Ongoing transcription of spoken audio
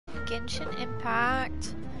Genshin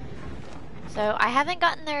Impact. So I haven't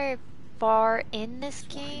gotten there far in this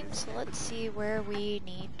game, so let's see where we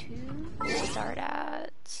need to start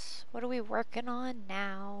at. What are we working on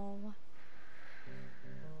now?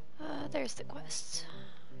 There's the quest.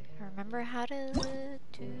 Remember how to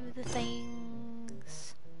do the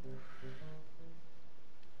things.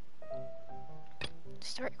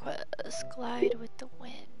 Start quest, glide with the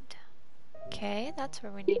wind. Okay, that's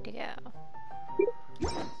where we need to go.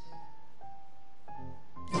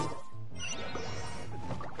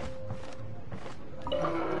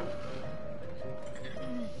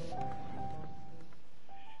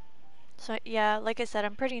 So yeah, like I said,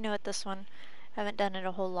 I'm pretty new at this one. I haven't done it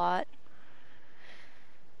a whole lot.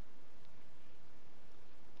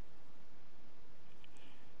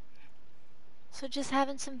 So just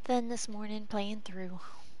having some fun this morning playing through.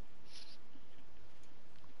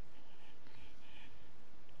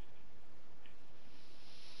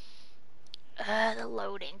 The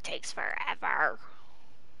loading takes forever.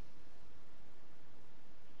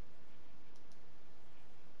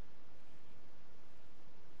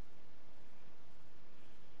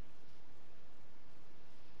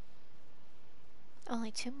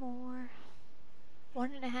 Only 2 more.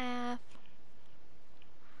 1.5.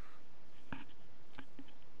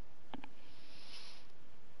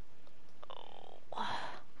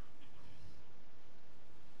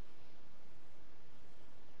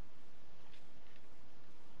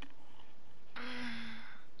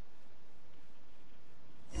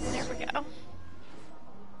 There we go.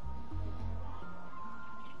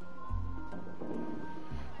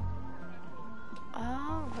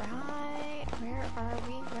 Alright, where are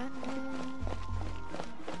we running?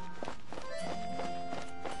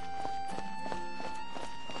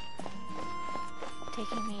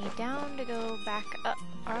 Taking me down to go back up.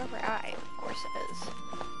 Alright, of course it is.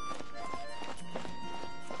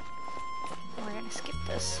 We're gonna skip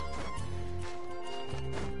this.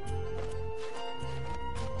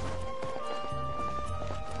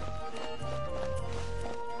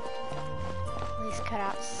 At least cut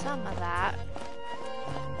out some of that.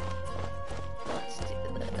 Let's do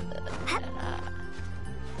that.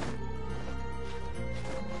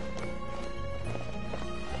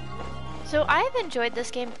 So I've enjoyed this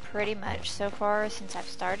game pretty much so far since I've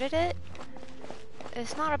started it.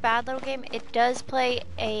 It's not a bad little game. It does play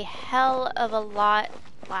a hell of a lot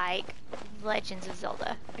like Legends of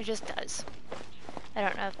Zelda. It just does. I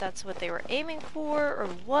don't know if that's what they were aiming for or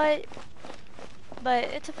what, but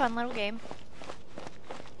it's a fun little game.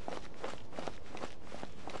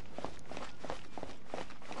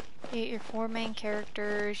 You get your 4 main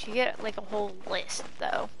characters. You get like a whole list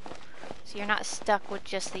though. So you're not stuck with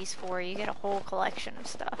just these 4. You get a whole collection of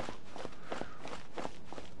stuff.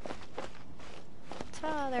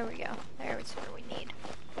 So there we go. There's what we need.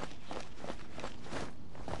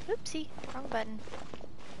 Oopsie, wrong button.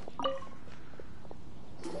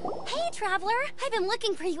 Hey, Traveler! I've been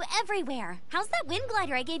looking for you everywhere. How's that wind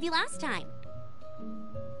glider I gave you last time?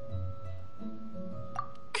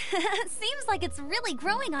 Seems like it's really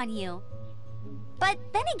growing on you. But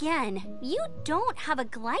then again, you don't have a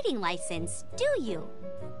gliding license, do you?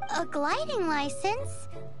 A gliding license?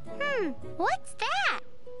 What's that?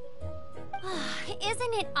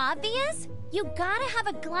 Isn't it obvious? You gotta have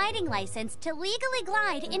a gliding license to legally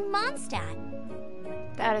glide in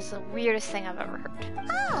Mondstadt. That is the weirdest thing I've ever heard.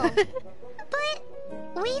 Oh,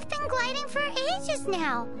 but we've been gliding for ages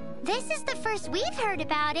now. This is the first we've heard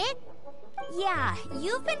about it. Yeah,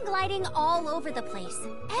 you've been gliding all over the place.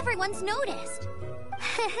 Everyone's noticed.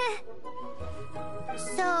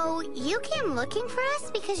 So, you came looking for us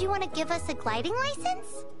because you want to give us a gliding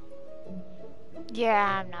license?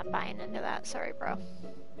 Yeah, I'm not buying into that. Sorry, bro.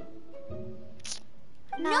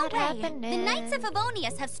 No Not way! happening. The Knights of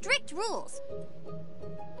Favonius have strict rules.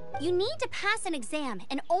 You need to pass an exam,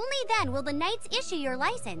 and only then will the Knights issue your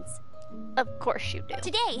license. Of course you do.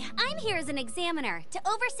 Today, I'm here as an examiner to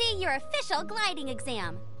oversee your official gliding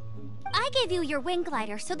exam. I gave you your wing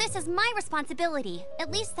glider, so this is my responsibility.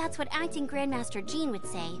 At least that's what Acting Grandmaster Jean would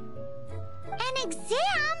say. An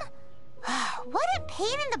exam? What a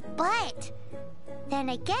pain in the butt. Then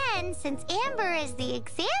again, since Amber is the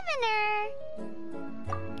examiner...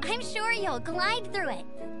 I'm sure you'll glide through it.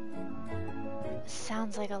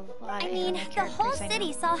 Sounds like a lot I of mean, anime the whole characters I know.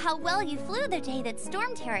 city saw how well you flew the day that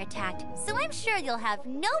Storm Terror attacked, so I'm sure you'll have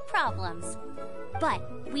no problems. But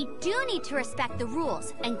we do need to respect the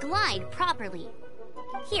rules and glide properly.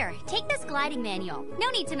 Here, take this gliding manual. No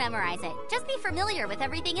need to memorize it. Just be familiar with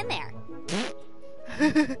everything in there.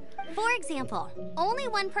 For example, only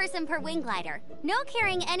one person per wing glider, no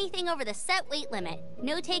carrying anything over the set weight limit,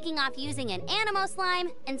 no taking off using an animo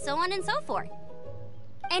slime, and so on and so forth.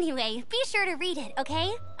 Anyway, be sure to read it,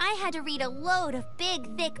 okay? I had to read a load of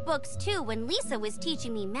big, thick books too when Lisa was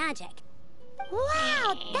teaching me magic.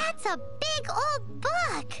 Wow, that's a big old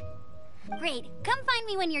book! Great, come find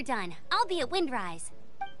me when you're done. I'll be at Windrise.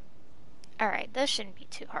 Alright, this shouldn't be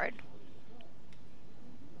too hard.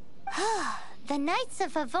 The Knights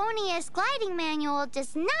of Favonia's gliding manual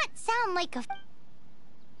does not sound like a...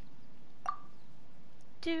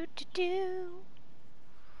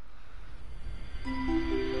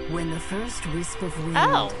 When the first wisp of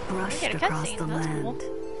wind brushed we get a across cutscene. the That's land,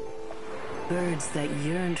 cool. birds that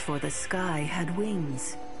yearned for the sky had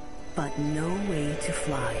wings, but no way to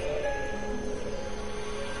fly.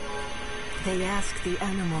 They asked the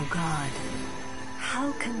animal god,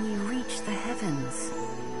 "How can we reach the heavens?"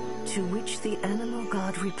 To which the animal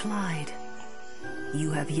god replied,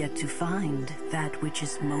 "You have yet to find that which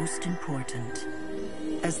is most important."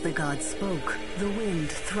 As the god spoke, the wind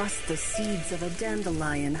thrust the seeds of a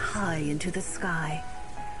dandelion high into the sky.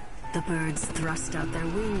 The birds thrust out their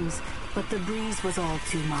wings, but the breeze was all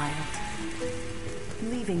too mild,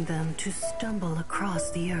 leaving them to stumble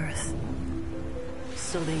across the earth.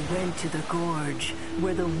 So they went to the gorge,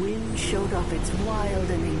 where the wind showed off its wild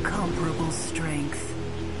and incomparable strength.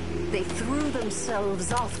 They threw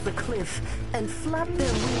themselves off the cliff and flapped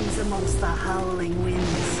their wings amongst the howling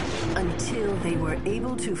winds until they were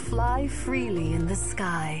able to fly freely in the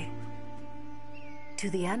sky. To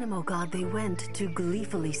the animal god they went to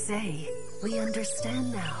gleefully say, "We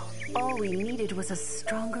understand now. All we needed was a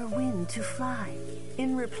stronger wind to fly."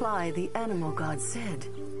 In reply, the animal god said,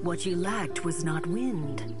 "What you lacked was not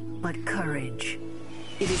wind, but courage.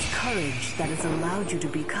 It is courage that has allowed you to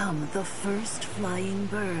become the first flying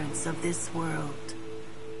birds of this world."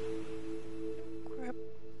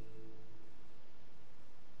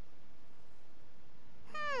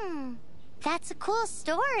 That's a cool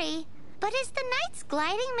story. But is the Knight's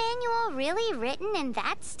gliding manual really written in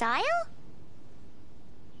that style?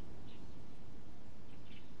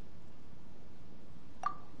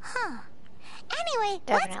 Huh. Anyway,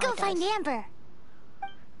 let's go find Amber.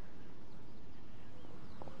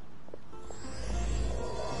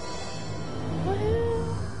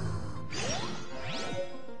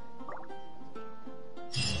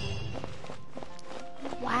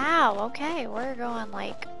 Wow, okay, we're going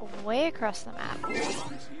like way across the map.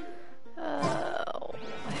 Oh.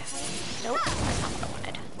 Nope, that's not what I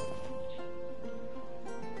wanted.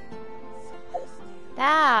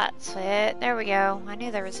 That's it. There we go. I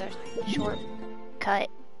knew there was a shortcut.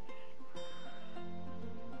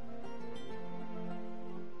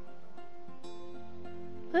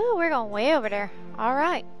 Ooh, we're going way over there.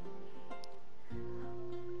 Alright.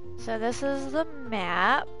 So this is the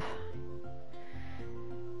map.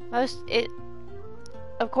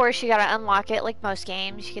 Of course, you gotta unlock it like most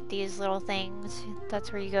games. You get these little things.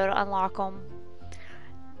 That's where you go to unlock them.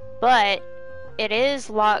 But it is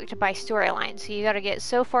locked by storyline, so you gotta get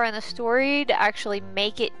so far in the story to actually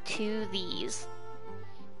make it to these.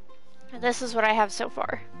 And this is what I have so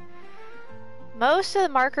far. Most of the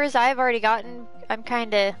markers I've already gotten. I'm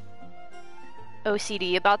kinda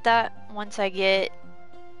OCD about that. Once I get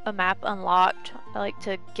a map unlocked, I like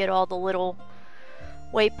to get all the little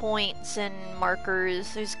waypoints and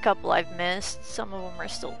markers. There's a couple I've missed. Some of them are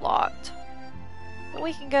still locked. But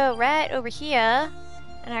we can go right over here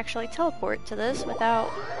and actually teleport to this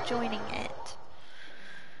without joining it.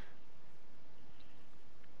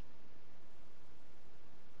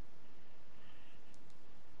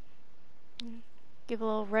 Give a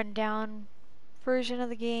little rundown version of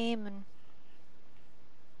the game and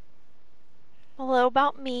a little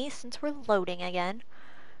about me since we're loading again.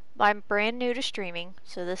 I'm brand new to streaming,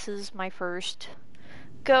 so this is my first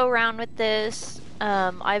go around with this.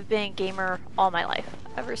 I've been a gamer all my life,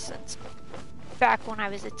 ever since back when I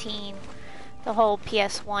was a teen, the whole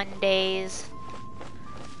PS1 days.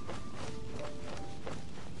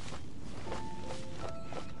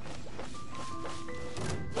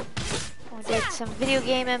 We did some video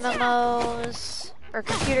game MMOs, or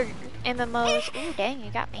computer MMOs. Ooh, dang,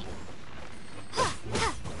 you got me.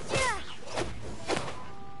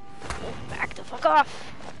 Back the fuck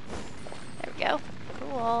off. There we go.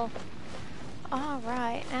 Cool.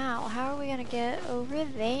 Alright, now, how are we gonna get over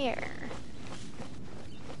there?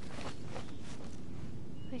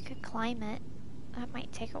 We could climb it. That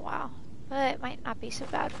might take a while, but it might not be so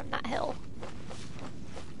bad from that hill.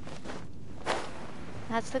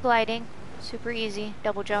 That's the gliding. Super easy.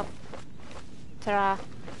 Double jump. Ta-da.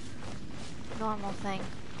 Normal thing.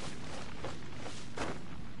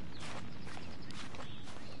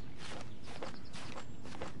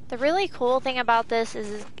 The really cool thing about this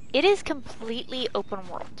is it is completely open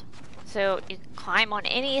world. So you can climb on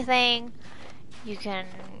anything. You can,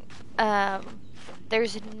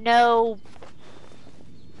 there's no,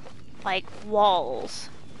 like, walls.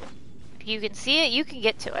 If you can see it, you can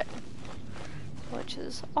get to it. Which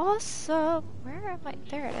is awesome. Where am I?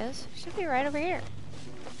 There it is. It should be right over here.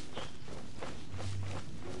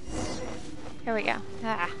 Here we go.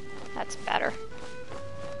 Ah, that's better.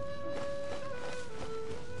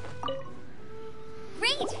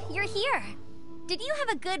 Great, you're here. Did you have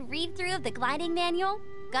a good read-through of the gliding manual?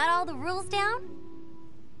 Got all the rules down?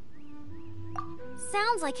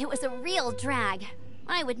 Sounds like it was a real drag.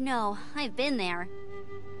 I would know. I've been there.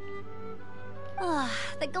 Ugh,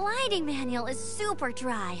 the gliding manual is super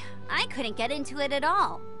dry. I couldn't get into it at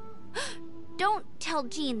all. Don't tell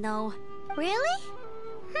Jean, though. Really?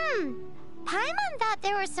 Paimon thought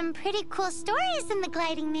there were some pretty cool stories in the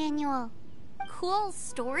gliding manual. Cool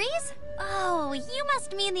stories? Oh, you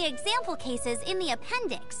must mean the example cases in the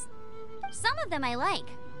appendix. Some of them I like.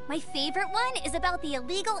 My favorite one is about the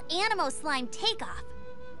illegal Animo Slime takeoff.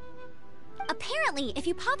 Apparently, if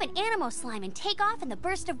you pop an Animo Slime and take off in the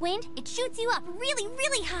burst of wind, it shoots you up really,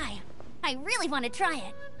 really high. I really want to try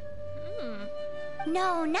it.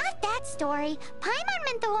 No, not that story. Paimon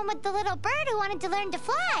meant the one with the little bird who wanted to learn to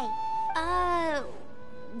fly.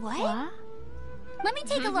 What? Let me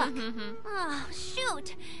take a look. Oh,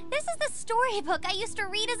 shoot. This is the storybook I used to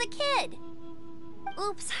read as a kid.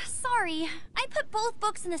 Oops, sorry. I put both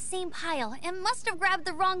books in the same pile and must have grabbed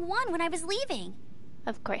the wrong one when I was leaving.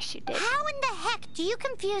 Of course you did. How in the heck do you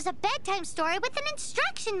confuse a bedtime story with an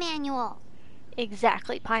instruction manual?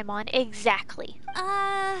 Exactly, Paimon. Exactly.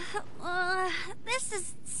 This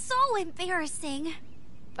is so embarrassing.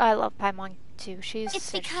 I love Paimon too. She's It's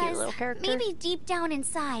such a cute because little character. maybe deep down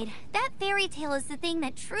inside, that fairy tale is the thing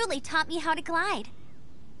that truly taught me how to glide.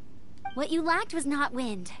 What you lacked was not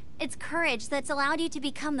wind. It's courage that's allowed you to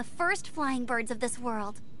become the first flying birds of this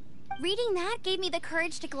world. Reading that gave me the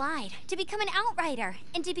courage to glide, to become an outrider,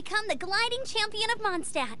 and to become the gliding champion of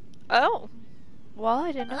Mondstadt. Oh. Well,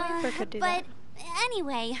 I didn't know Amber could do that. But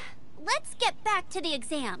anyway, let's get back to the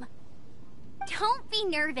exam. Don't be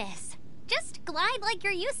nervous. Just glide like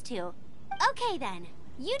you're used to. Okay then,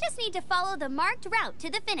 you just need to follow the marked route to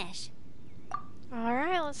the finish.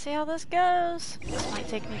 Alright, let's see how this goes. This might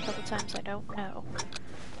take me a couple times, I don't know.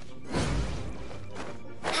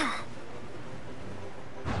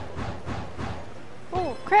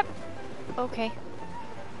 Oh, crap! Okay.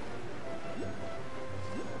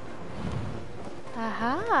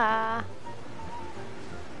 Aha!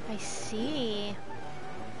 I see.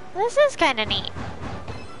 This is kind of neat.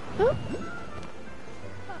 Oop.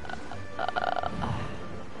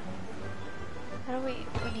 How do we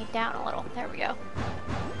need down a little. There we go.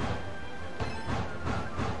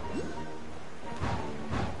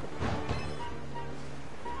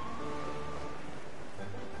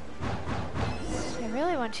 I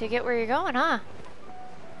really want you to get where you're going, huh?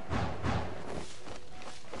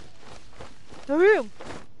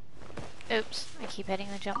 Oops, I keep hitting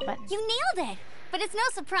the jump button. You nailed it! But it's no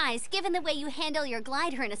surprise, given the way you handle your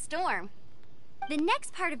glider in a storm. The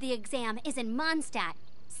next part of the exam is in Mondstadt.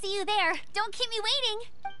 See you there. Don't keep me waiting.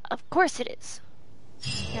 Of course it is.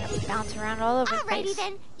 You're gonna be bouncing around all over the Alrighty place.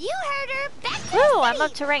 then, you heard her. Back to the Ooh, I'm city.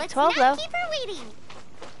 up to rank Let's 12 not though. keep her waiting.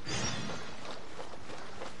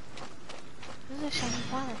 Who's a shiny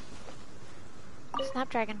flower?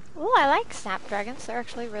 Snapdragon. Ooh, I like snapdragons. They're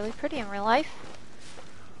actually really pretty in real life.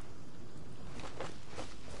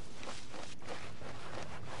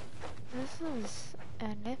 This is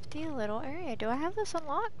a nifty little area. Do I have this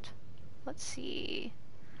unlocked? Let's see.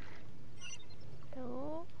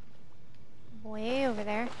 Oh, way over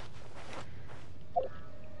there.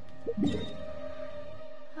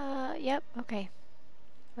 Yep, okay.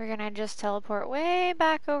 We're gonna just teleport way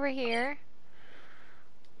back over here.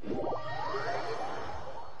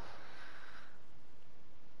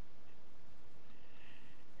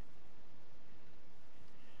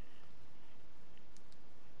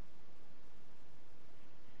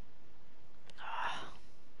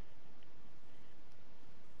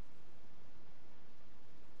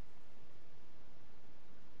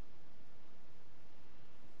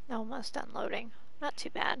 Almost done loading. Not too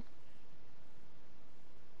bad.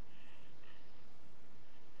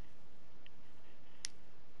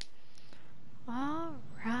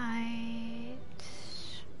 Alright.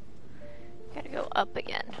 Gotta go up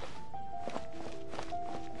again.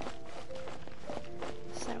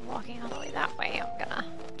 Instead of walking all the way that way, I'm gonna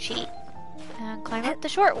cheat and climb up the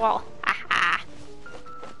short wall. Aha!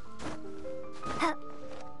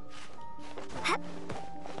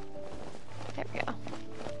 There we go.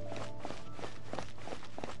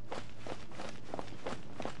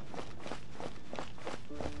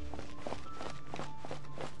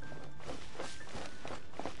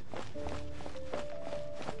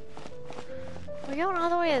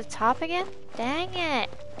 top again? Dang it.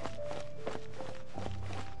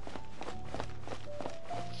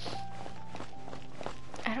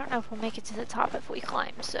 I don't know if we'll make it to the top if we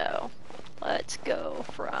climb, so let's go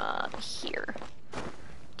from here.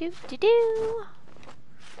 Doo-doo-doo.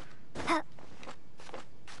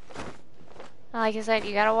 Like I said,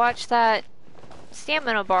 you gotta watch that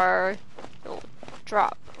stamina bar. It'll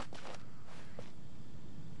drop.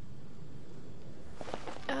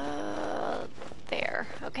 There.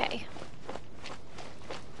 Okay.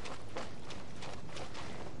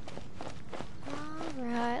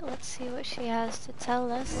 Alright, let's see what she has to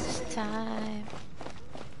tell us this time.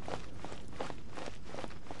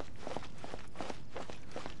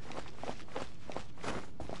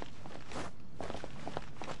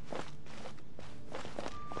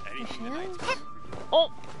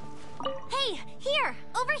 Oh! Hey, here!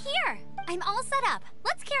 Over here! I'm all set up.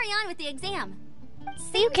 Let's carry on with the exam.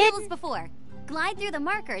 Same You deal kidding? as before. Glide through the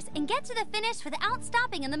markers and get to the finish without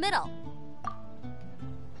stopping in the middle.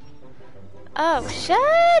 Oh,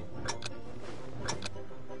 shit!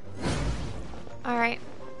 Alright.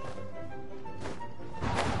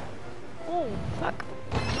 Oh, fuck.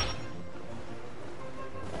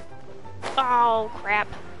 Oh, crap.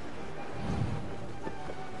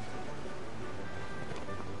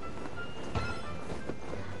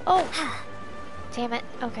 Oh! Damn it.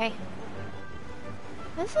 Okay.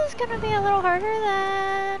 This is gonna be a little harder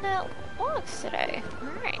than it looks today.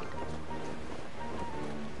 Alright.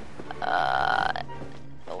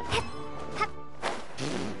 Oh.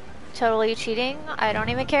 Totally cheating. I don't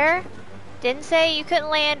even care. Didn't say you couldn't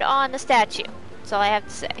land on the statue. That's all I have to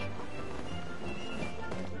say.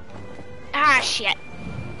 Ah, shit.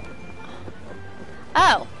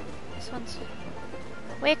 Oh. This one's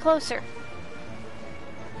way closer.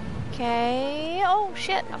 Okay. Oh,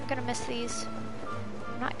 shit. I'm gonna miss these.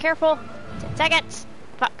 I'm not careful. 10 seconds.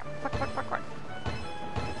 Fuck. Fuck, fuck, fuck, fuck.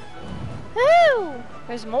 Woo!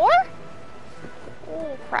 There's more?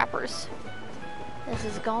 Oh, crappers. This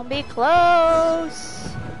is gonna be close.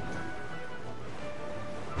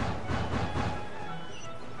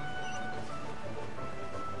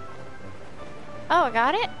 Oh, I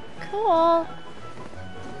got it? Cool.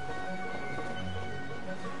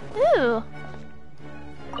 Ooh.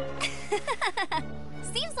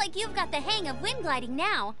 Seems like you've got the hang of wind gliding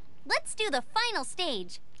now. Let's do the final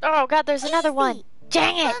stage. Oh, God, there's another one. Easy.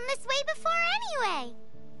 Dang it! Done this way before anyway.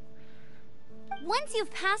 Once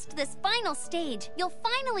you've passed this final stage, you'll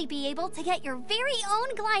finally be able to get your very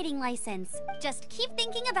own gliding license. Just keep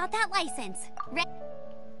thinking about that license.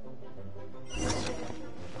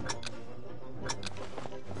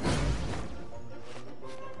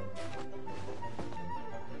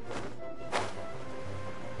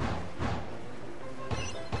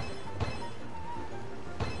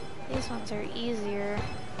 These ones are easier.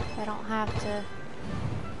 I don't have to...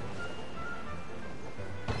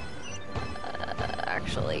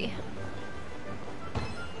 actually...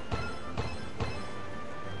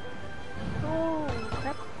 Oh,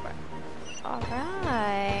 crap.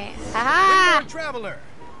 Alright. Ha! Windborne traveler,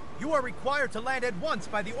 you are required to land at once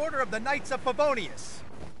by the order of the Knights of Favonius.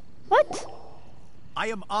 What? I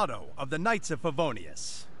am Otto of the Knights of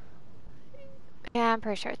Favonius. Yeah, I'm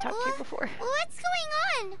pretty sure I talked to you before. What's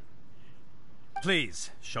going on? Please,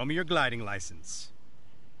 show me your gliding license.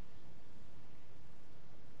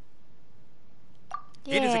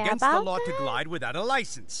 Yeah, It is against the about law to that? glide without a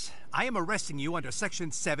license. I am arresting you under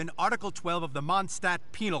Section 7, Article 12 of the Mondstadt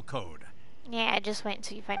Penal Code. Yeah, just wait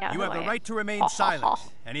until you find out You who have I the am. right to remain silent.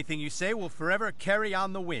 Anything you say will forever carry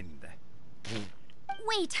on the wind.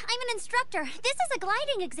 Wait, I'm an instructor. This is a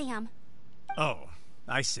gliding exam. Oh,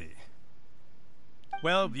 I see.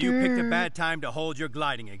 Well, you picked a bad time to hold your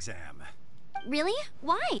gliding exam. Really?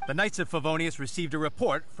 Why? The Knights of Favonius received a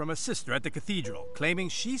report from a sister at the cathedral claiming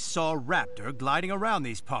she saw Raptor gliding around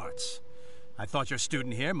these parts. I thought your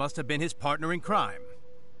student here must have been his partner in crime.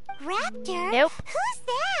 Raptor? Nope. Who's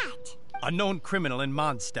that? A known criminal in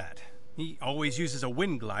Mondstadt. He always uses a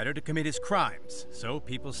wind glider to commit his crimes, so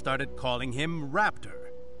people started calling him Raptor.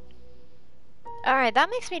 Alright, that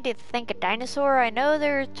makes me think a dinosaur. I know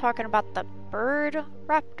they're talking about the bird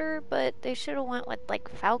raptor, but they should have went with like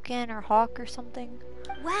falcon or hawk or something.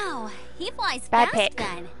 Wow, he flies Bad fast pick.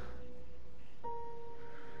 then.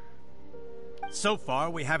 So far,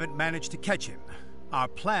 we haven't managed to catch him. Our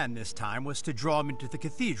plan this time was to draw him into the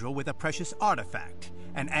cathedral with a precious artifact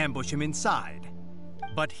and ambush him inside.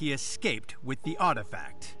 But he escaped with the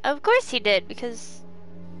artifact. Of course he did, because...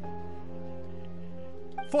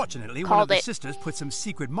 Fortunately, one Called of the it. sisters put some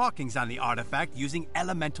secret markings on the artifact using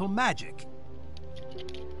elemental magic.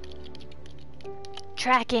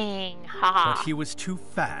 Tracking. Haha. But he was too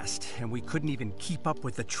fast, and we couldn't even keep up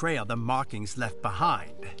with the trail the markings left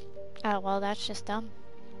behind. Oh, well, that's just dumb.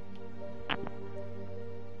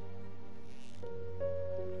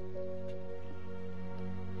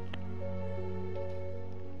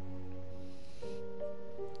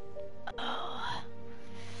 Oh.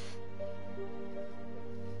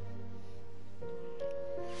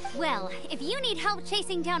 Well, if you need help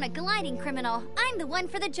chasing down a gliding criminal, I'm the one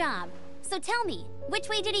for the job. So tell me, which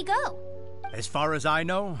way did he go? As far as I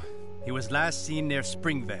know, he was last seen near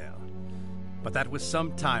Springvale. But that was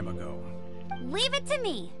some time ago. Leave it to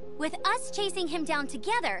me. With us chasing him down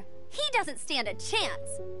together, he doesn't stand a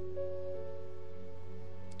chance.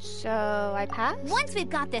 So, I pass? Once we've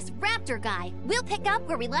got this raptor guy, we'll pick up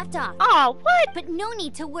where we left off. Oh, what? But no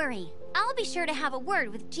need to worry. I'll be sure to have a word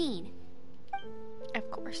with Jean. Of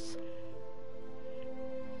course.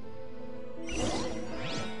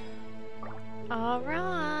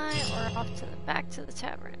 Alright, we're off to back to the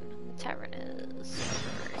tavern. The tavern is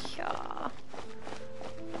over here.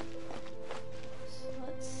 So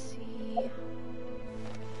let's see.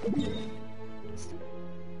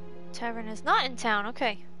 Tavern is not in town,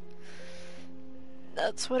 okay.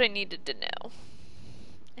 That's what I needed to know.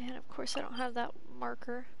 And of course I don't have that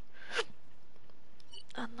marker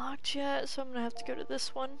unlocked yet, so I'm gonna have to go to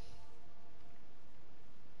this one.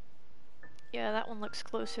 Yeah, that one looks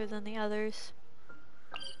closer than the others.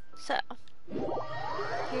 So, here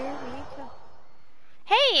we go.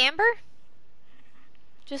 Hey, Amber!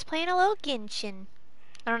 Just playing a little Genshin.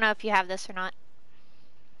 I don't know if you have this or not.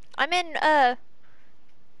 I'm in,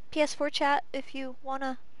 PS4 chat if you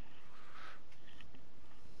wanna.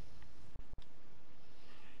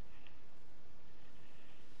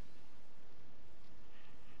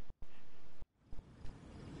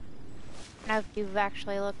 I don't know if you've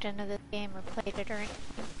actually looked into this game or played it or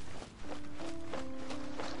anything.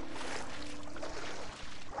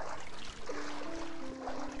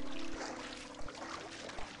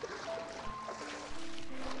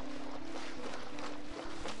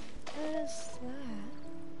 What is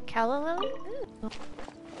that? Calla lily? Ooh.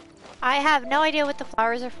 I have no idea what the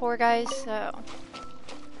flowers are for, guys, so...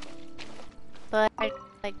 But I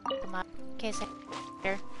like pick them up in case I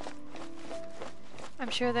later. I'm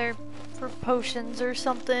sure they're for potions or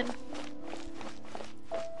something.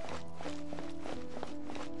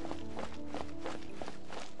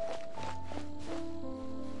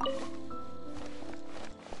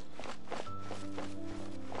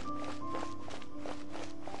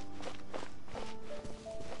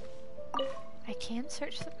 I can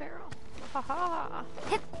search the barrel. Haha.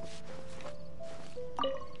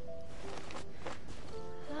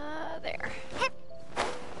 There.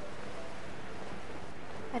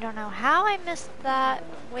 I don't know how I missed that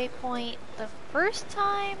waypoint the first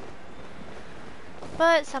time,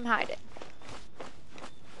 but somehow I did.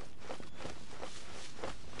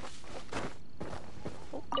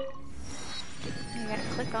 Oh. You gotta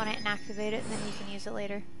click on it and activate it, and then you can use it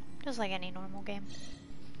later. Just like any normal game.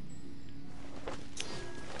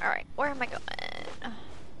 Alright, where am I going?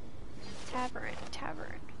 Tavern,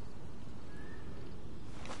 tavern.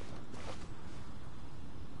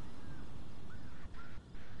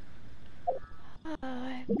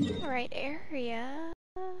 I'm in the right area.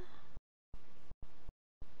 So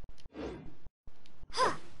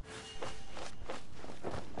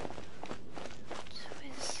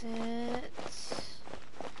is it...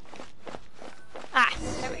 Ah,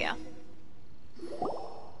 there we go.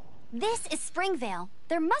 This is Springvale.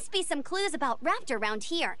 There must be some clues about Raptor around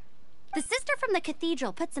here. The sister from the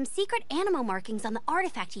cathedral put some secret animal markings on the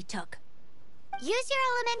artifact he took. Use your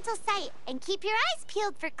elemental sight and keep your eyes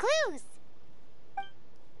peeled for clues.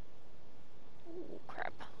 Ooh,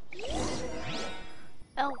 crap.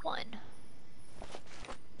 L1.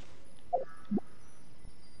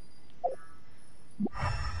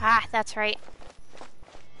 Ah, that's right.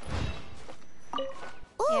 Ooh,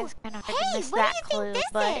 Yeah, it's kind of hard to hey, miss what that do you clue, think this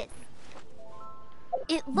but... is?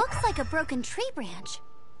 It looks like a broken tree branch.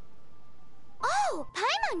 Oh,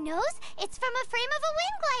 Paimon knows. It's from a frame of a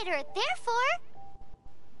wind glider. Therefore...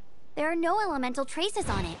 There are no elemental traces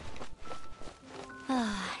on it.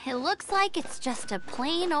 It looks like it's just a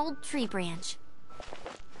plain old tree branch.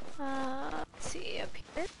 let's see, up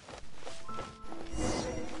here.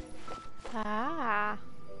 Ah.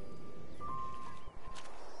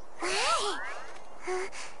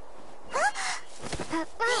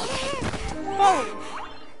 Whoa!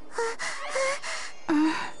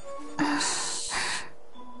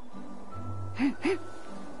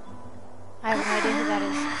 I have no idea who that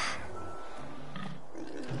is.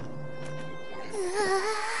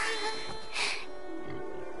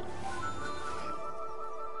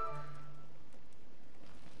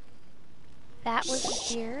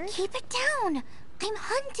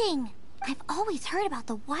 tempting. I've always heard about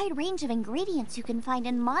the wide range of ingredients you can find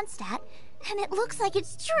in Mondstadt, and it looks like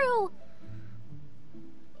it's true.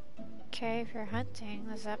 Okay, if you're hunting,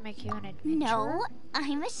 does that make you an adventurer? No,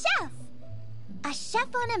 I'm a chef. A chef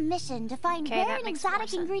on a mission to find Okay, rare that and makes more exotic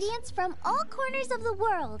sense. ingredients from all corners of the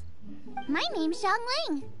world. My name's Xiang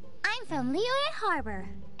Ling. I'm from Liyue Harbor.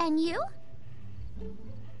 And you?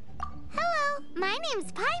 Hello, my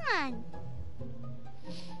name's Paimon.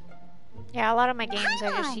 Yeah, a lot of my games I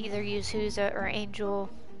just Paimon. either use Huza or Angel.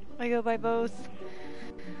 I go by both.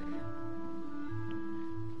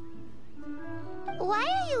 Why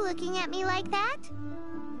are you looking at me like that?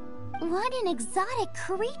 What an exotic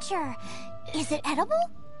creature. Is it edible?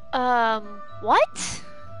 What?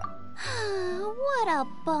 What a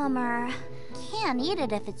bummer. Can't eat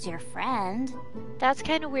it if it's your friend. That's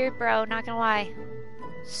kind of weird, bro, not gonna lie.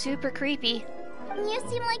 Super creepy. You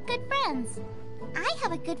seem like good friends. I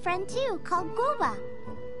have a good friend too, called Goba.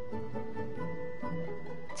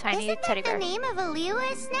 Tiny Isn't teddy that bear. the name of a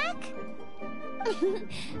Liyue snack?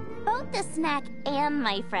 Both the snack and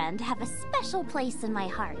my friend have a special place in my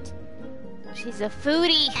heart. She's a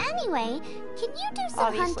foodie. Anyway, can you do some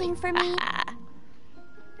Obviously. hunting for me? Ah.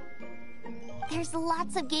 There's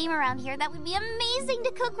lots of game around here that would be amazing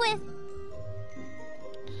to cook with.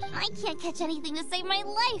 I can't catch anything to save my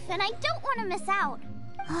life, and I don't want to miss out.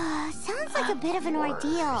 Sounds like a bit of an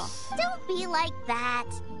ordeal. Don't be like that.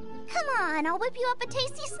 Come on, I'll whip you up a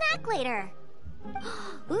tasty snack later.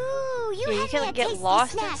 Ooh, you Yeah, you had me can a get tasty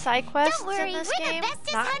lost snack. in side quests Don't worry, in this we're game. the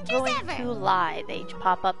bestest Not hunters going ever. to lie, they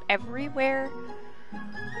pop up everywhere.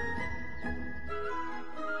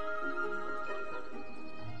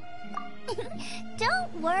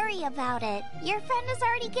 Don't worry about it. Your friend has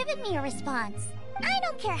already given me a response. I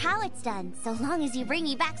don't care how it's done, so long as you bring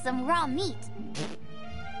me back some raw meat.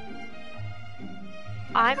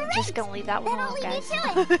 I'm Great. just gonna leave that one Then I'll alone, leave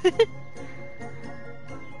guys. you to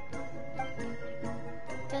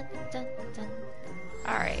Dun, dun, dun.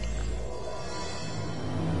 Alright.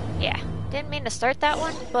 Yeah, didn't mean to start that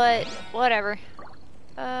one, but whatever.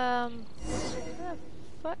 Where the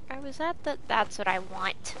fuck? I was at the. That's what I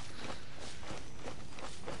want.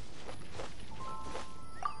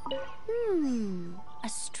 A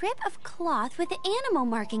strip of cloth with animal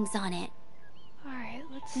markings on it. Alright,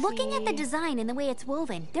 let's see. Looking at the design and the way it's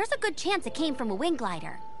woven, there's a good chance it came from a wing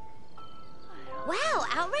glider. Wow,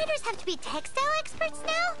 Outriders have to be textile experts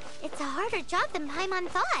now? It's a harder job than Paimon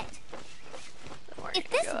thought. Where'd If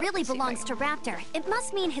it this go? really Let's see if I belongs to Raptor, it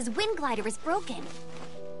must mean his wind glider is broken.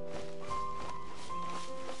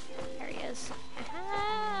 There he is.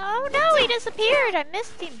 Oh no, he disappeared! I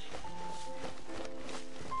missed him.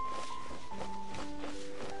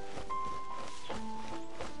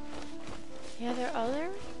 Yeah,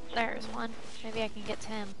 there's one. Maybe I can get to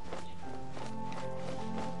him.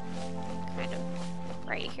 Kind of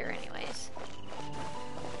right here anyways.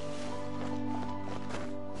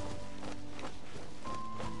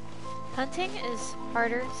 Hunting is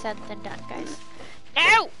harder said than done, guys.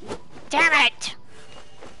 No! Damn it!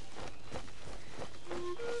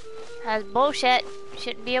 That's bullshit.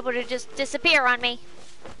 Shouldn't be able to just disappear on me.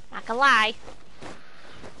 Not gonna lie.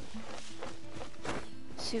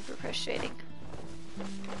 Super frustrating.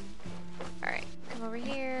 Alright, come over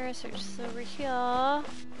here, search this over here.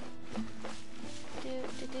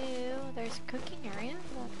 There's a cooking area.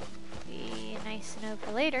 That'd be nice to know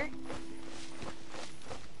for later.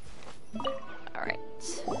 Alright.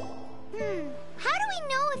 How do we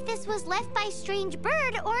know if this was left by strange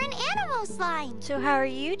bird or an animal slime? So how are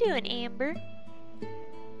you doing, Amber?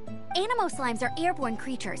 Animo slimes are airborne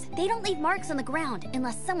creatures. They don't leave marks on the ground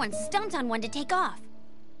unless someone stomped on one to take off.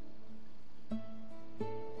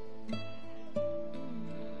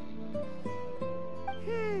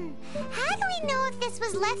 How do we know if this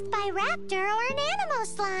was left by Raptor or an animal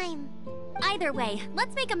slime? Either way,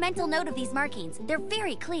 let's make a mental note of these markings. They're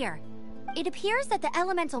very clear. It appears that the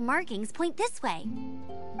elemental markings point this way.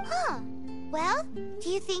 Huh. Well, do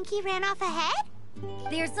you think he ran off ahead?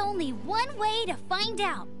 There's only one way to find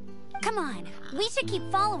out. Come on, we should keep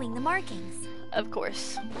following the markings. Of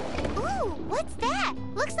course. Ooh, what's that?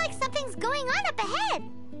 Looks like something's going on up ahead.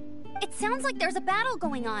 It sounds like there's a battle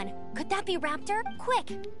going on. Could that be Raptor? Quick,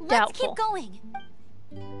 let's Doubtful. keep going.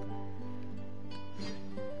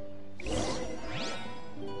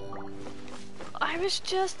 I was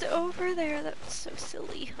just over there. That was so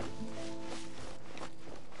silly.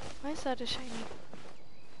 Why is that a shiny?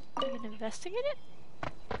 I can investigate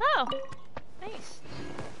it? Oh, nice.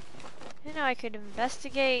 I didn't know I could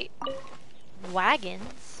investigate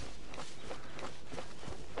wagons.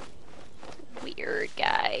 Weird,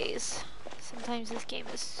 guys. Sometimes this game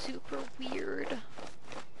is super weird.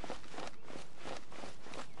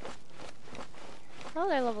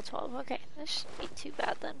 level 12. Okay, this shouldn't be too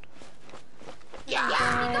bad then. Yeah, be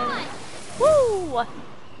gone! Woo!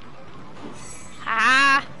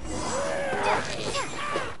 Ah!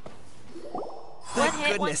 Thank One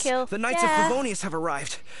hit, one goodness, kill. the Knights Yeah. of Favonius have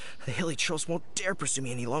arrived. The hilly trolls won't dare pursue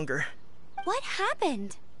me any longer. What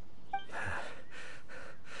happened?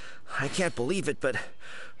 I can't believe it, but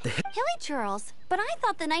Hilly Churls? But I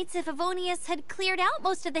thought the Knights of Favonius had cleared out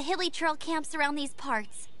most of the Hilly Churl camps around these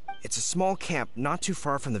parts. it's a small camp not too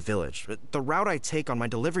far from the village. But the route I take on my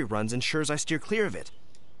delivery runs ensures I steer clear of it.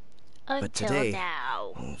 But today,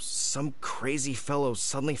 now. some crazy fellow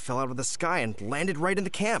suddenly fell out of the sky and landed right in the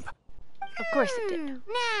camp. Of course it did.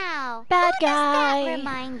 Now, Bad who does guy. that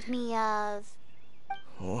remind me of?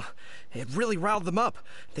 Oh, it really riled them up.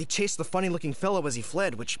 They chased the funny-looking fellow as he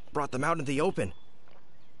fled, which brought them out into the open.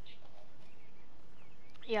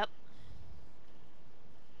 Yep.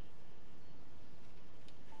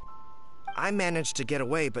 I managed to get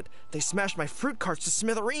away, but they smashed my fruit carts to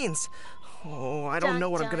smithereens. Oh, I don't Dun, know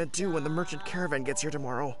what I'm dun, gonna do when the merchant caravan gets here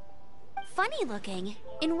tomorrow. Funny looking.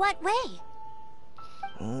 In what way?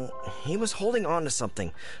 He was holding on to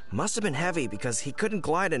something. Must have been heavy because he couldn't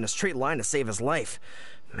glide in a straight line to save his life.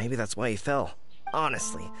 Maybe that's why he fell.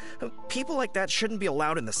 Honestly, people like that shouldn't be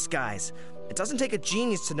allowed in the skies. It doesn't take a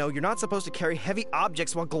genius to know you're not supposed to carry heavy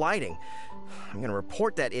objects while gliding. I'm gonna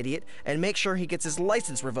report that idiot and make sure he gets his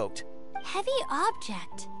license revoked. Heavy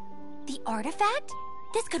object? The artifact?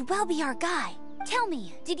 This could well be our guy. Tell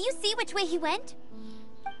me, did you see which way he went?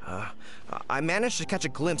 I managed to catch a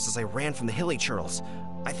glimpse as I ran from the hilly churls.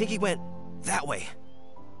 I think he went that way.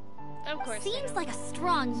 Of course. Seems like a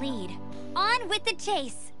strong lead. On with the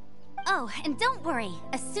chase. Oh, and don't worry.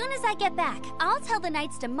 As soon as I get back, I'll tell the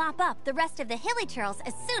knights to mop up the rest of the hilly churls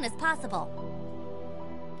as soon as possible.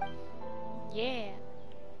 Yeah.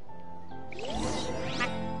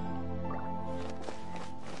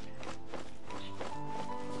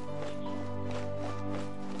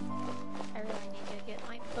 I really need to get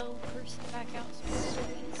my bow person back out so I can kill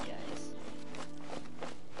these guys.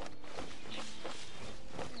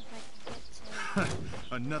 If I can get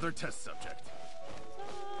to... Another test subject.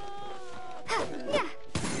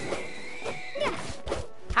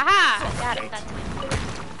 Haha! I got it that time.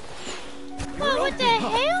 Whoa, what the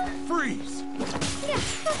hell? Freeze!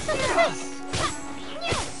 What's this?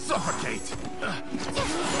 Suffocate!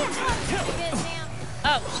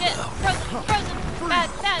 Oh shit! Frozen!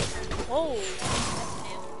 Bad! Oh!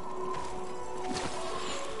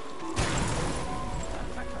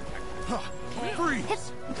 Freeze!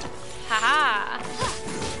 Haha!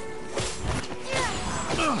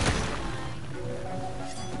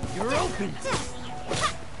 You're open!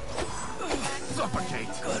 Suffocate!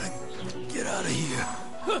 Gotta get out of here.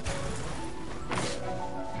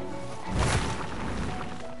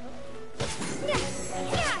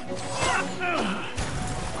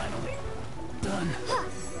 Done.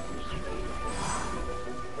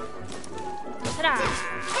 Ta-da!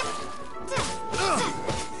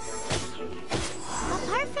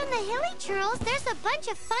 Apart from the hilly churls, there's a bunch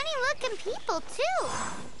of funny-looking people, too.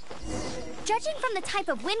 Judging from the type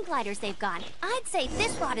of wind gliders they've got, I'd say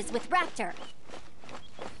this lot is with Raptor.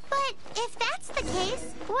 But if that's the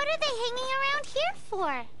case, what are they hanging around here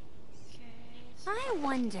for? I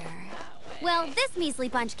wonder... Well, this measly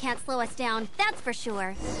bunch can't slow us down, that's for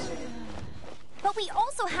sure. But we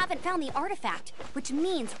also haven't found the artifact, which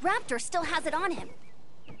means Raptor still has it on him.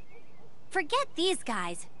 Forget these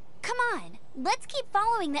guys. Come on, let's keep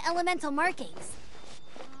following the elemental markings.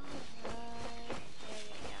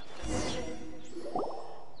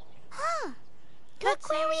 Huh. Look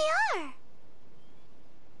where we are.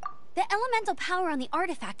 The elemental power on the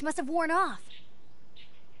artifact must have worn off.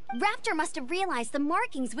 Raptor must have realized the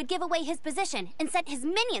markings would give away his position and sent his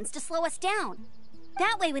minions to slow us down.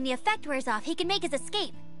 That way, when the effect wears off, he can make his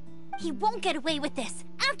escape. He won't get away with this.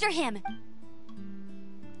 After him!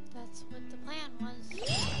 That's what the plan was.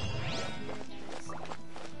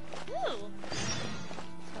 Ooh!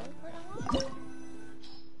 Teleport along.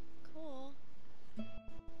 Cool.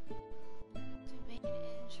 Domain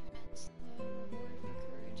instruments. The reward for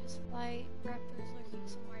courage is flight. Raptor is lurking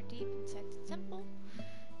somewhere deep inside the temple.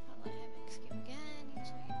 I'll let him escape again.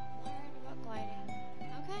 Usually learn about gliding.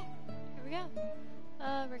 Okay, here we go.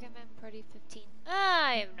 Recommend party 15.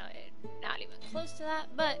 I have not even close to that,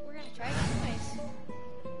 but we're gonna try it anyways.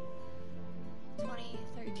 20,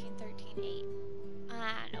 13, 13, 8.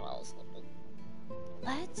 No else level.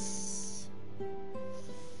 Let's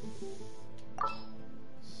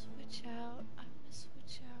switch out. I'm gonna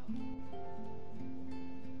switch out.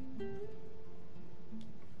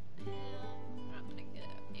 I'm gonna get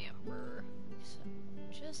Amber. So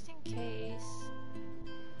just in case.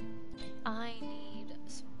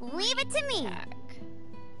 to me! Attack.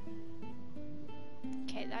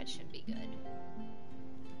 Okay, that should be good.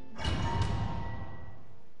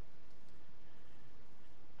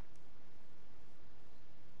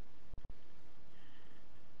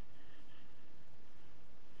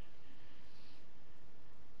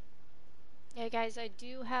 Yeah, guys, I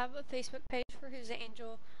do have a Facebook page for Who's the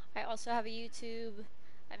Angel. I also have a YouTube.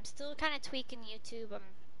 I'm still kind of tweaking YouTube. I'm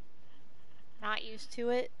not used to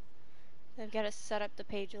it. I've got to set up the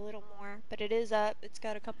page a little more, but it is up. It's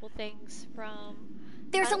got a couple things from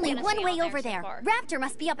There's Final only Fantasy one way on over so there. far. Raptor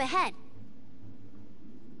must be up ahead.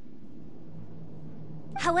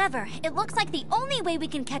 However, it looks like the only way we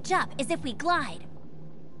can catch up is if we glide.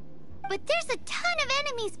 But there's a ton of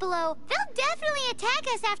enemies below. They'll definitely attack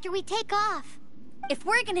us after we take off. If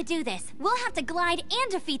we're gonna do this, we'll have to glide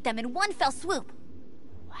and defeat them in one fell swoop.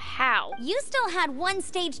 How? You still had one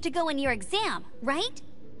stage to go in your exam, right?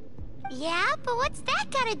 Yeah, but what's that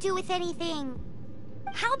got to do with anything?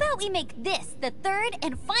 How about we make this the third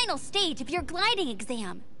and final stage of your gliding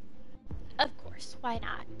exam? Of course, why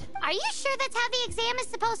not? Are you sure that's how the exam is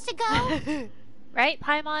supposed to go? Right,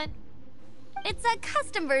 Paimon? It's a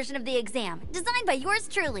custom version of the exam, designed by yours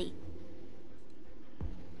truly.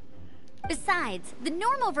 Besides, the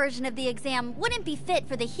normal version of the exam wouldn't be fit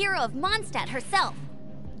for the hero of Mondstadt herself.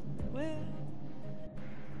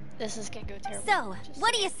 This is gonna go terrible. So, Just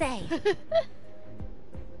what do you say?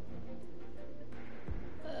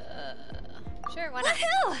 Sure, why not?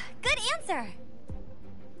 Woohoo! Good answer!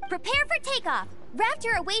 Prepare for takeoff.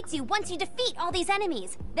 Raptor awaits you once you defeat all these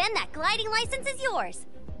enemies. Then that gliding license is yours.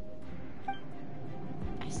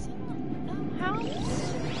 I still don't know how to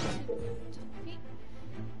defeat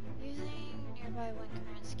using nearby wind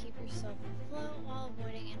currents. Keep yourself afloat while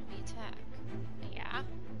avoiding enemy attack. Yeah.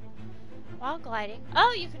 While gliding.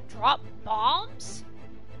 Oh, you can drop bombs?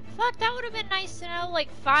 Fuck, that would have been nice to know like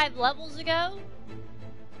 5 levels ago.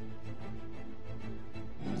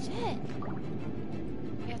 Shit.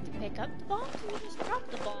 You have to pick up the bombs or you just drop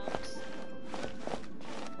the bombs?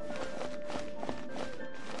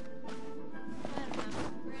 I don't know.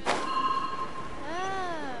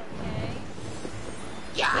 Ah, okay.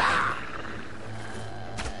 Yeah!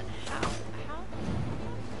 How?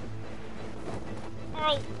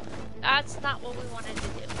 Oh, that's not what we wanted to do.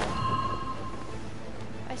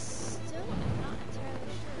 I still am not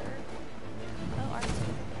entirely sure. Oh, R2.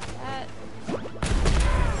 That.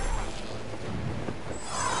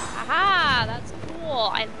 Aha! That's cool.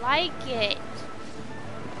 I like it.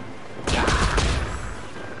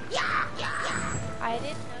 I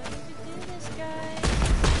didn't know you could do this, guys.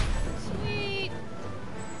 Sweet.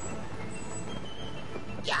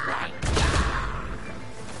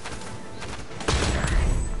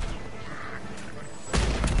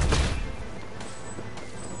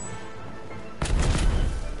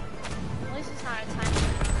 At least it's not a time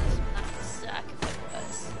limit on this one. That would suck if it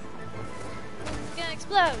was. It's gonna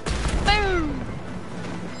explode. Boom!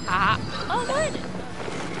 Ah. Oh, good.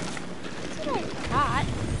 That's what I got.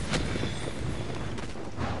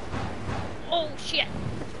 Oh, shit.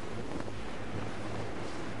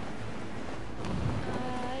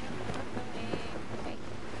 Okay.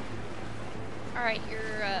 Alright, your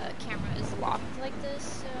camera is locked like this,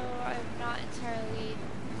 so I'm not entirely...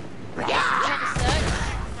 Kinda sucks,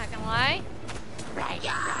 not gonna lie. Wish I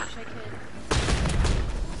could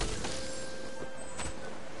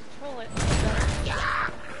control it a little better.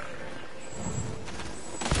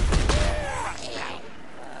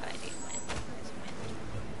 I need wind. Where's wind?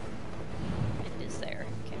 Wind is there.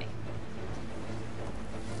 Okay.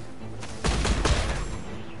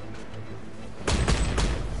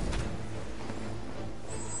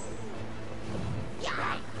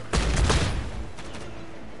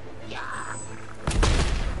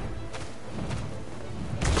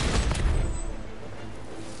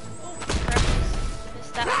 Oh, crap.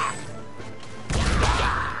 Missed that.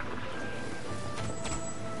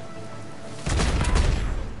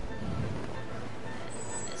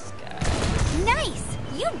 This guy. Nice!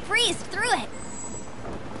 You breezed through it.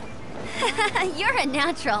 You're a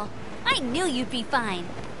natural. I knew you'd be fine.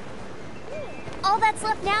 All that's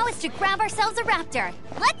left now is to grab ourselves a raptor.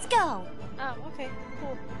 Let's go! Oh, okay,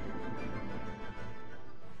 cool.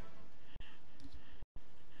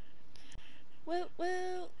 Woo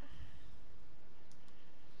woo.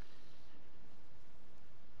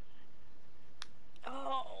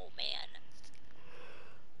 Oh man.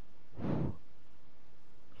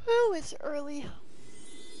 Oh, it's early.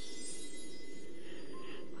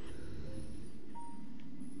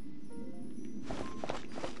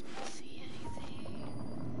 See anything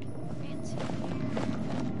fancy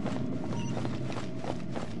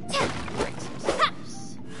here? Break some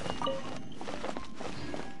steps.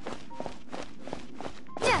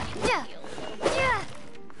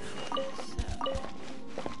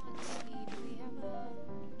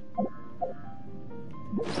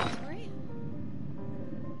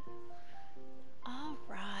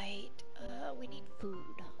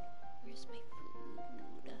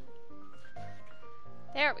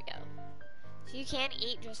 can't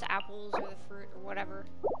eat just apples or the fruit or whatever.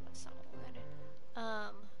 That's not good.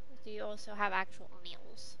 You also have actual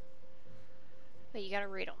meals. But you gotta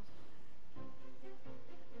read them.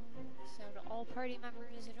 So to all party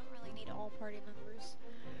members, I don't really need all party members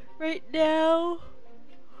right now.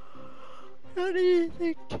 Not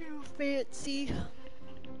anything too fancy. So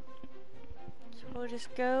we'll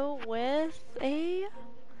just go with a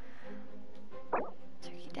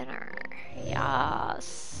turkey dinner.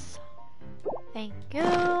 Yes. Thank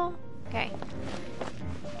you. Okay.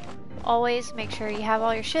 Always make sure you have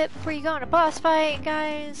all your shit before you go on a boss fight,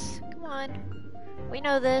 guys. Come on. We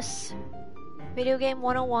know this. Video game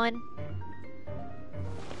 101.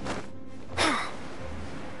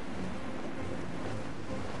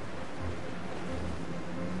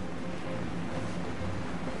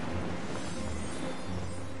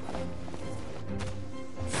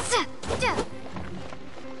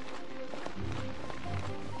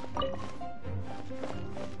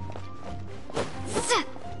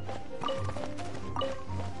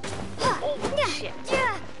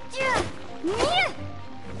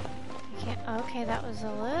 Okay, that was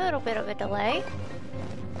a little bit of a delay.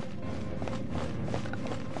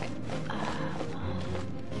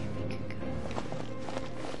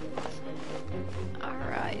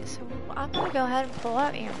 Alright, so I'm gonna go ahead and pull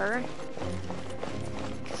out Amber.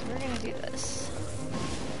 Because we're gonna do this.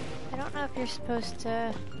 I don't know if you're supposed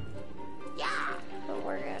to... Yeah! But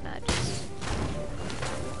we're gonna just...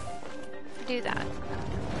 do that.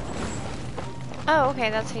 Oh, okay,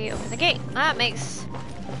 that's how you open the gate. That makes...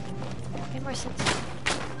 more sense.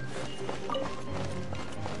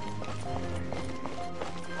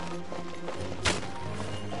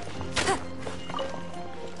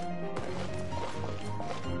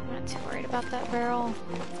 I'm not too worried about that barrel.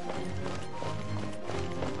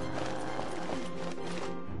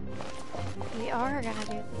 We are gonna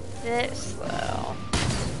do this though.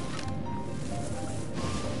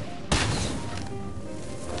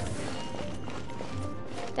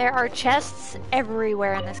 There are chests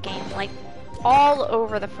everywhere in this game, like all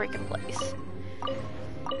over the freaking place.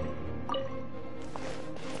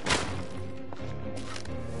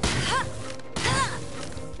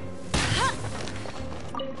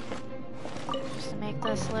 Just to make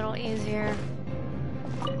this a little easier.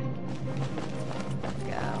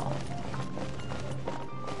 Go.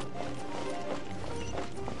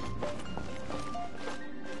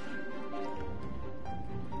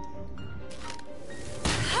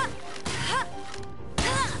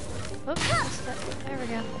 Oops, there we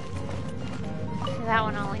go. See, that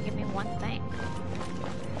one only gave me one thing.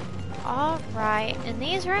 Alright, and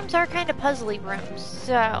these rooms are kind of puzzly rooms.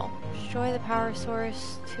 So, destroy the power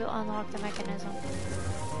source to unlock the mechanism.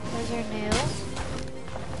 Those are new.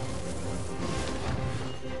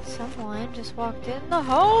 Someone just walked in the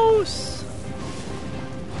house!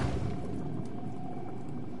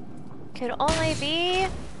 Could only be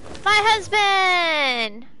my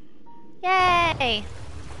husband! Yay!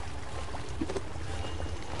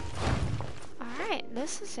 Alright,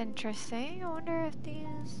 this is interesting. I wonder if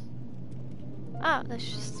these... Oh, that's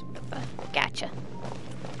just... Gotcha.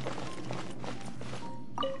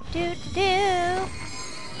 Do-do-do!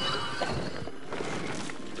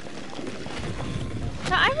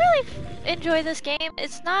 So I really enjoy this game.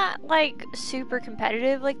 It's not, like, super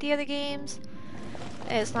competitive like the other games.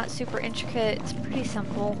 It's not super intricate. It's pretty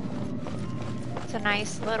simple. It's a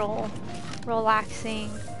nice little relaxing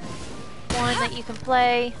one that you can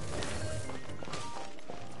play.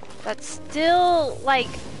 That still, like,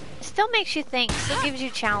 still makes you think, still gives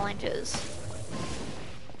you challenges.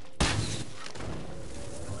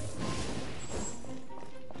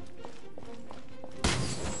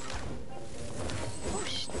 Oh,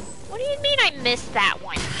 what do you mean I missed that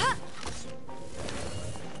one?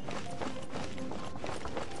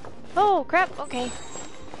 Oh, crap, okay.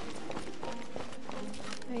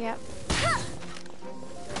 Oh, yeah.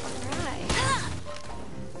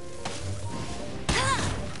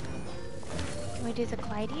 Can we do the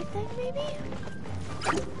glidey thing, maybe?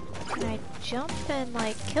 Can I jump and,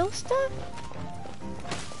 like, kill stuff?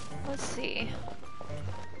 Let's see.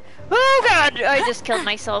 Oh god! I just killed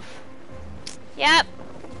myself. Yep.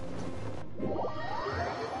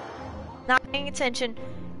 Not paying attention.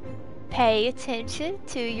 Pay attention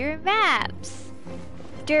to your maps.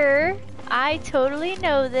 Durr, I totally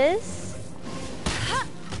know this.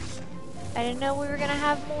 I didn't know we were gonna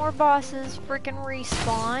have more bosses freaking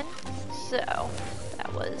respawn. So,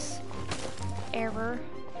 that was error.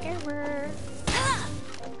 Error.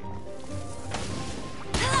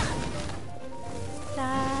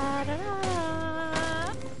 Da, da,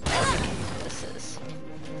 da. Okay, this is...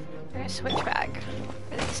 We're gonna switch back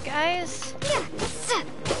for these these guys.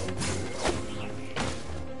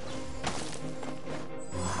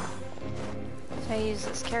 So I use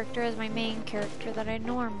this character as my main character that I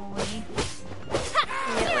normally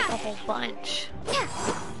get like a whole bunch.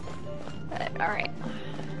 But alright.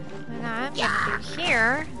 What I'm gonna do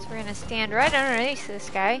here is we're gonna stand right underneath this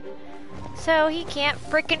guy so he can't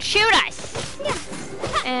freaking shoot us!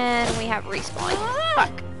 And we have respawn.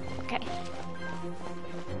 Fuck. Okay.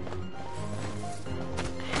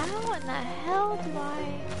 How in the hell do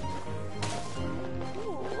I...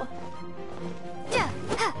 Ooh.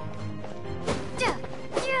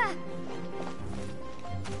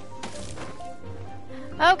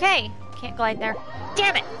 Okay. Can't glide there.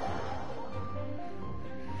 Damn it!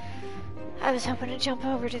 I was hoping to jump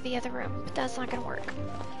over to the other room, but that's not gonna work.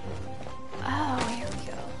 Oh, here we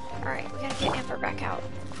go. Alright, we gotta get Amber back out.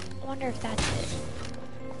 I wonder if that's it.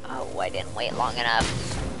 Oh, I didn't wait long enough.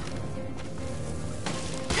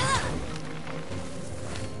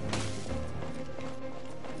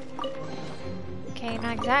 Okay,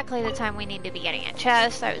 not exactly the time we need to be getting a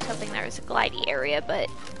chest. I was hoping there was a glidey area, but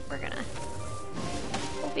we'll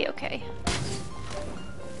be okay.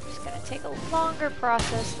 Just gonna take a longer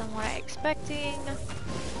process than what I expecting.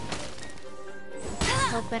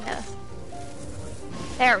 Hoping to...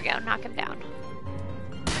 There we go, knock him down.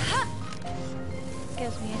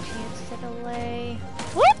 Gives me a chance to delay.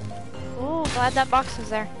 Whoop! Ooh, glad that box was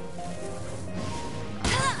there.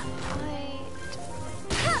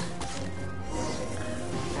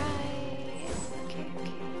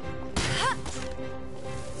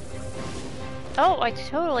 Oh, I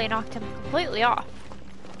totally knocked him completely off.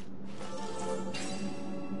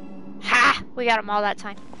 Ha! We got him all that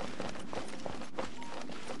time.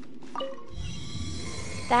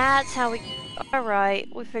 That's how we... Alright,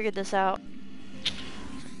 we figured this out.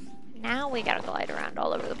 Now we gotta glide around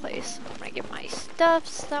all over the place. I'm gonna get my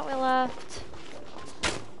stuffs that we left.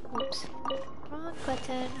 Oops. Wrong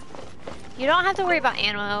button. You don't have to worry about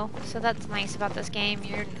ammo, so that's nice about this game.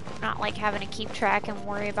 You're not like having to keep track and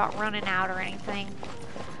worry about running out or anything.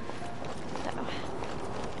 So,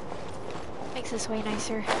 makes this way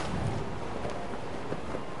nicer. How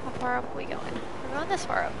far up are we going? We're going this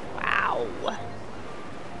far up. Wow.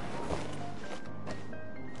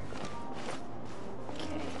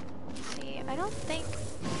 Okay, let's see. I don't think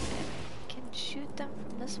I can shoot them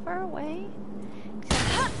from this far away.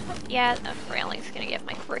 Yeah, the railing's gonna get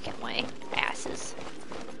my frickin' way. Asses.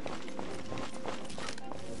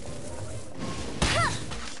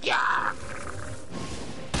 Yeah.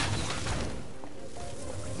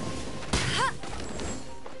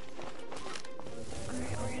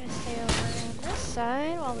 Alright, we're gonna stay over on this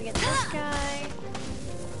side while we get this guy.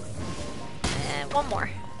 And one more.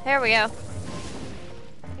 There we go.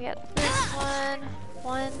 We got this one.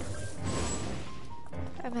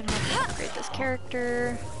 I'm gonna have to upgrade this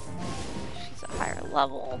character. She's a higher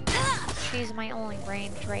level. She's my only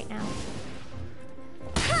range right now.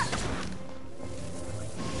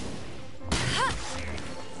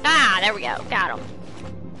 Ah, there we go. Got him.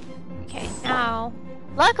 Okay, now...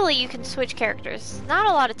 Luckily you can switch characters. Not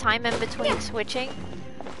a lot of time in between switching,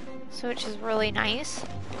 so which is really nice.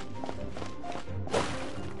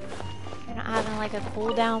 You're not having like a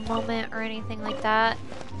cooldown moment or anything like that.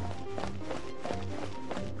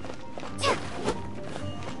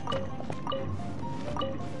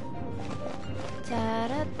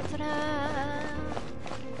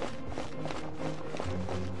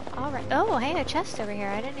 Alright. Oh, hey, a chest over here.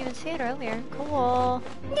 I didn't even see it earlier. Cool.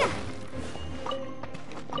 Yeah.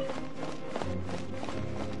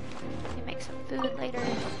 Make some food later.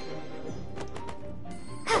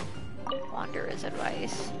 Wanderer's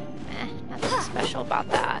advice. Nothing special about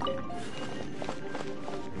that.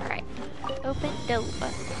 Alright. Open door.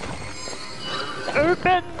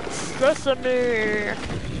 Open sesame!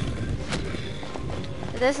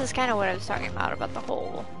 This is kind of what I was talking about the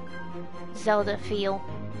whole Zelda feel.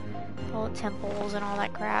 The whole temples and all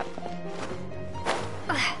that crap.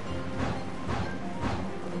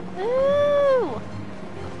 Woo!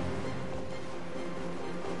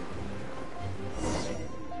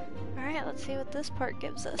 Alright, let's see what this part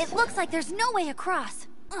gives us. It looks like there's no way across.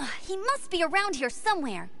 Ugh, he must be around here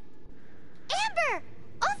somewhere. Amber!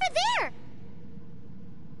 Over there!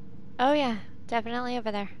 Oh yeah, definitely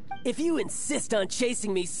over there. If you insist on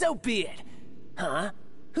chasing me, so be it. Huh?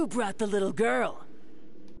 Who brought the little girl?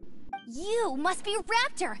 You must be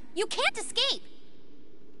Raptor! You can't escape!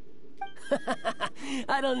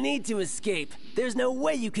 I don't need to escape. There's no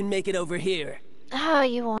way you can make it over here. Oh,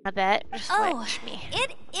 you want to bet? Just watch me.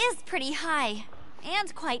 It is pretty high.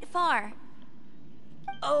 And quite far.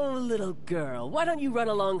 Oh, little girl, why don't you run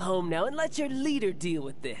along home now and let your leader deal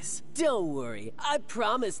with this? Don't worry, I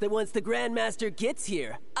promise that once the Grandmaster gets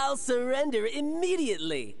here, I'll surrender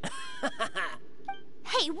immediately.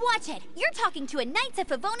 Hey, watch it! You're talking to a Knights of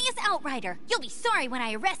Favonius outrider. You'll be sorry when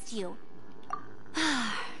I arrest you.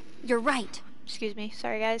 You're right. Excuse me.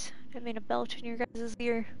 Sorry, guys. Didn't mean to belch in your guys'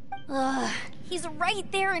 ear. Ugh, he's right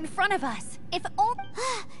there in front of us. If only...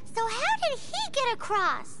 So how did he get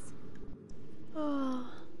across? Oh.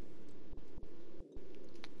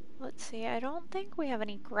 Let's see. I don't think we have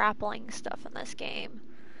any grappling stuff in this game.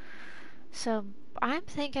 So I'm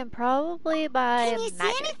thinking probably by Can you see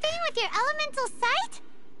magic. anything with your elemental sight?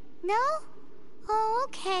 No? Oh,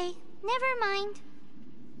 okay. Never mind.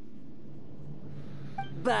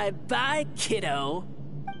 Bye-bye, kiddo.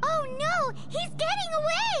 Oh no! He's getting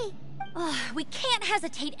away! Ugh, we can't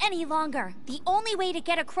hesitate any longer. The only way to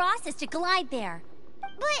get across is to glide there.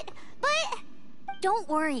 But... Don't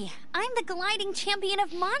worry. I'm the gliding champion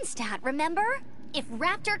of Mondstadt, remember? If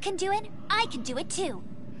Raptor can do it, I can do it too.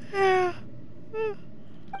 I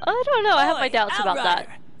don't know. I have my Oi, doubts about that.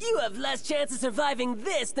 Outrider, you have less chance of surviving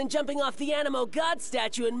this than jumping off the Animo God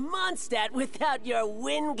statue in Mondstadt without your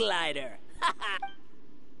wind glider.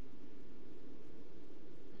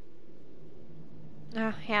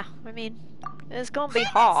 Yeah. I mean, it's gonna be I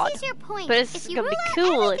hard, see your point. but it's If you gonna be rule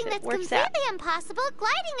out cool if everything it that's works out. completely impossible,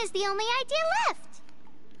 gliding is the only idea left.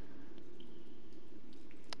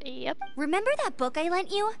 Yep. Remember that book I lent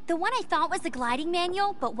you? The one I thought was the gliding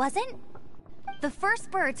manual, but wasn't? The first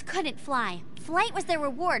birds couldn't fly. Flight was their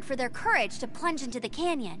reward for their courage to plunge into the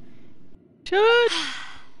canyon. Should.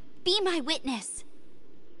 Be my witness.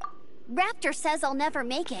 Raptor says I'll never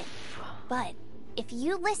make it. But if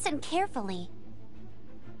you listen carefully...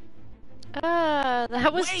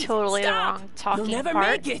 That was Wait, totally stop! the wrong talking You'll never part.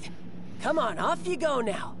 make it. Come on, off you go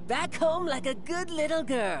now. Back home like a good little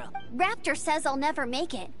girl. Raptor says I'll never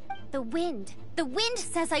make it. The wind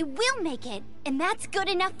says I will make it. And that's good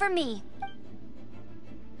enough for me.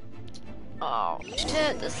 Oh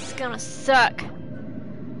shit, this is gonna suck.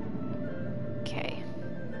 Okay.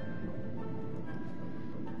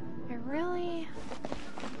 I really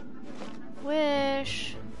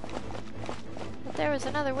wish that there was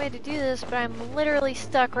another way to do this, but I'm literally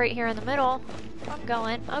stuck right here in the middle. I'm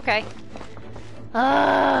going. Okay.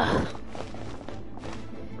 No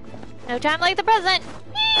time like the present.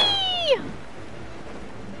 Yee!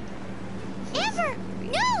 Amber!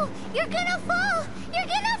 No! You're gonna fall! You're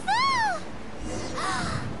gonna fall!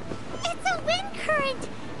 It's a wind current!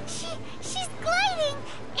 She's gliding!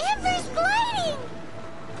 Amber's gliding!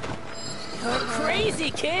 You're crazy,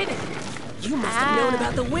 kid! You must have known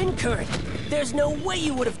about the wind current. There's no way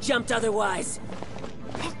you would have jumped otherwise.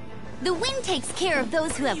 The wind takes care of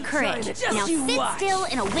those who have You courage. trying to- Now Just you sit watch. still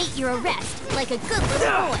and await your arrest, like a good little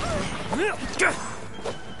boy.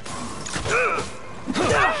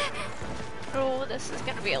 Oh, this is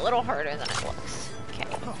gonna be a little harder than it looks. Okay.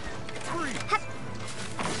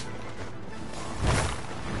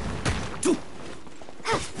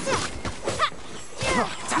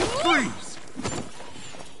 Freeze!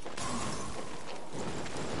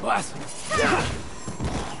 Blast!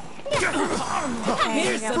 Okay,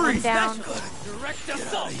 Here's we got some one down. Direct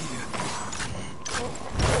assault!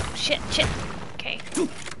 Oh, shit. Okay.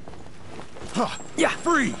 Yeah!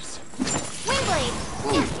 Freeze! Windblade!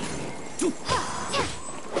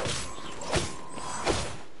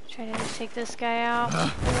 Try to take this guy out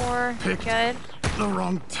before. Picked. Good. The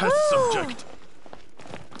wrong test subject.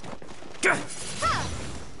 Oh,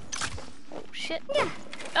 shit.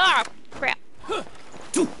 Oh, crap.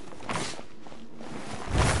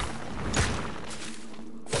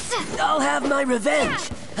 I'll have my revenge,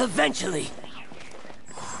 eventually.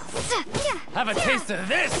 Have a taste of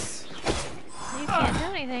this! You can't do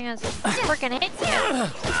anything as it freaking hits you.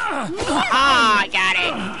 Ah, I got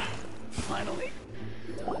it. Finally.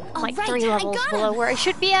 I'm like Alright, 3 I levels got below him. where I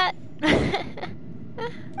should be at.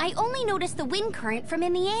 I only noticed the wind current from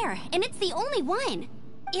in the air, and it's the only one.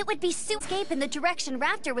 It would be escape in the direction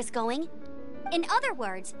Raptor was going. In other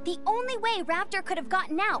words, the only way Raptor could have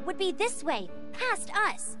gotten out would be this way, past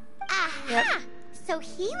us. Aha! So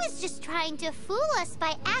he was just trying to fool us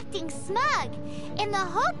by acting smug, in the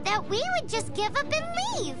hope that we would just give up and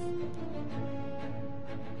leave.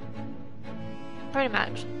 Pretty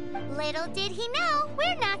much. Little did he know,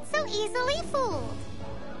 we're not so easily fooled.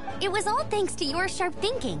 It was all thanks to your sharp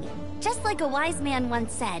thinking. Just like a wise man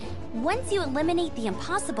once said, once you eliminate the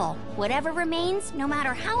impossible, whatever remains, no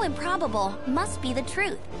matter how improbable, must be the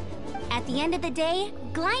truth. At the end of the day,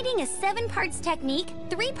 gliding is 7 parts technique,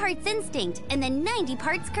 3 parts instinct, and then 90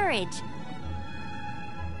 parts courage.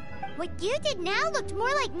 What you did now looked more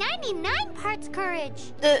like 99 parts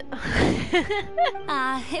courage. It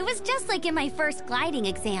was just like in my first gliding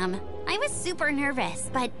exam. I was super nervous,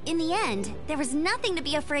 but in the end, there was nothing to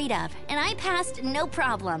be afraid of, and I passed no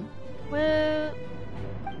problem. Well,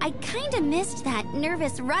 I kinda missed that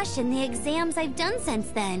nervous rush in the exams I've done since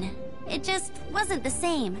then. It just wasn't the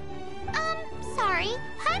same. Sorry.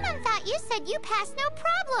 Paimon thought you said you passed no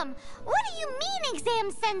problem. What do you mean exam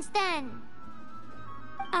since then?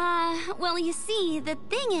 Well, you see, the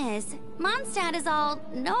thing is, Mondstadt is all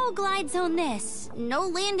no glide zone this, no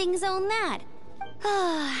landing zone that.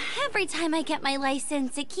 Every time I get my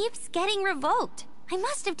license, it keeps getting revoked. I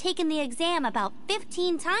must have taken the exam about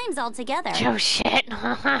 15 times altogether. oh shit.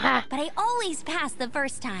 But I always pass the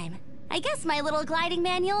first time. I guess my little gliding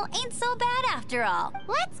manual ain't so bad after all.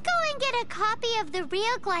 Let's go and get a copy of the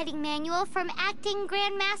real gliding manual from Acting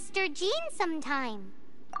Grandmaster Jean sometime.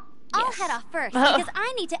 I'll Yes. head off first because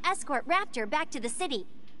I need to escort Raptor back to the city.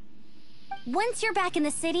 Once you're back in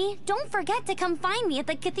the city, don't forget to come find me at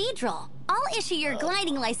the cathedral. I'll issue your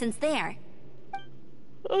gliding license there.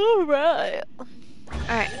 Alright.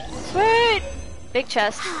 Alright. Sweet! Big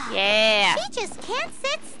chest. Yeah. She just can't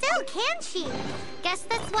sit still, can she? Guess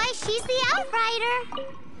that's why she's the Outrider.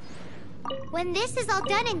 When this is all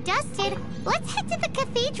done and dusted, let's head to the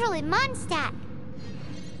cathedral in Mondstadt.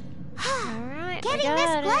 Alright, we Getting this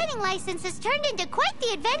got it. gliding license has turned into quite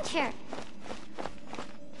the adventure.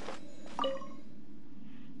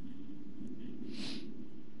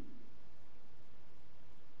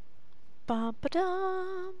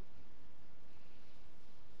 Bum-ba-dum.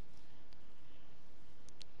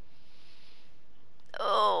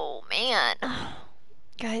 Oh, man.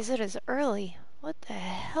 Guys, it is early. What the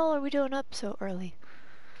hell are we doing up so early?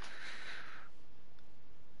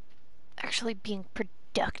 Actually being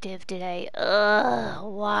productive today. Ugh,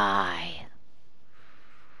 why?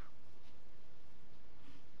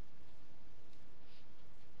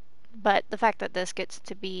 But the fact that this gets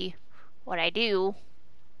to be what I do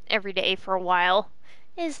every day for a while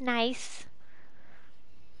is nice.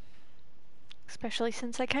 Especially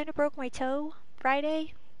since I kind of broke my toe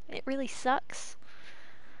Friday. It really sucks.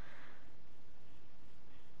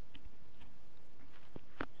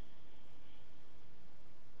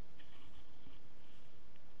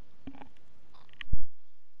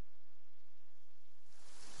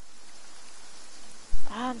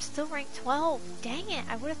 I'm still ranked 12. Dang it,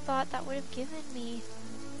 I would have thought that would have given me...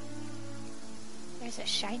 There's a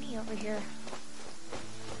shiny over here.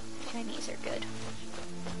 Shinies are good.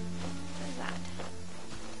 What is that?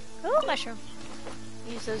 Oh, mushroom.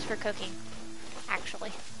 Use those for cooking,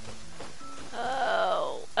 actually.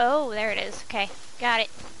 Oh, there it is. Okay, got it.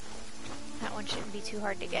 That one shouldn't be too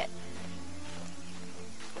hard to get.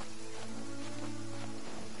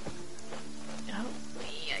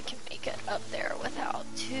 Hopefully I can make it up there without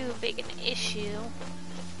too big an issue.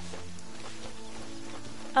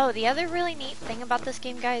 Oh, the other really neat thing about this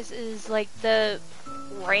game, guys, is like the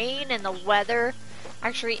rain and the weather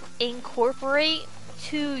actually incorporate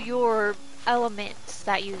to your elements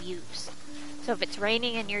that you use. So if it's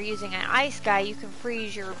raining and you're using an ice guy, you can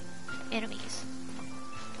freeze your enemies.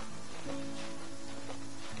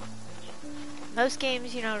 Most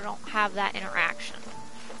games, you know, don't have that interaction.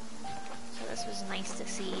 So this was nice to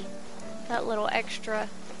see that little extra.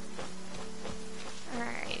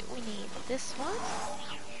 Alright, we need this one.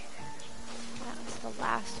 That was the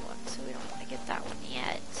last one, so we don't want to get that one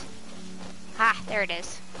yet. Ah, there it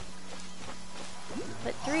is.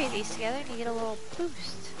 Put 3 of these together and you get a little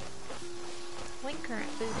boost. Wind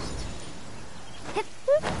current boost.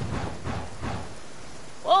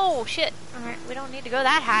 Whoa, shit. Alright, we don't need to go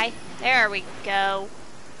that high. There we go.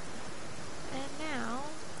 And now,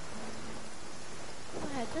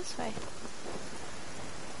 we'll head this way.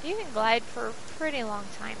 You can glide for a pretty long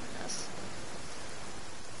time in this.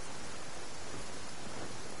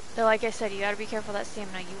 Though, like I said, you gotta be careful that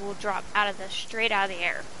stamina. You will drop straight out of the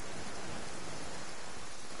air.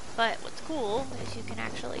 But what's cool is you can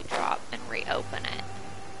actually drop and reopen it.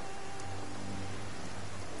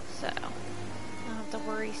 So, don't have to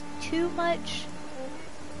worry too much.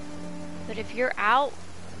 But if you're out,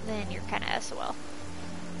 then you're kind of SOL.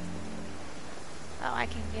 Oh, I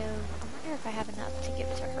can go... I wonder if I have enough to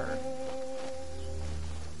give to her.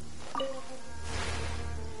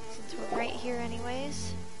 Since we're right here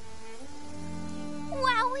anyways.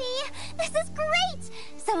 Wowie! This is great!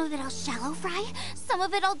 Some of it I'll shallow fry, some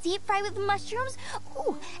of it I'll deep fry with mushrooms.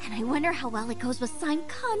 Ooh, and I wonder how well it goes with slime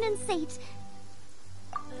condensate.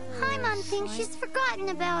 Paimon thinks she's forgotten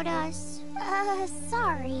about us.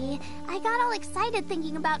 Sorry. I got all excited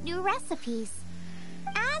thinking about new recipes.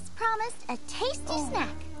 As promised, a tasty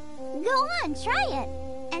snack. Go on, try it.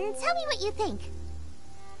 And tell me what you think.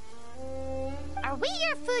 Are we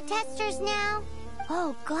your food testers now?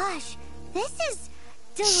 Oh gosh, this is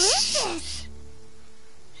delicious.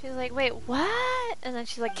 She's like, wait, what? And then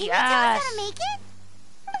she's like, Can yes. you tell us how to make it?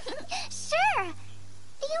 Sure.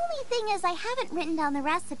 The only thing is I haven't written down the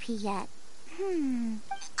recipe yet. I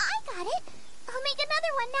got it. I'll make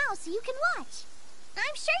another one now so you can watch.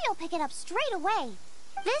 I'm sure you'll pick it up straight away.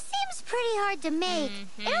 This seems pretty hard to make.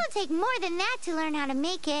 It'll take more than that to learn how to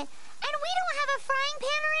make it. And we don't have a frying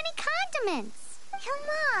pan or any condiments. Come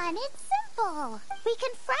on, it's simple. We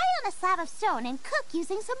can fry on a slab of stone and cook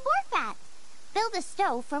using some boar fat. Build a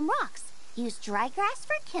stove from rocks. Use dry grass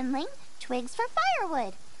for kindling, twigs for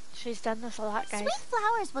firewood. She's done this a lot, guys. Sweet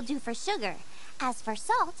flowers will do for sugar. As for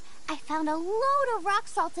salt, I found a load of rock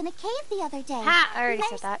salt in a cave the other day. Ha! I already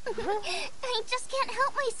said that. I just can't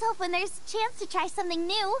help myself when there's a chance to try something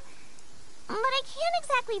new. But I can't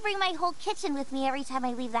exactly bring my whole kitchen with me every time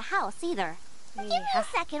I leave the house, either. Give me a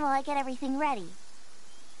second while I get everything ready.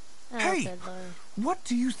 Oh, Hey! good Lord. What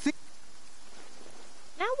do you think?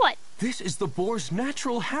 Now what? This is the boar's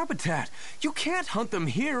natural habitat. You can't hunt them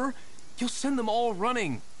here. You'll send them all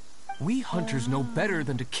running. We hunters know better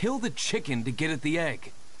than to kill the chicken to get at the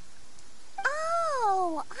egg.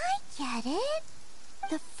 Oh, I get it.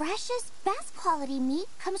 The freshest, best quality meat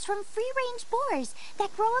comes from free-range boars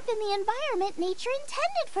that grow up in the environment nature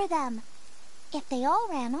intended for them. If they all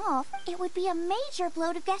ran off, it would be a major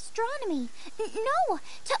blow to gastronomy. No,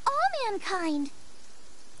 to all mankind.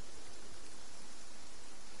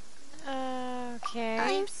 Okay.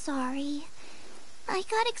 I'm sorry. I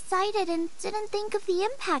got excited and didn't think of the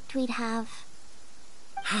impact we'd have.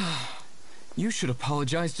 You should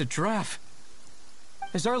apologize to Draff.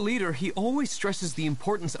 As our leader, he always stresses the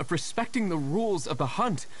importance of respecting the rules of the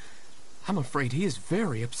hunt. I'm afraid he is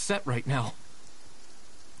very upset right now.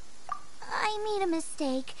 I made a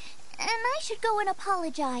mistake, and I should go and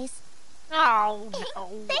apologize. Oh, no.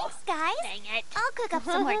 Thanks, guys. Dang it. I'll cook up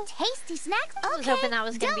some more tasty snacks. I was hoping that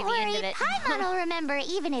was going to be the end of it. Paimon will remember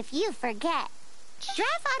even if you forget.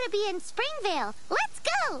 Draff ought to be in Springvale. Let's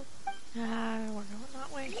go. We're going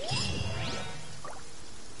that way.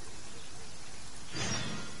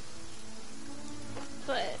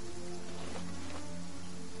 But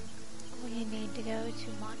we need to go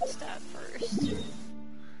to Mondstadt first.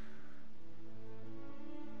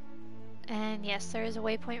 And yes, there is a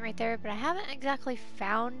waypoint right there, but I haven't exactly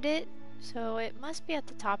found it, so it must be at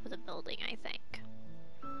the top of the building, I think.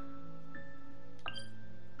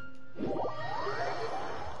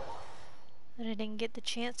 But I didn't get the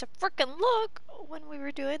chance to frickin' look when we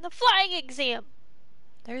were doing the flying exam.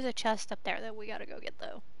 There's a chest up there that we gotta go get,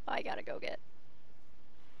 though. I gotta go get.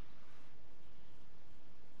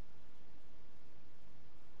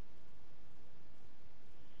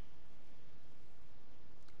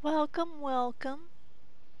 Welcome, welcome.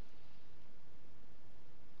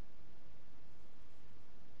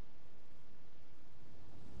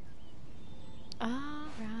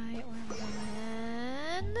 Alright, we're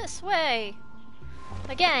going this way.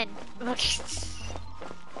 Again. So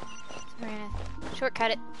we're gonna shortcut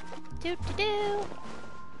it. Do.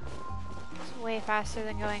 It's way faster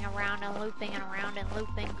than going around and looping and around and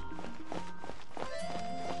looping.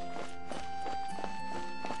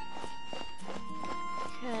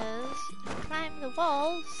 Because you climb the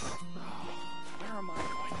walls. Where am I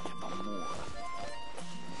going to get the more?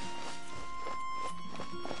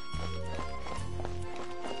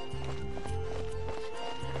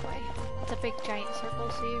 That way. It's a big giant circle,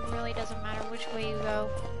 so it really doesn't matter which way you go.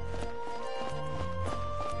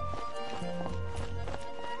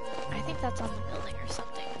 I think that's on the building or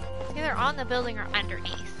something. It's either on the building or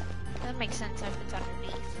underneath. That makes sense if it's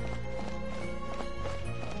underneath.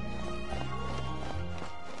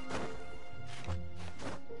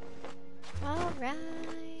 Alright.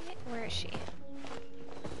 Where is she?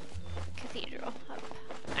 Cathedral. Up.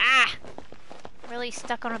 Ah! Really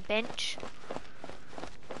stuck on a bench?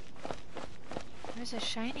 There's a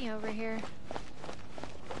shiny over here.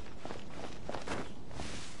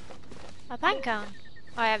 A pine cone.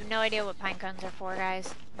 Oh, I have no idea what pine cones are for,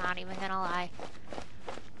 guys. Not even gonna lie.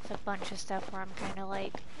 It's a bunch of stuff where I'm kind of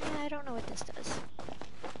like, yeah, I don't know what this does.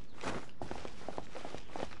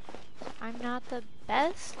 I'm not the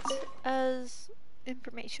best as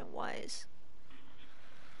information-wise.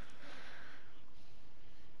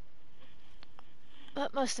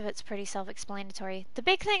 But most of it's pretty self-explanatory. The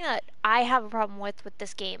big thing that I have a problem with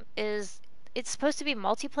this game is it's supposed to be a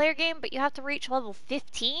multiplayer game, but you have to reach level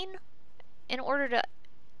 15 in order to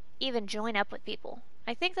even join up with people.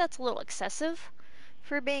 I think that's a little excessive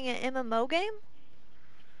for being an MMO game.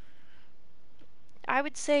 I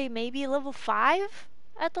would say maybe level 5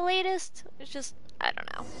 at the latest. It's just, I don't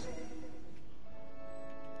know.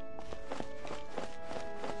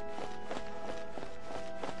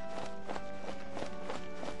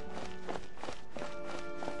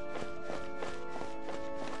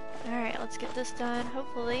 Alright, let's get this done.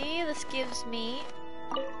 Hopefully this gives me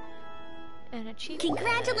an achievement.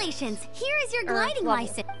 Congratulations! Here is your gliding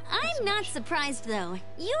license. I'm not surprised though.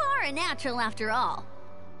 You are a natural after all.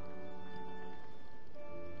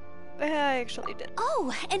 I actually did.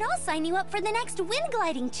 Oh, and I'll sign you up for the next wind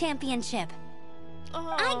gliding championship.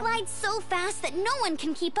 Oh. I glide so fast that no one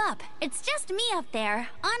can keep up. It's just me up there,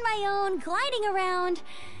 on my own, gliding around.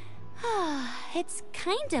 It's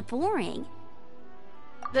kinda boring.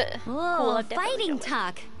 Cool, fighting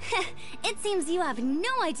talk. It seems you have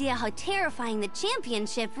no idea how terrifying the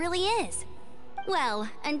championship really is. Well,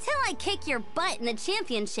 until I kick your butt in the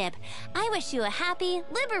championship, I wish you a happy,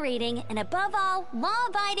 liberating, and above all,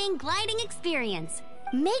 law-abiding gliding experience.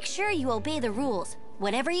 Make sure you obey the rules.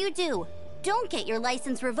 Whatever you do, don't get your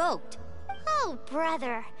license revoked. Oh,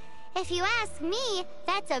 brother. If you ask me,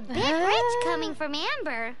 that's a bit rich coming from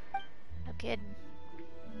Amber. No kidding.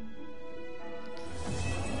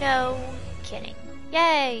 No kidding.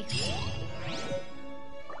 Yay!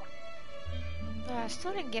 Oh,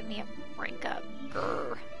 still didn't get me a rank up.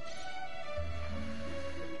 Grr.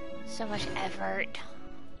 So much effort.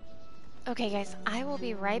 Okay, guys, I will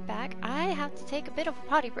be right back. I have to take a bit of a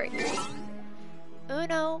potty break.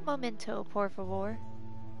 Uno momento, por favor.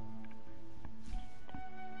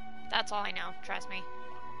 That's all I know, trust me.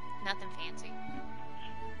 Nothing fancy.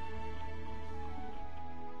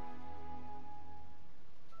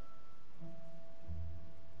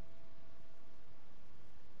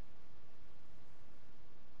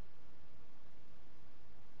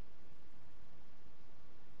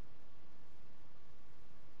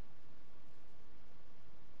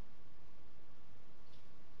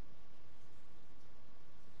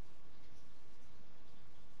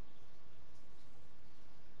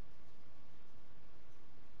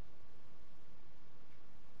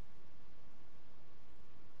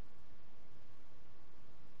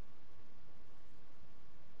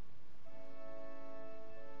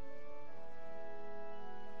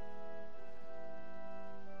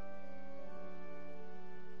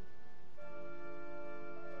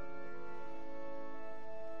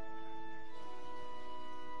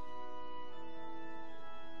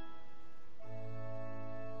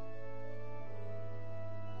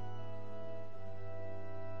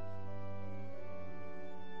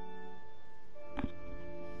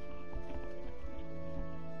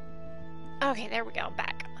 Okay, there we go,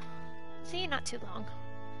 back. See, not too long.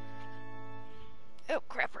 Oh,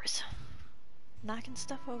 crappers. Knocking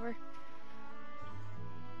stuff over.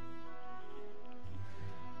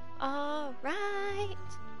 Alright.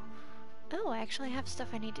 Oh, I actually have stuff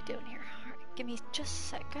I need to do in here. Alright, give me just a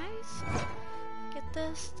sec, guys. Get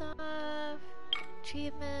this stuff.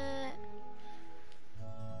 Achievement.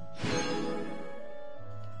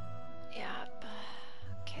 Yep.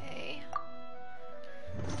 Okay.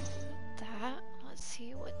 That. Let's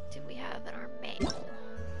see, what do we have in our mail?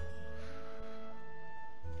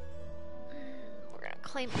 We're gonna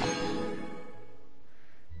claim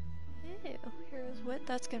Ew, here's what.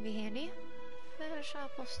 That's gonna be handy. Fish,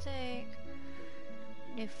 apple steak.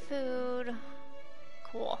 New food.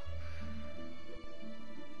 Cool.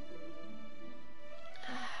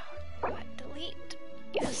 What? Delete.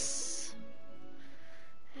 Yes.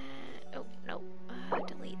 Oh, no.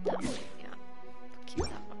 Delete that one. Yeah. Keep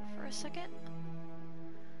that one for a second.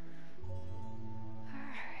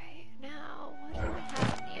 Alright, now what do I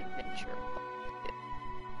have in the adventure book?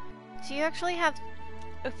 So you actually have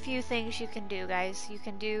a few things you can do, guys. You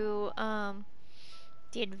can do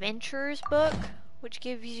the adventures book, which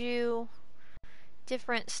gives you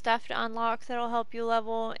different stuff to unlock that'll help you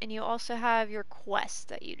level, and you also have your quests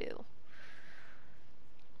that you do.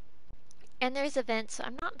 And there's events.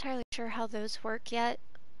 I'm not entirely sure how those work yet,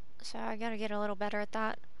 so I gotta get a little better at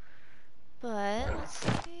that. But let's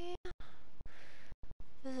see.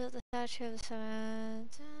 Visit the statue of the seven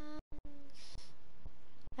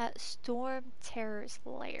at Storm Terror's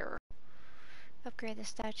lair. Upgrade the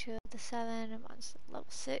statue of the seven once level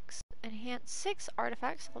 6. Enhance 6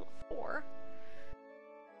 artifacts level 4.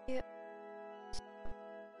 Yep.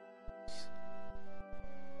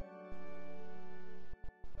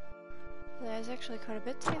 There's actually quite a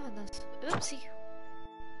bit to on this. Oopsie.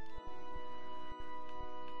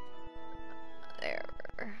 There.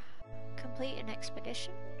 Complete an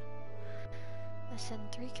expedition.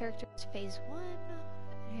 Ascend 3 characters phase 1.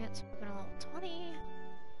 Enhance weapon level 20.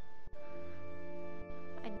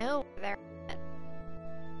 I know where they're at.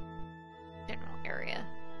 area.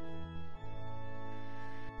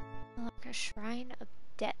 Like a shrine of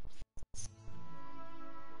depths.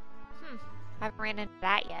 I haven't ran into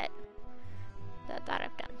that yet. That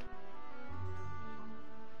I've done.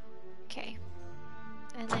 Okay.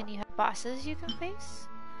 And then you have bosses you can face.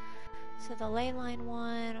 So the ley line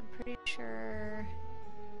one, I'm pretty sure.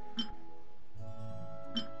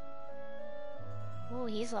 Ooh,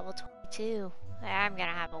 he's level 22. I'm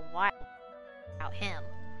gonna have a while without him.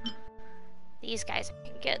 These guys I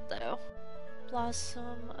can get though.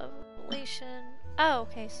 Blossom of Revelation. Oh,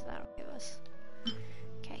 okay, so that'll give us.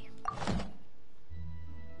 Okay.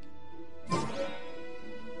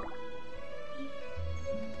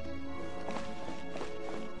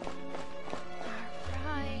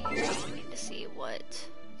 Alright. Wait to see what's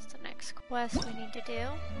the next quest we need to do.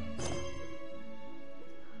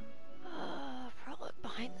 Probably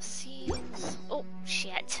behind the scenes. Oh,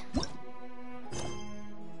 shit.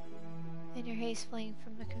 In your haste fleeing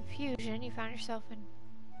from the confusion, you found yourself in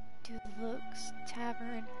Dulux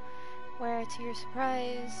Tavern, where, to your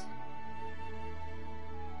surprise,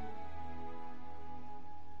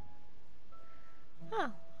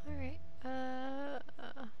 oh, alright.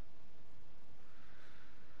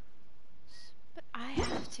 But I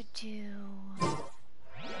have to do.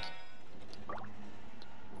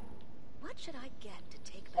 What should I get to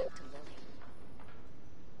take back to Lily?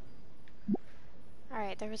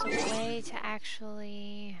 Alright, there was a way to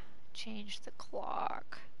actually change the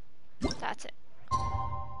clock. That's it. Oh,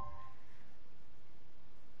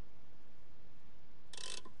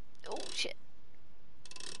 shit.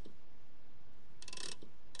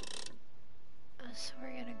 So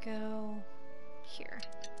we're gonna go here.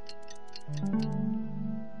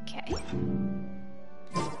 Okay.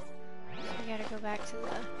 So we gotta go back to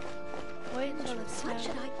the... Wait until the What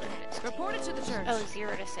should I get? Report it to the church. Oh,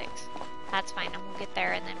 0 to 6. That's fine, and we'll get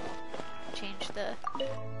there and then we'll change the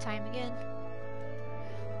time again.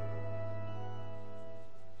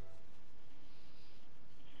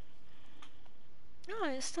 Oh,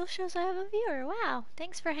 it still shows I have a viewer. Wow,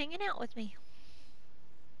 thanks for hanging out with me.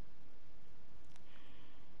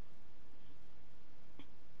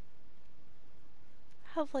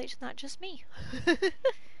 Hopefully it's not just me.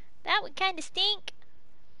 That would kind of stink.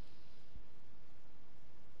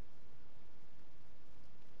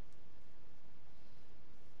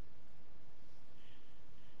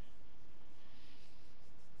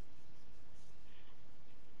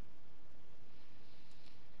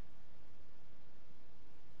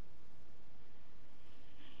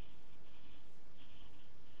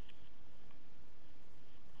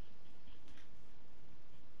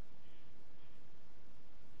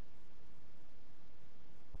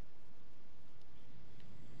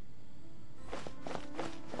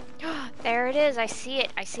 There it is. I see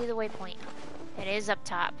it. I see the waypoint. It is up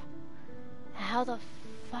top. How the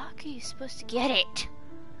fuck are you supposed to get it?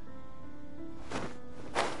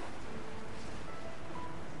 Oh,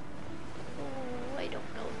 I don't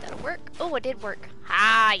know if that'll work. Oh, it did work.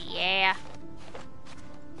 Ah, yeah.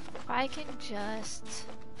 If I can just...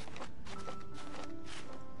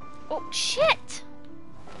 Oh, shit!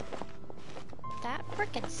 That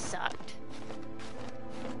frickin' sucked.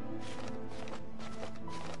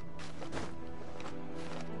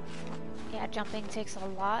 Yeah, jumping takes a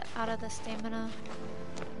lot out of the stamina,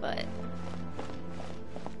 but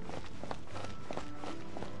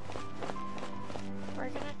we're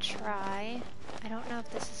gonna try. I don't know if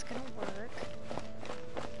this is gonna work,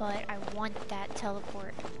 but I want that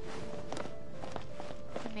teleport.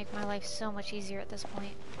 It'd make my life so much easier at this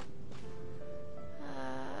point.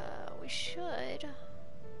 We should,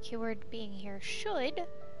 keyword being here, should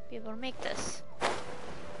be able to make this.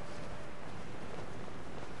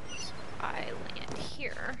 I land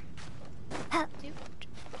here. Dude.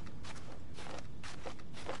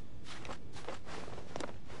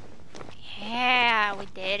 Yeah, we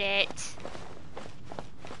did it.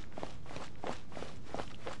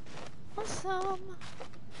 Awesome.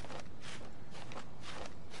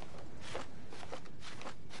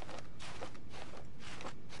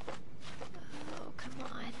 Oh, come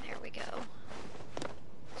on. There we go.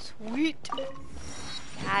 Sweet.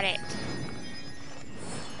 Got it.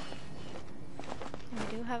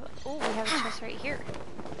 We do have, oh, we have a chest right here.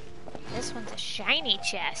 This one's a shiny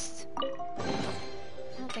chest. I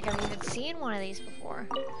don't think I've even seen one of these before.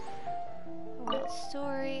 World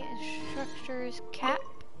story, instructor's cap.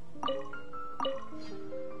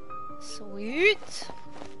 Sweet.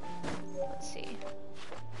 Let's see.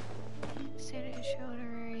 Standing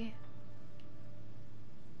honorary.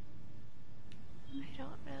 I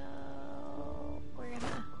don't know. We're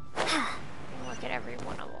gonna look at every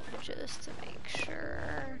one of them just to make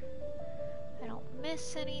sure I don't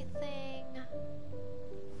miss anything.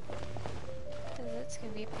 Because it's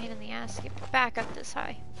going to be a pain in the ass to get back up this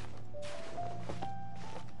high.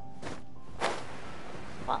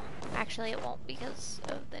 Well, actually it won't because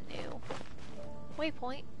of the new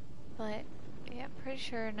waypoint, but yeah, I'm pretty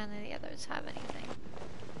sure none of the others have anything.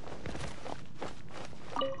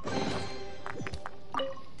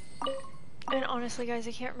 And honestly guys,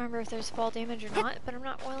 I can't remember if there's fall damage or not, but I'm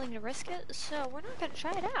not willing to risk it, so we're not going to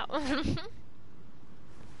try it out.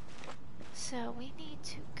 So we need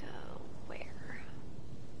to go where?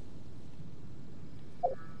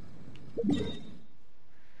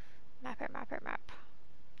 Map.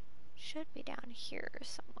 Should be down here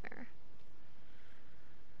somewhere.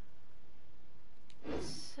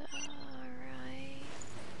 So,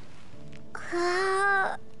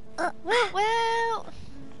 alright. Woo!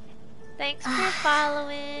 Thanks for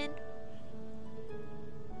following.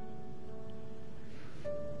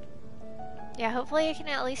 Yeah, hopefully it can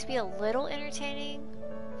at least be a little entertaining.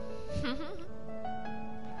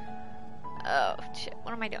 Oh, shit.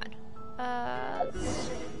 What am I doing?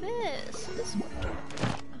 This one.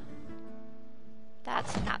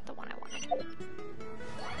 That's not the one I wanted.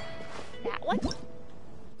 That one?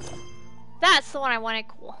 That's the one I wanted.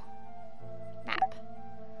 Cool. Map.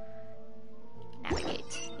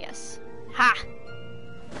 Navigate. Yes. Ha!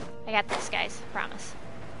 I got this, guys. Promise.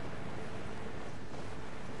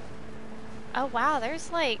 Oh, wow.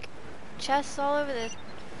 There's, like, chests all over the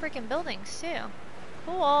freaking buildings, too.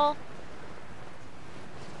 Cool.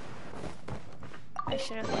 I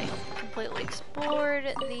should have, like, completely explored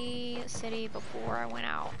the city before I went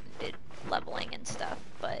out and did leveling and stuff,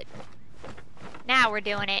 but now we're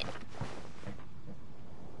doing it.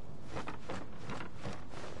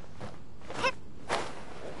 Oh,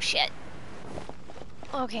 shit.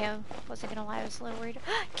 Okay, I wasn't gonna lie, I was a little worried.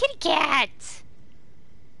 Kitty cat!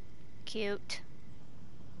 Cute.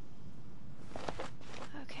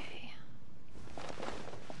 Okay.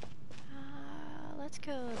 Let's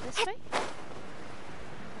go this way.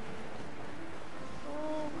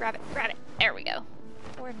 Oh, grab it. There we go.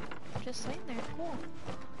 We're just laying there. Cool.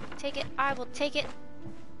 Take it. I will take it.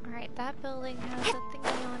 Alright, that building has a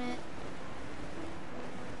thingy on it.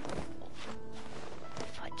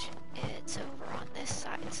 Fudge. It's over on this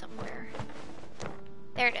side somewhere.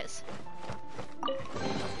 There it is.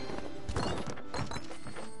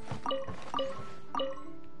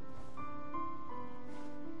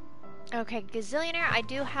 Okay, Gazillionaire, I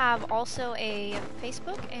do have also a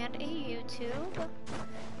Facebook and a YouTube.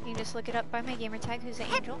 You can just look it up by my gamer tag, who's an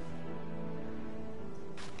angel.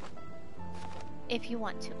 If you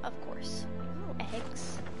want to, of course. Ooh,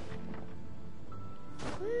 eggs.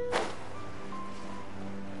 Woo.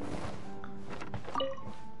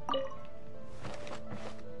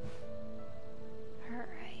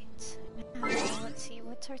 Alright. Now, let's see,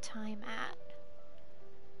 what's our time at?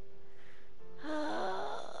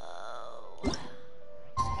 Oh.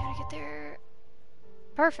 Gotta get there.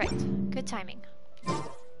 Perfect. Good timing.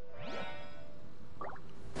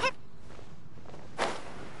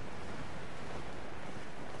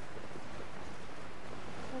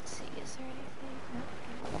 Let's see, is there anything? Nope,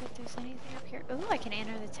 I don't think there's anything up here. Ooh, I can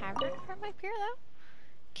enter the tavern from up here though.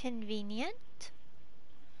 Convenient.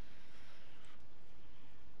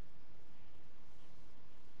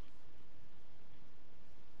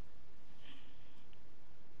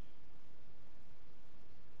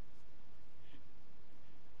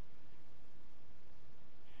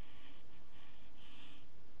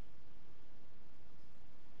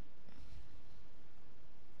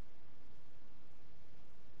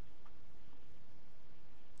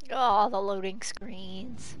 Oh, the loading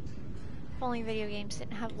screens. If only video games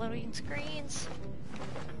didn't have loading screens.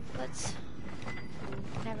 That's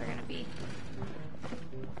never gonna be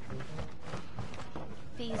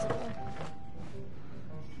feasible.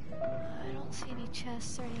 I don't see any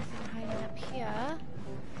chests or anything hiding up here.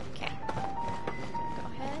 Okay. Go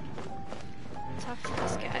ahead. Talk to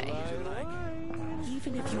this guy.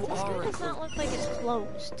 Even if you This are guy does not look like it's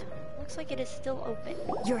closed. Looks like it is still open.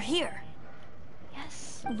 You're here. Yes.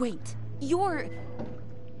 Wait, you're...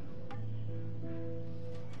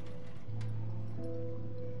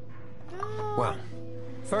 Well,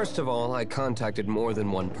 first of all, I contacted more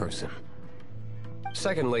than one person.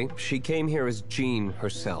 Secondly, she came here as Jean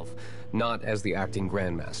herself, not as the acting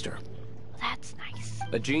Grandmaster. That's nice.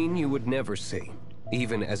 A Jean you would never see,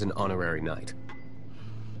 even as an honorary knight.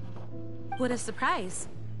 What a surprise.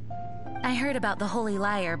 I heard about the Holy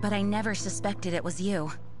Lyre, but I never suspected it was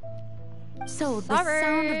you. So, the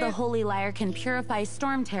sound of the Holy Lyre can purify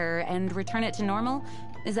Storm Terror and return it to normal?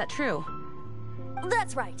 Is that true?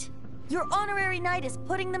 That's right. Your honorary knight is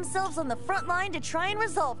putting themselves on the front line to try and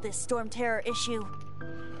resolve this storm terror issue.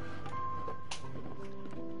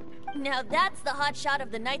 Now that's the hotshot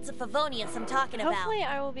of the Knights of Favonius I'm talking about. Hopefully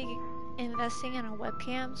I will be investing in a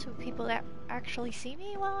webcam so people that actually see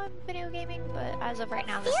me while I'm video gaming, but as of right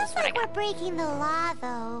now, this is what I got. We're breaking the law,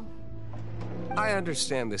 though. I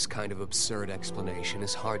understand this kind of absurd explanation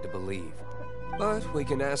is hard to believe. But we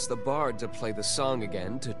can ask the bard to play the song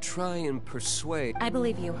again to try and persuade... I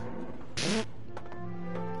believe you.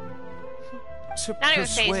 To Not even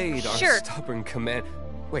persuade our sure. stubborn command...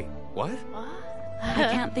 Wait, what? I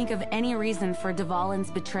can't think of any reason for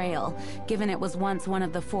Dvalin's betrayal, given it was once one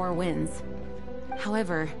of the Four Winds.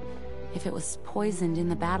 However, if it was poisoned in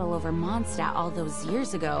the battle over Mondstadt all those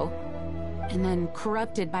years ago, and then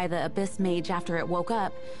corrupted by the Abyss Mage after it woke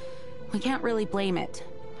up, we can't really blame it.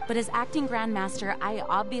 But as acting Grandmaster, I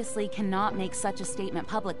obviously cannot make such a statement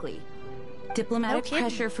publicly. Diplomatic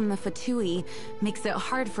pressure from the Fatui makes it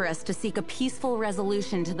hard for us to seek a peaceful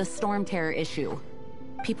resolution to the storm terror issue.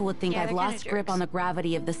 People would think I've lost grip on the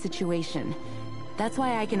gravity of the situation. That's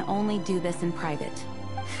why I can only do this in private.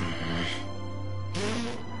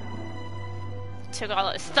 Took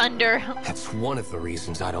all his thunder. That's one of the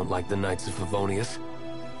reasons I don't like the Knights of Favonius.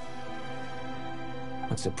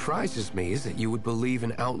 What surprises me is that you would believe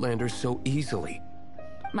in Outlanders so easily.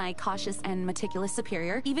 My cautious and meticulous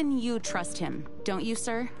superior, even you trust him, don't you,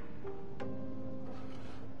 sir?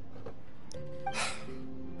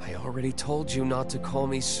 I already told you not to call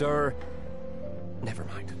me sir. Never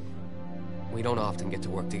mind. We don't often get to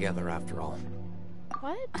work together after all.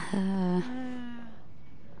 What?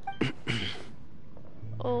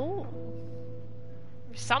 Oh.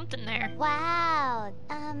 There's something there. Wow.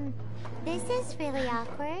 This is really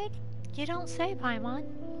awkward. You don't say, Paimon.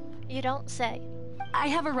 You don't say. I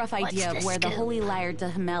have a rough idea of where the Holy Lyre de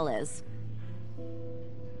Himmel is.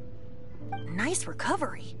 Nice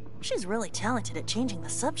recovery. She's really talented at changing the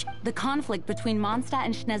subject. The conflict between Mondstadt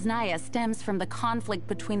and Snezhnaya stems from the conflict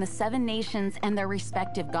between the Seven Nations and their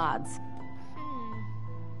respective gods.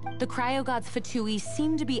 The Cryo Gods Fatui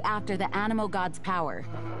seem to be after the Animo God's power.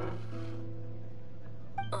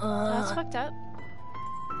 That's fucked up.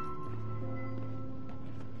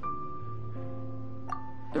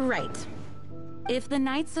 Right. If the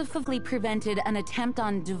Knights of Favli prevented an attempt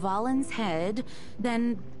on Dvalin's head,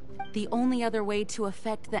 then the only other way to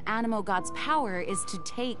affect the Animo God's power is to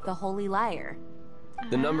take the Holy Lyre.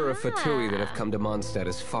 The number of Fatui that have come to Mondstadt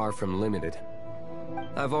is far from limited.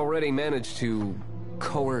 I've already managed to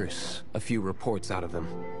coerce a few reports out of them.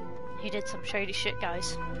 He did some shady shit,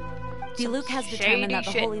 guys. Diluc has determined that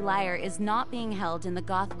the Holy Lyre is not being held in the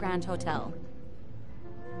Goth Grand Hotel.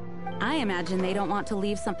 I imagine they don't want to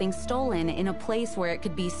leave something stolen in a place where it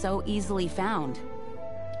could be so easily found.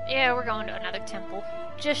 Yeah, we're going to another temple.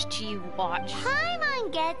 Just you watch.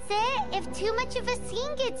 Paimon gets it. If too much of a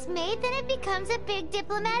scene gets made, then it becomes a big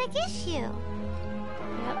diplomatic issue.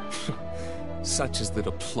 Yep. Such is the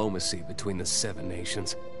diplomacy between the Seven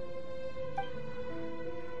Nations.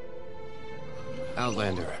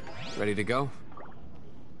 Outlander, ready to go?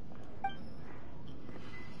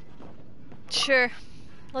 Sure.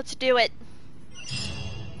 Let's do it.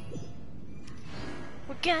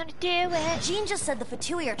 We're gonna do it. Jean just said the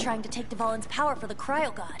Fatui are trying to take Dvalin's power for the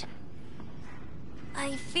Cryo God.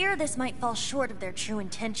 I fear this might fall short of their true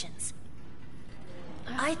intentions.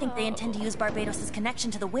 I think they intend to use Barbados'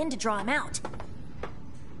 connection to the wind to draw him out.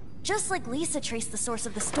 Just like Lisa traced the source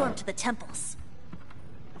of the storm to the temples.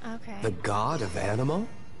 Okay. The god of Animo?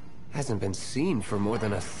 Hasn't been seen for more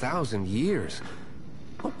than 1,000 years.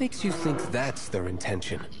 What makes you think that's their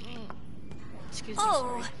intention? Excuse me.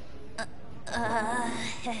 Oh.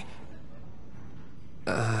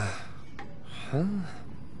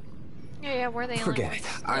 Yeah, we're the only Forget it.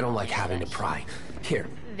 I don't like having to pry. Here,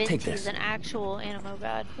 take Vinty's this. an actual Animo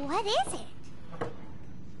god. What is it?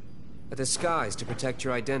 A disguise to protect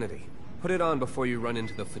your identity. Put it on before you run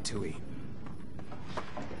into the Fatui.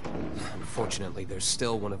 Unfortunately, there's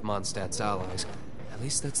still one of Mondstadt's allies. At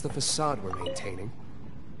least that's the facade we're maintaining.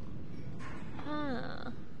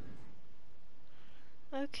 Huh.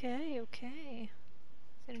 Okay.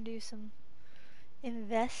 Gonna do some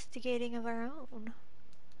investigating of our own.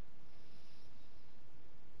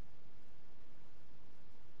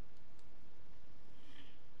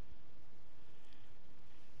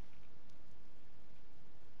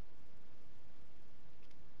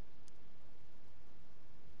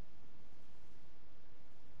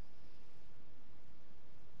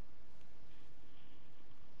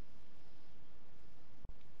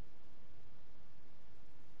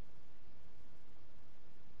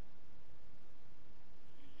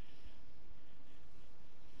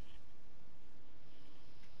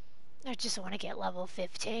 I just want to get level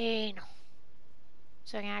 15.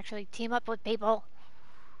 So I can actually team up with people.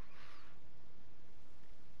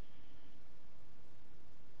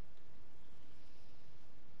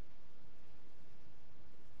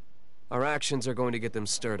 Our actions are going to get them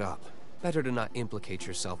stirred up. Better to not implicate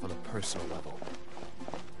yourself on a personal level.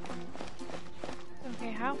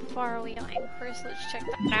 Okay, how far are we going? First, let's check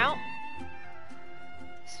that out.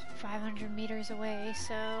 It's 500 meters away,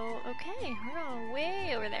 so okay, we're going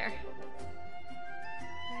way over there.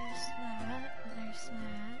 There's that, and there's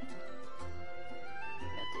that.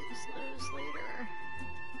 Got those later.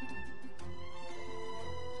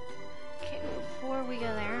 Okay, before we go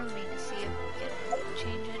there, I'm going to see if we can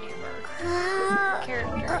change any of our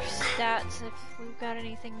character stats, if we've got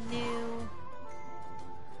anything new.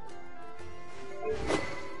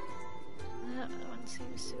 That one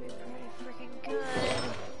seems to be pretty freaking good.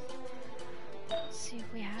 Let's see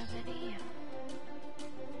if we have any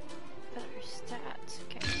better stats.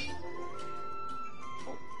 Okay.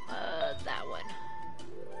 Oh, that one.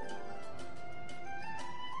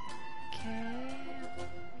 Okay.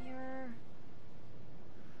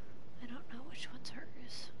 I don't know which one's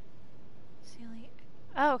hers. Ceiling.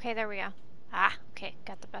 Oh, okay, there we go. Ah, okay,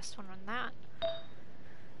 got the best one on that.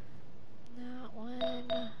 That one.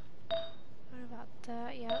 What about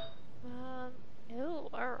that? Yep. No,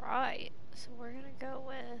 alright. So we're gonna go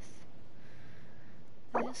with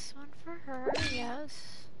this one for her,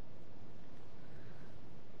 yes.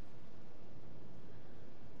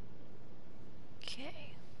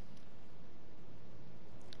 Okay.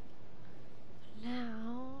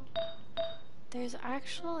 Now, there's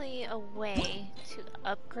actually a way to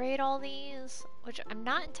upgrade all these, which I'm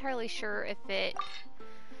not entirely sure if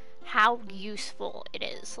how useful it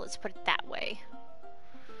is, let's put it that way.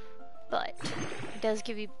 But it does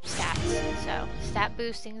give you stats, so stat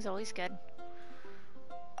boosting is always good.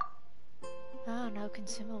 Oh, no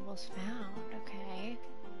consumables found, okay.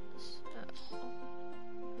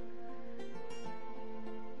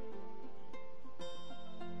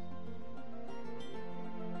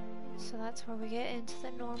 So that's where we get into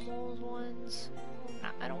the normal ones.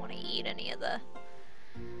 I don't want to eat any of the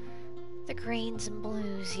greens and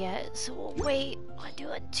blues yet, so we'll wait on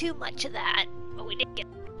doing too much of that. But we did get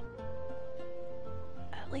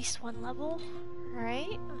at least one level,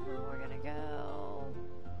 right? We're gonna go.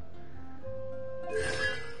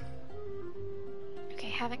 Okay,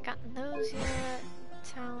 haven't gotten those yet.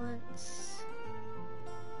 Talents.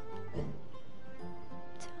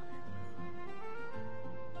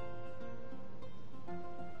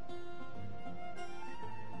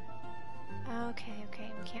 Okay,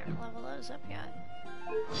 we can't level those up yet.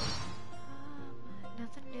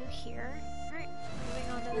 Nothing new here. Alright, moving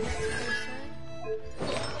on to the next person.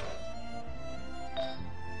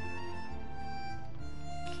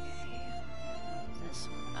 Okay, this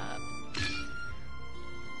one up.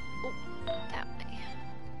 Oh, that way.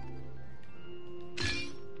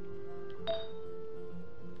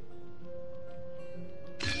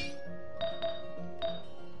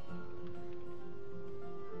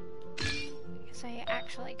 I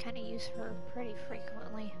actually kind of use her pretty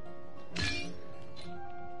frequently.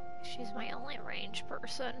 She's my only range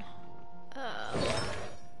person.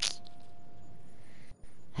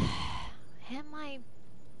 Him I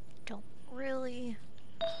don't really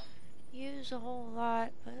use a whole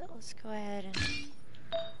lot, but let's go ahead and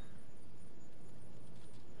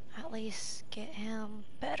at least get him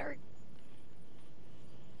better.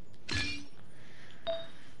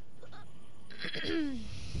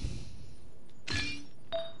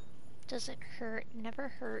 Doesn't hurt, never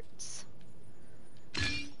hurts.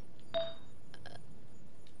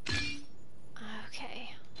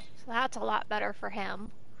 Okay, so that's a lot better for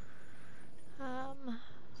him.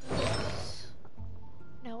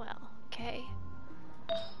 Noel, okay.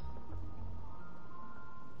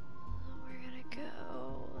 We're gonna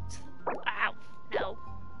go to the, ow, no.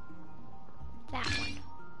 That one.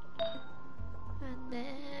 And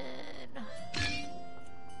then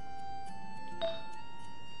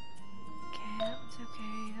okay, that one's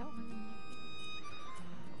okay, that one.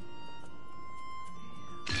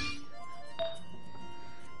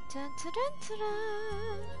 Dun dun dun dun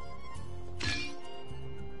dun.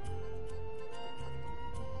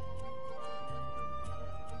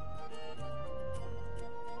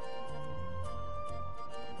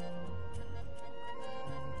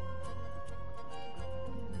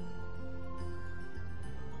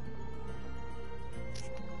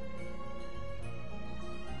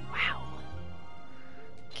 Wow.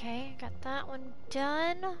 Okay, got that one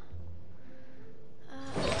done.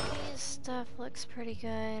 His stuff looks pretty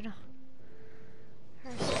good.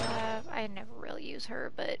 Her stuff, I never really use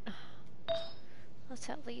her, but Let's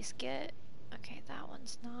at least get... Okay, that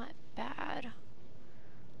one's not bad.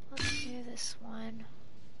 Let's do this one.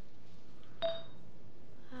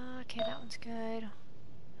 Okay, that one's good.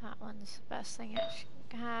 That one's the best thing I should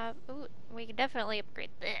have. Ooh, we can definitely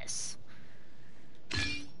upgrade this.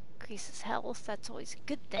 Increases health, that's always a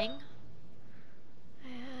good thing.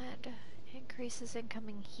 And increases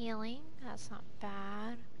incoming healing, that's not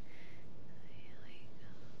bad. Healing.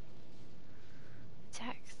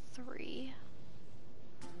 Attack 3.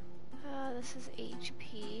 This is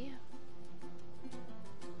HP.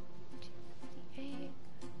 258.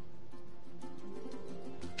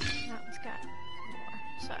 That one's got more,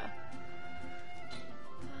 so.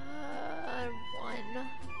 One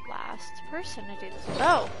last person to do this.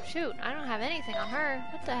 Oh, shoot, I don't have anything on her.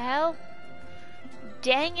 What the hell?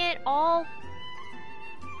 Dang it all.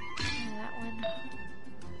 That one.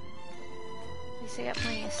 At least I got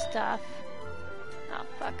plenty of stuff. Oh,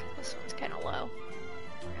 fuck. This one's kind of low.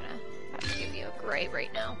 We're gonna have to give you a gray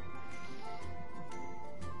right now.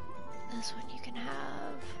 This one you can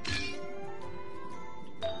have.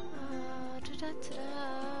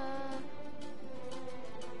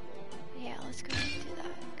 Yeah, let's go ahead and do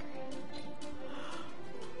that.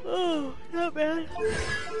 Oh, not bad.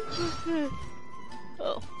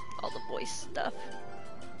 Oh, all the voice stuff.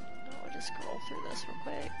 I'll just scroll through this real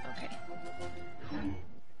quick. Okay.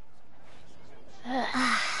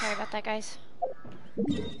 Sorry about that, guys.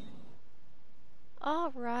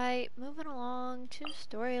 Alright, moving along to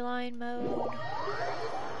storyline mode.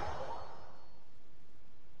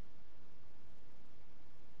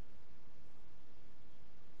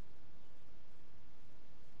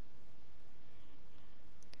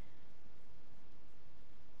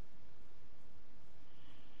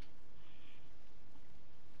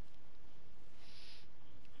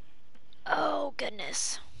 Oh,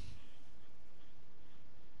 goodness.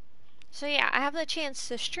 So yeah, I have the chance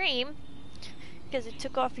to stream because it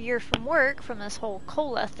took off a year from work from this whole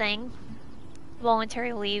cola thing.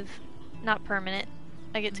 Voluntary leave, not permanent.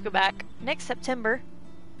 I get to go back next September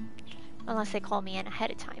unless they call me in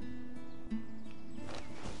ahead of time.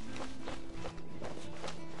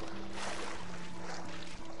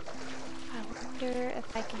 I wonder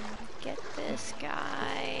if I can get this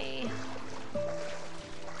guy.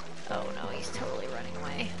 Oh no, he's totally running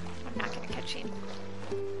away. I'm not gonna catch him.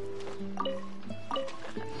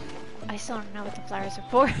 I still don't know what the flowers are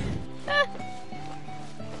for.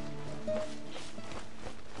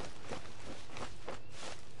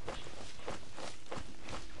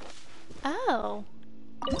 Oh.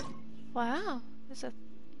 Wow. There's a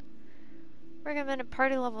recommended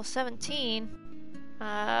party level 17.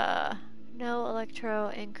 No electro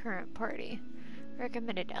in current party.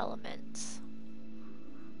 Recommended elements.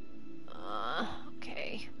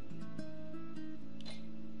 Okay.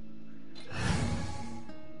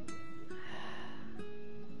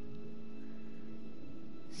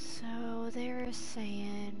 So they're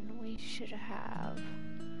saying we should have...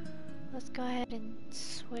 Let's go ahead and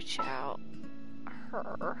switch out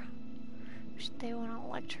her. If they want an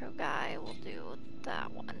electro guy, we'll do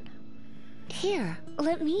that one. Here,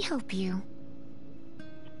 let me help you.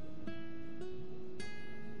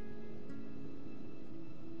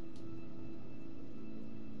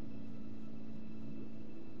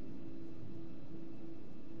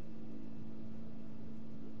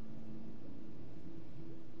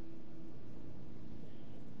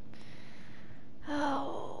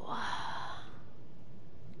 Oh.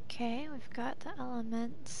 Okay, we've got the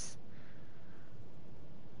elements.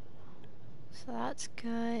 So that's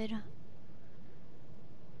good.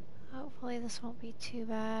 Hopefully this won't be too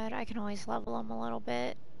bad. I can always level them a little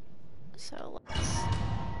bit. So let's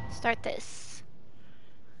start this.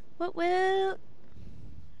 Woot woot!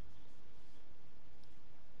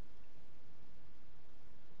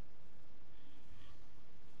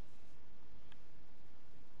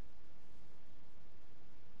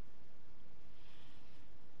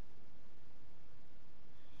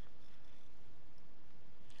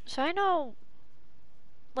 So I know,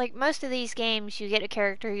 like, most of these games, you get a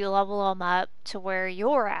character, you level them up to where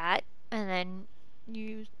you're at, and then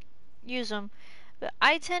you use them. But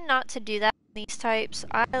I tend not to do that in these types.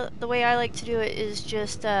 The way I like to do it is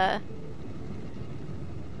just,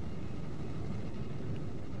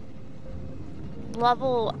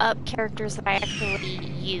 level up characters that I actually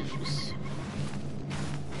use.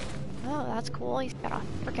 Oh, that's cool. He's got a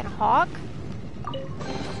freaking hawk.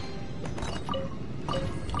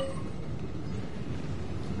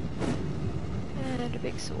 And a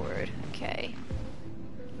big sword. Okay.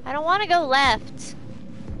 I don't want to go left.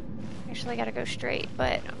 Actually, I gotta go straight,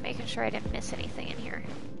 but I'm making sure I didn't miss anything in here.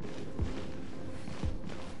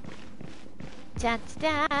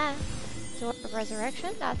 Da-da-da. Sword of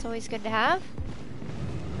Resurrection, that's always good to have.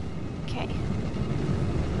 Okay.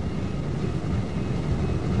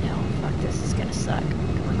 No, fuck, this is gonna suck.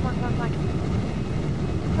 Come on.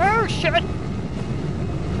 Oh, shit!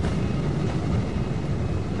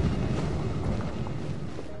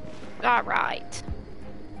 Alright.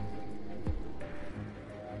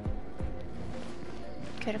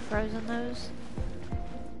 Could have frozen those.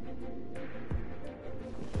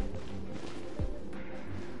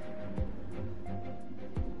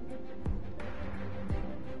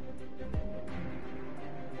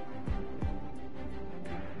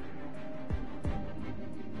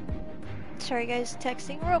 Sorry guys,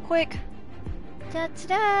 texting real quick.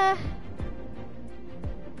 Da-da-da!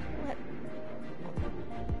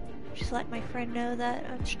 Just let my friend know that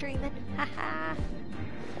I'm streaming. Haha.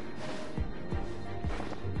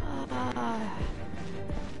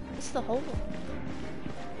 What's the hole?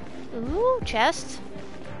 Ooh, chest.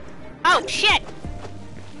 Oh, shit!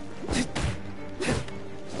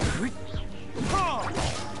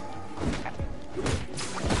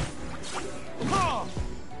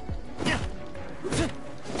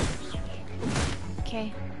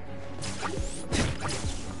 Okay.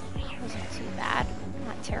 Wasn't too bad.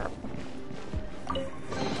 Not terrible.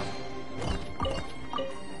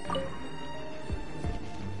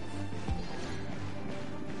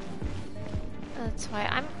 That's why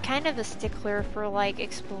I'm kind of a stickler for like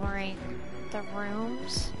exploring the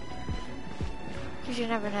rooms. Because you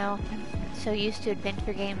never know. I'm so used to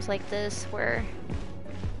adventure games like this where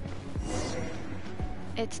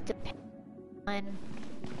it's dependent on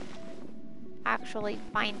actually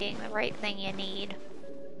finding the right thing you need.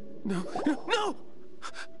 No!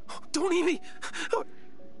 Don't eat me!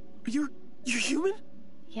 You're human?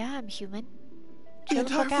 Yeah, I'm human. The Chill the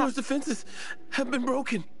entire fuck out. floor's defenses have been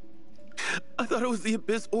broken. I thought it was the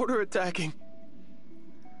Abyss Order attacking.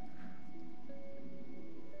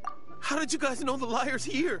 How did you guys know the liar's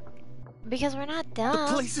here? Because we're not dumb.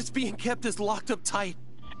 The place it's being kept is locked up tight.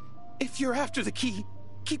 If you're after the key,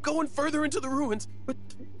 keep going further into the ruins, but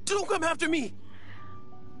don't come after me.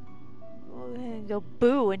 Go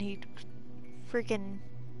boo, and he freaking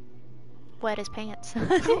wet his pants.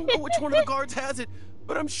 I don't know which one of the guards has it,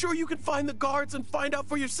 but I'm sure you can find the guards and find out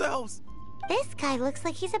for yourselves. This guy looks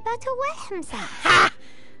like he's about to wet himself. Ha!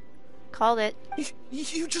 Called it.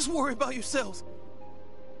 You just worry about yourselves.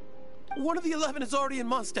 One of the 11 is already in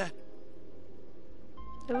Mondstadt.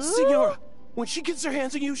 Ooh. Signora, when she gets her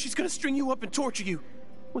hands on you, she's gonna string you up and torture you.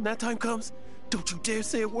 When that time comes, don't you dare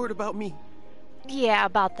say a word about me. Yeah,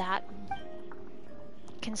 about that.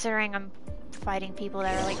 Considering I'm fighting people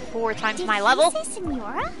that are like 4 times my level. Did you say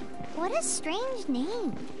Senora? What a strange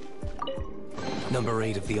name. Number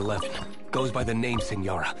 8 of the 11 goes by the name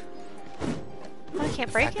Senora. I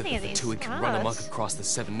can't break any of these. The Tuig can run amok across the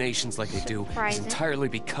 7 nations like they do is entirely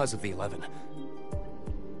because of the 11.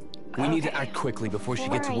 We need to act quickly before she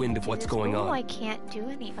gets wind of what's going on. I can't do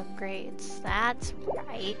any upgrades. That's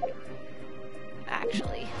right.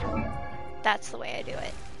 Actually, that's the way I do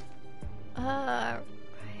it. Right.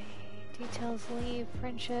 Details leave,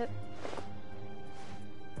 friendship.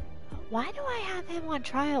 Why do I have him on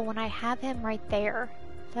trial when I have him right there?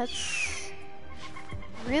 That's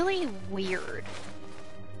really weird.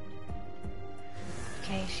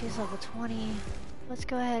 Okay, she's level 20. Let's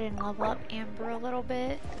go ahead and level up Amber a little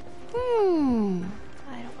bit. I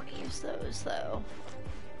don't want to use those though.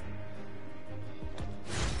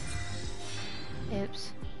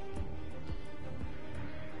 Oops.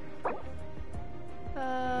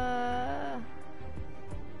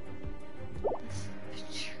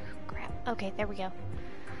 Crap. Okay, there we go.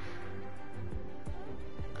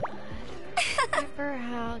 I don't remember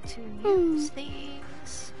how to use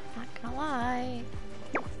these. Not gonna lie.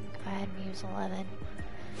 Go ahead and use 11.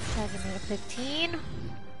 That'll give me a 15.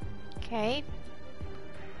 Okay.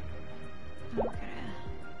 I'm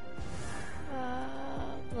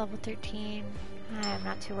gonna level 13. I'm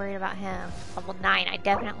not too worried about him. Level 9, I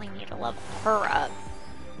definitely need to level her up.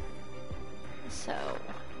 So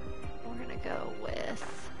we're gonna go with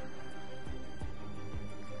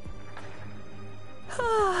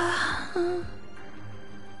we're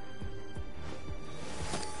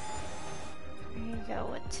gonna go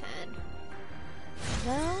with 10.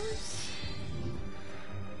 Those.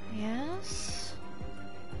 Yes.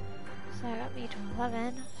 So that got me to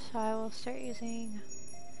 11. So I will start using.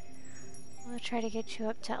 We'll try to get you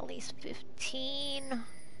up to at least 15.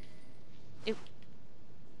 Oop.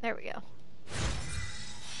 There we go.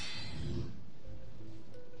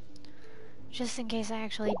 Just in case I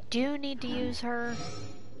actually do need to use her.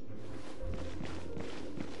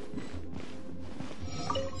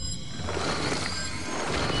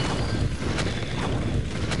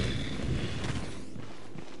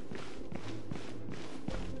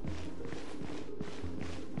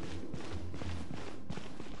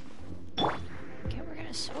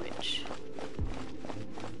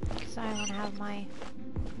 have my...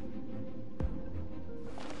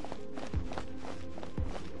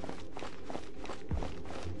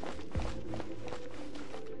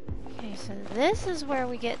 Okay, so this is where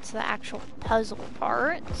we get to the actual puzzle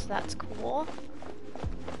part, so that's cool.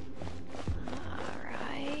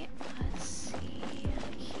 Alright, let's see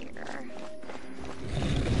here.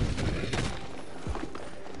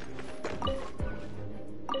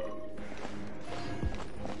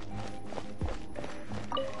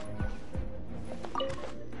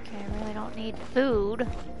 Okay, I really don't need food.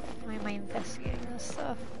 Why am I investigating this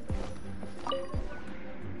stuff?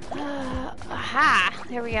 Aha!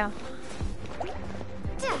 There we go.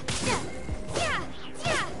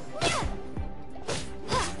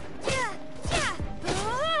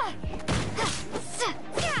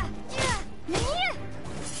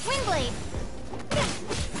 Windblade.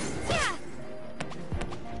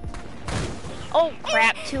 Oh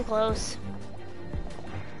crap, too close.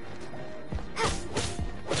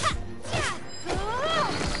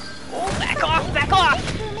 Oh, back off, back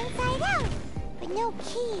off! Room inside out, but no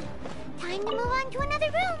key. Time to move on to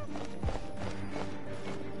another room.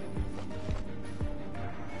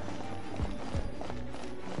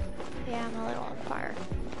 Yeah, I'm a little on fire.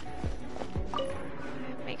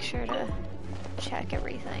 Make sure to check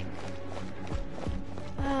everything.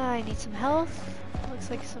 I need some health. Looks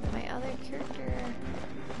like some of my other character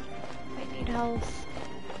might need health.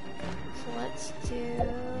 So let's do...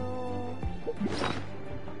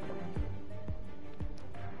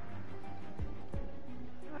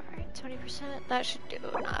 Alright, 20%. That should do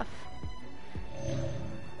enough.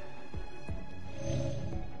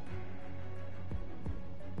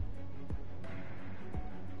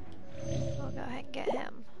 I'll go ahead and get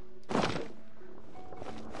him.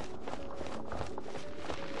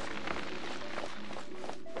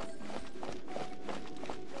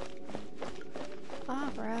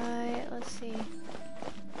 Alright, let's see.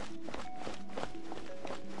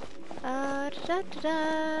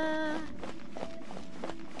 Da-da-da-da.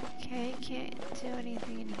 Okay, can't do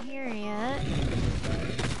anything in here yet.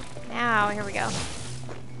 Now, here we go.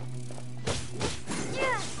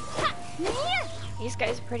 These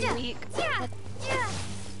guys are pretty weak.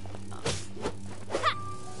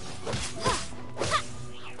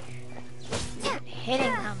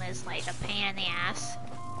 Hitting them is like a pain in the ass.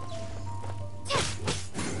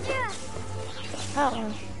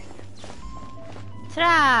 Oh.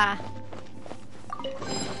 Ta-da!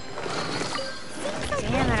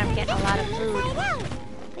 Damn it, I'm getting a lot of food.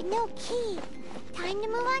 But no key. Time to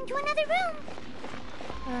move on to another room.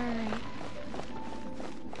 Alright.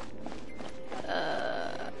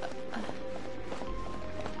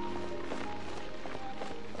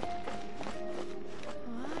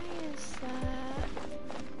 Why is that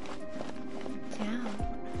down?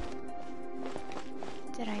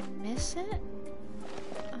 Did I miss it?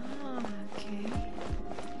 Oh, okay.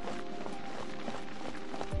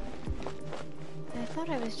 I thought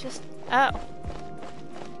I was just... Oh.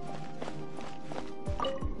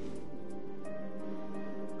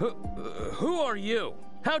 Who are you?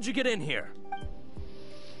 How'd you get in here?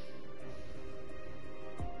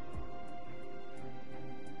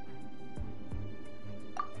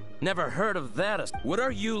 Never heard of that. What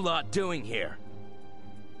are you lot doing here?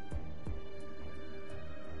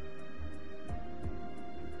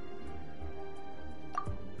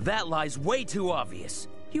 That lie's way too obvious.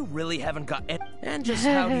 You really haven't got any. And just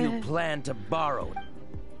how do you plan to borrow it?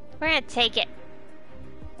 We're gonna take it.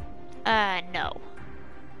 No.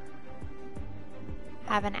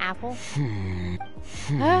 Have an apple?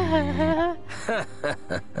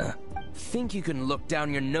 Think you can look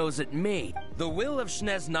down your nose at me? The will of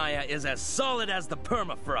Snezhnaya is as solid as the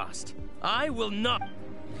permafrost. I will not...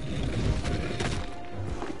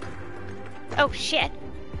 Oh, shit.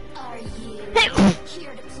 Are you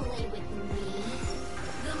here to play with me?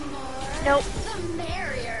 The more, nope. The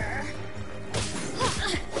merrier.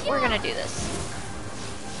 We're gonna do this.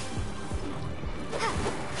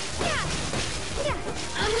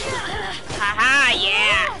 Haha,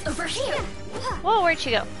 yeah! Over here. Whoa, where'd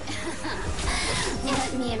she go?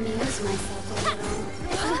 Let me amuse myself a little.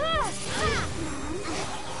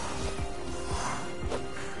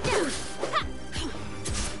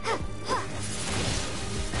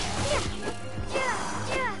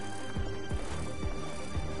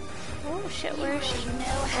 Oh shit, where is she? You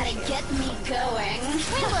know how to get me going.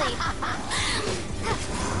 Really?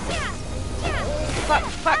 Fuck,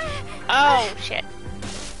 fuck. Oh shit.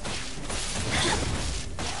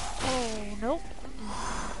 Oh, nope.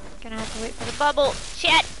 Gonna have to wait for the bubble.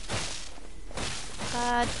 Shit!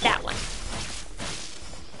 That one.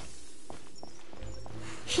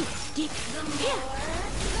 The more,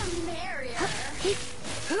 the merrier.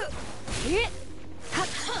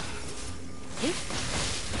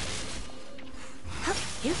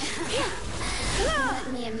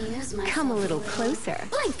 Let me amuse myself. Come a little closer.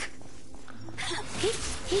 Blink!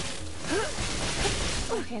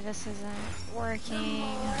 Okay, this isn't working.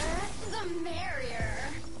 The merrier.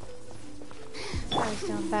 I was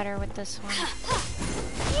doing better with this one.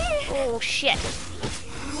 Oh shit!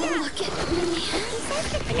 Look at me.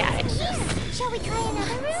 I got it. Shall we try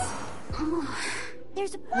another room?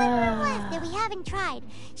 There's one more left that we haven't tried.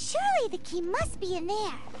 Surely the key must be in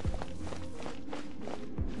there.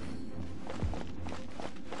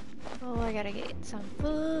 Oh, I gotta get some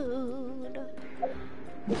food.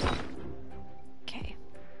 Okay.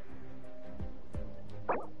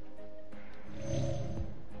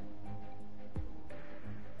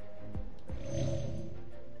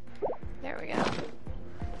 There we go.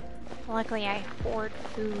 Luckily, I hoard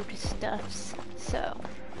food stuffs, so.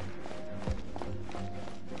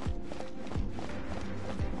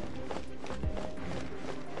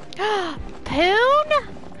 Poon?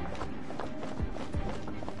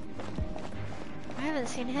 I haven't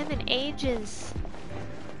seen him in ages.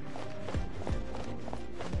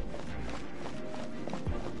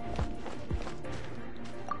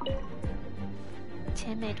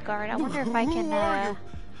 Timid guard. I wonder if I can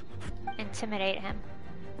intimidate him.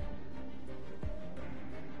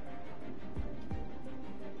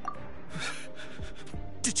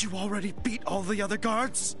 Did you already beat all the other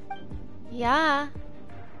guards? Yeah.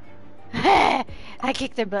 I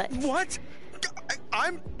kicked their butts. What?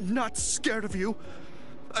 I'm not scared of you.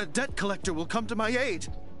 A debt collector will come to my aid.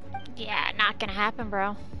 Yeah, not gonna happen,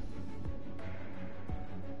 bro.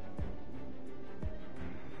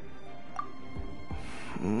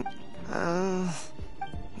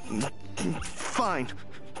 Fine.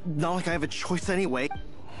 Not like I have a choice anyway.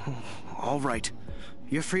 All right.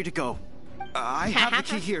 You're free to go. I have the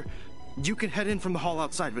key here. You can head in from the hall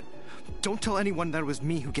outside, but don't tell anyone that it was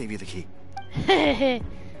me who gave you the key.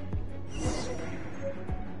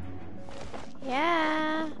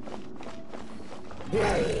 Yeah.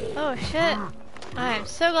 Oh shit. I'm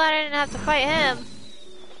so glad I didn't have to fight him.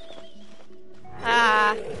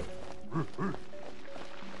 Ah.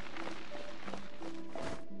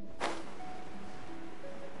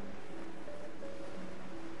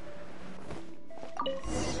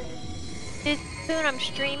 This soon I'm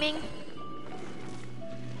streaming.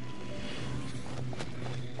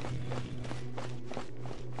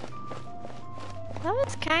 That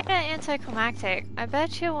was kind of anticlimactic. I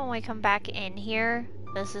bet you when we come back in here,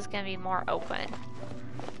 this is going to be more open.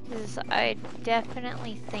 Because I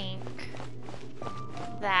definitely think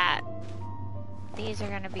that these are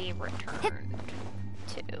going to be returned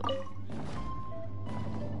to.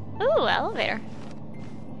 Ooh, elevator.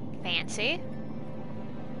 Fancy.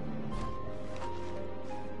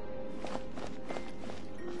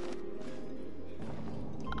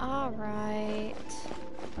 Alright.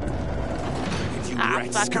 You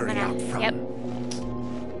rats scurry out from. Yep.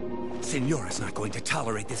 Signora's not going to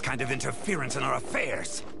tolerate this kind of interference in our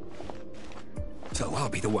affairs. So I'll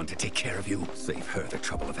be the one to take care of you. Save her the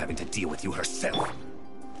trouble of having to deal with you herself.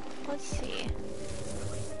 Let's see.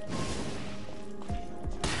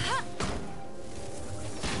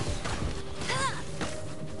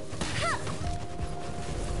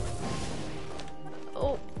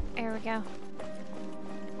 Oh, there we go.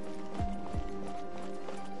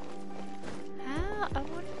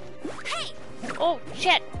 Hey! Oh,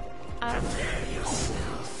 shit!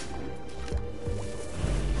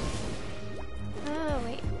 Oh,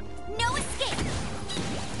 wait. No escape!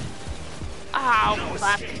 Oh,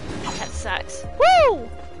 fuck. That sucks. Woo!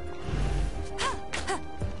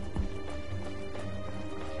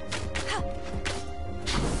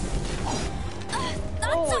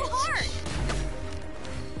 Not so hard!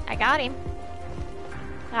 I got him.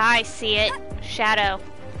 I see it. Shadow.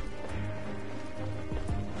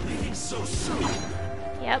 So soon.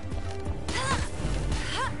 Yep.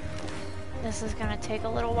 This is gonna take a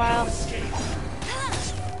little while. So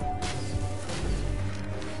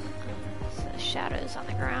the shadows on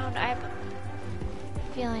the ground. I have a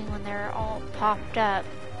feeling when they're all popped up.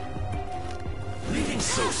 Leaving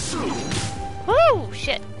so soon. Woo!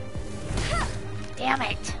 Shit. Damn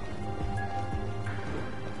it.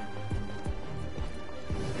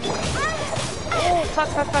 Oh, fuck,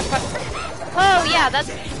 fuck, fuck, fuck. Oh, yeah,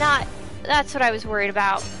 that's what I was worried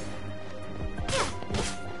about.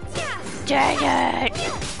 Dang it!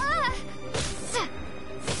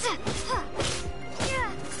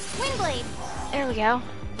 Windblade! There we go.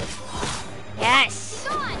 Yes!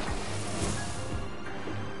 Gone!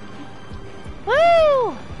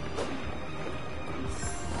 Woo!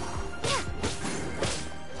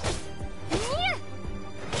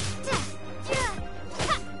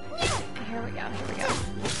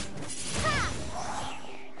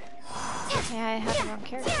 I had the wrong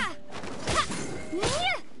character.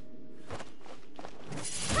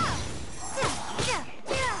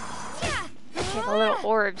 Okay, the little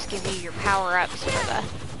orbs give you your power-ups for the...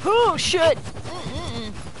 Oh, shit!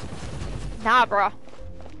 Nah, bro.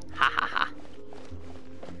 Ha ha ha.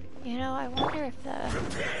 You know, I wonder if the...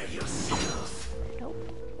 Prepare yourself. Nope.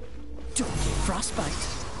 Don't get frostbite.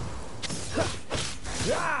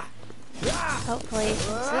 Hopefully,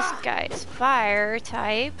 since this guy's fire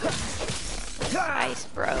type, Ice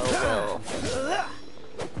Bro will...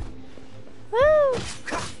 Woo!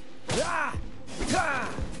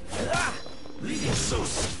 So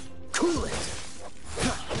Cool it.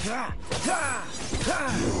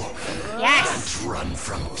 Yes! can't run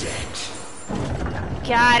from death.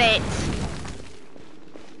 Got it!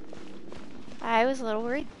 I was a little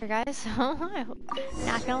worried there, guys.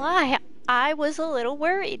 Not gonna lie, I was a little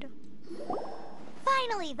worried.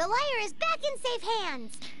 Finally, the lyre is back in safe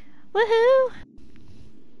hands. Woohoo!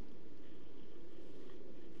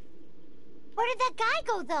 Where did that guy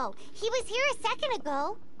go, though? He was here a second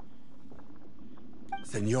ago.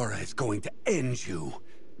 Senora is going to end you.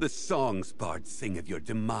 The songs bards sing of your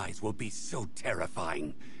demise will be so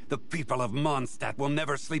terrifying. The people of Mondstadt will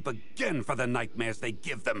never sleep again for the nightmares they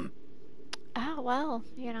give them. Oh, well,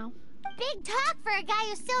 you know. Big talk for a guy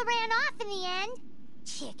who still ran off in the end.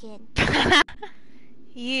 Chicken.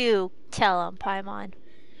 You tell him, Paimon.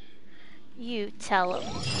 You tell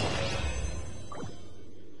him.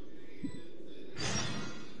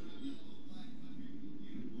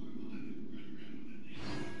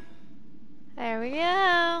 There we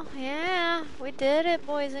go. Yeah, we did it,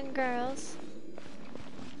 boys and girls.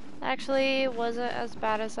 Actually, it wasn't as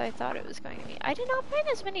bad as I thought it was going to be. I did not find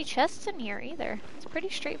as many chests in here either. It's pretty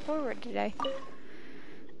straightforward today.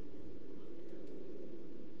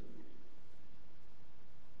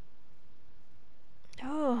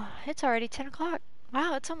 Oh, it's already 10 o'clock.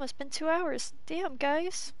 Wow, it's almost been 2 hours. Damn,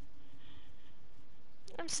 guys.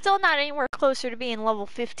 I'm still not anywhere closer to being level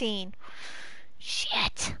 15.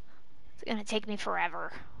 Shit. It's gonna take me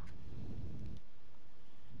forever.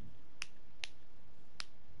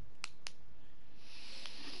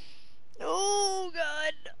 Oh,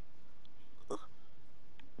 God.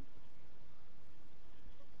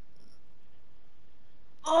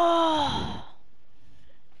 Oh.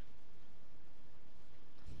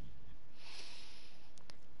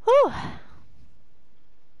 Whew.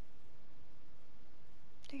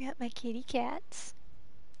 I got my kitty cats.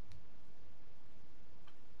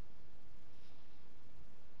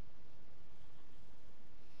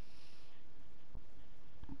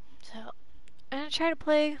 So, I'm gonna try to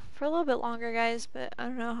play for a little bit longer, guys, but I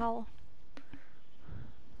don't know how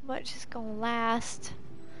much is gonna last.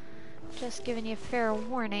 Just giving you a fair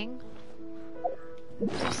warning.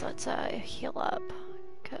 Just let's heal up,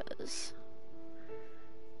 cause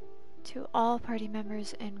to all party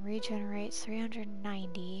members and regenerates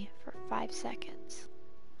 390 for 5 seconds.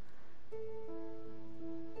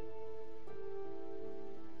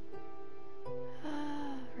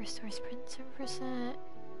 Restores print 7%.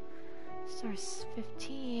 Restores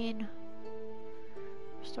 15.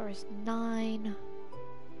 Restores 9.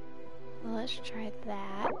 Well, let's try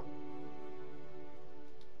that.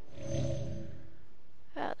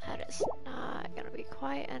 Oh, that is not gonna be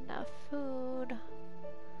quite enough food.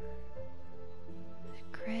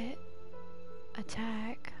 Crit.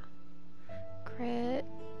 Attack. Crit.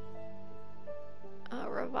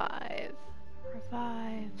 Revive.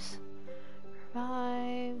 Revives.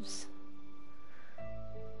 Revives.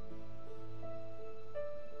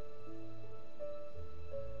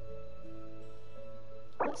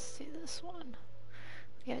 Let's do this one.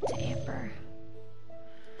 Give it to Amber.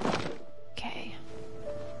 Okay.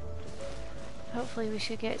 Hopefully we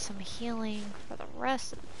should get some healing for the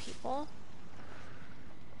rest of the people.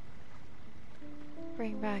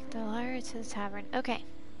 Bring back the lyre to the tavern. Okay.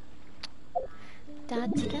 Da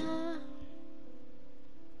da da.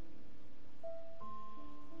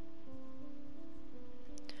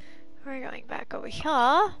 We're going back over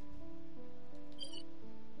here.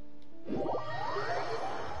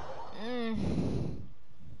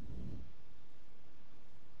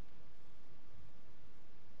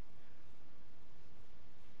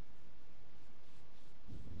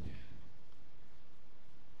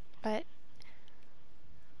 But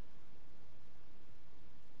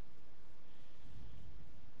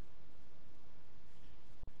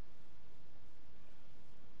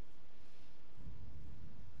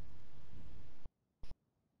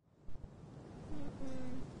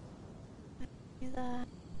do that.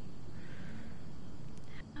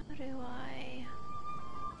 How do I?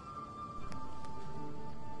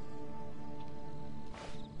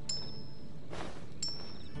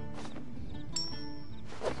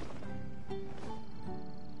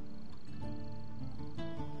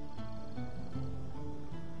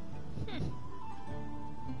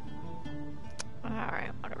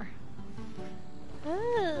 Alright, whatever.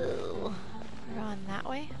 Oh, we're going that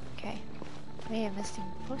way? Okay. We have missing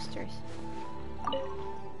posters.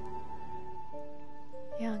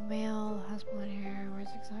 Young male, has blonde hair, wears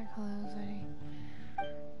exact clothes,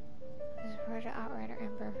 is reported to Outrider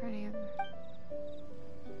Emperor for him.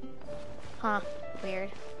 Huh,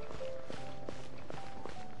 weird.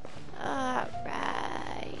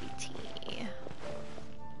 Alrighty.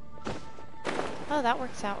 Oh, that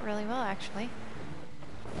works out really well, actually.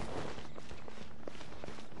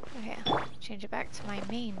 Okay, change it back to my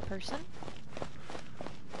main person.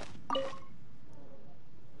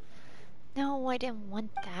 No, I didn't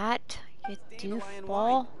want that, you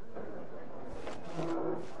doofball.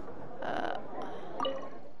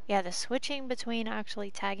 Yeah, the switching between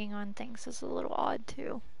actually tagging on things is a little odd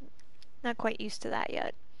too. Not quite used to that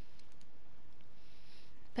yet.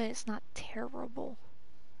 But it's not terrible.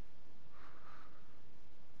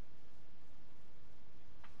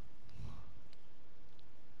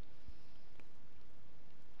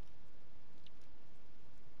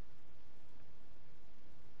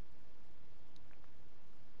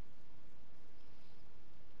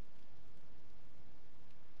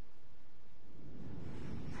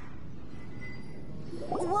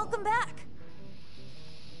 Welcome back!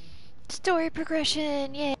 Story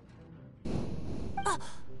progression, yay!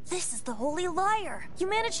 This is the Holy Lyre! You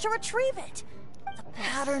managed to retrieve it! The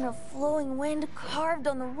pattern of flowing wind carved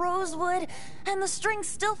on the rosewood, and the strings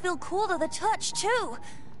still feel cool to the touch, too!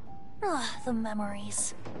 The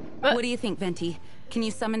memories. What do you think, Venti? Can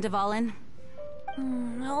you summon Dvalin?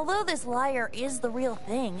 Although this lyre is the real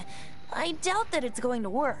thing, I doubt that it's going to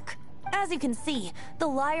work. As you can see, the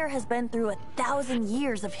lyre has been through 1,000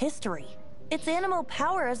 years of history. Its animal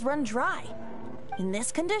power has run dry. In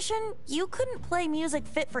this condition, you couldn't play music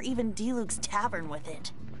fit for even Diluc's tavern with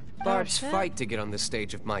it. Bards fight to get on the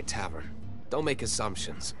stage of my tavern. Don't make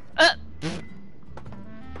assumptions. Is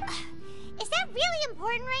that really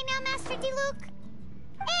important right now, Master Diluc?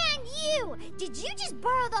 And you! Did you just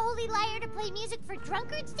borrow the Holy Lyre to play music for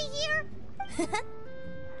drunkards to hear?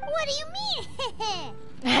 What do you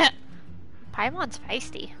mean? Paimon's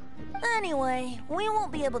feisty. Anyway, we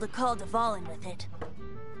won't be able to call Dvalin with it.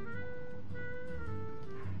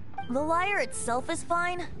 The lyre itself is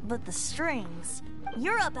fine, but the strings...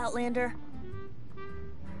 You're up, Outlander.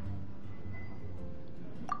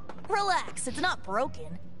 Relax, it's not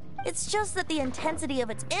broken. It's just that the intensity of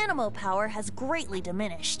its animo power has greatly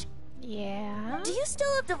diminished. Yeah? Do you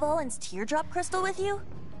still have Dvalin's teardrop crystal with you?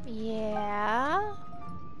 Yeah?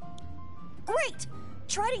 Great!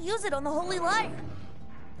 Try to use it on the Holy Lyre.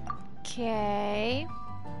 Okay.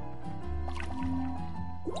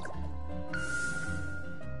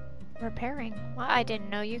 Repairing. Well, I didn't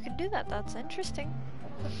know you could do that. That's interesting.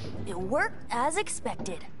 It worked as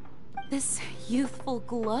expected. This youthful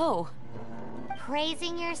glow.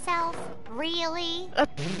 Praising yourself? Really?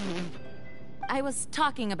 I was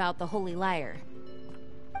talking about the Holy Lyre.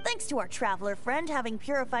 Thanks to our traveler friend having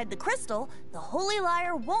purified the crystal, the Holy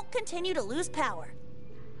Lyre won't continue to lose power.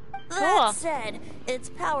 That said, its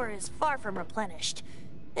power is far from replenished.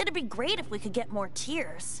 It'd be great if we could get more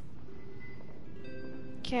tears.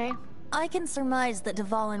 Okay. I can surmise that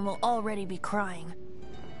Dvalin will already be crying.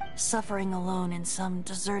 Suffering alone in some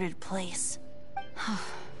deserted place.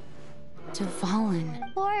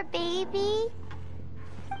 Dvalin. Poor baby.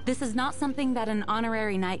 This is not something that an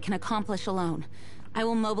honorary knight can accomplish alone. I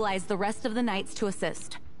will mobilize the rest of the knights to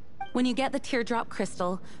assist. When you get the teardrop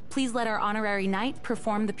crystal, please let our honorary knight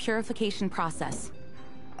perform the purification process.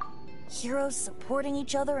 Heroes supporting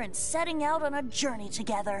each other and setting out on a journey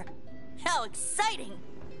together. How exciting!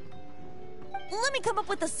 Let me come up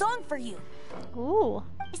with a song for you. Ooh.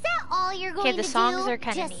 Is that all you're going to do? Okay, the songs are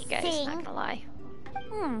kind of Just neat, guys. sing? Not gonna lie.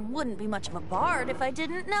 Wouldn't be much of a bard if I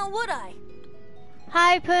didn't, now would I?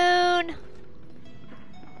 Hi, Poon.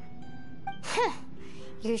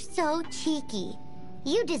 You're so cheeky.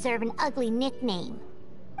 You deserve an ugly nickname.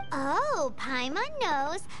 Oh, Paimon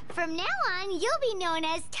knows. From now on, you'll be known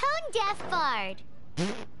as Tone Deaf Bard.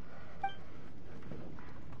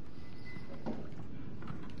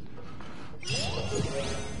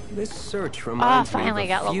 This search reminds me of finally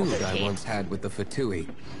got a level feud I 15. once had with the Fatui.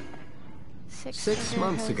 6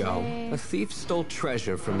 months ago, a thief stole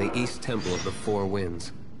treasure from the East Temple of the Four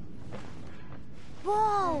Winds.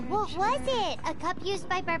 Whoa, what was it? A cup used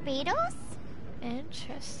by Barbados?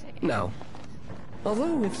 Interesting. No.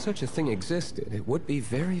 Although, if such a thing existed, it would be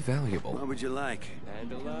very valuable. What would you like?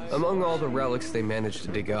 Among all the relics they managed to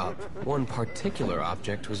dig up, one particular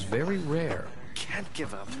object was very rare. Can't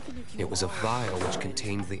give up. It was a vial which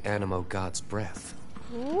contained the Animo God's breath.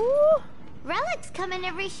 Ooh. Relics come in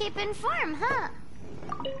every shape and form, huh?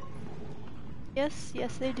 Yes,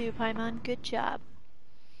 yes they do, Paimon. Good job.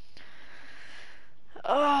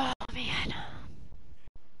 Oh, man.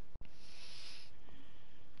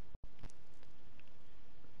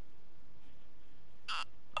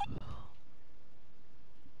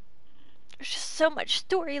 There's just so much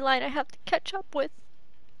storyline I have to catch up with.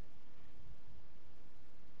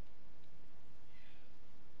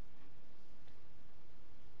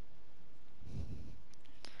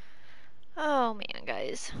 Oh man,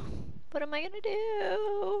 guys. What am I gonna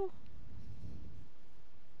do?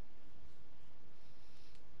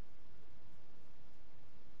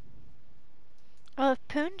 Oh,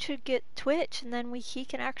 Poon should get Twitch and then he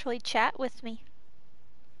can actually chat with me.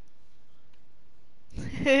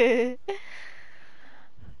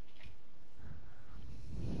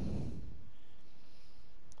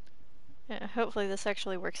 Yeah, hopefully this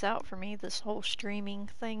actually works out for me, this whole streaming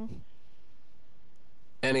thing.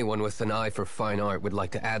 Anyone with an eye for fine art would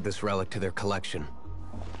like to add this relic to their collection.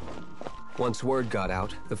 Once word got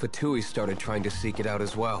out, the Fatui started trying to seek it out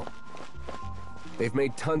as well. They've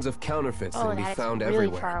made tons of counterfeits that can be found really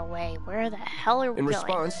everywhere. Far away. Where the hell are we In going?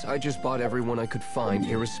 response, I just bought everyone I could find,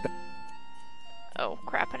 irrespective. Oh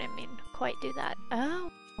crap, I didn't mean to quite do that.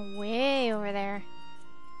 Oh, way over there.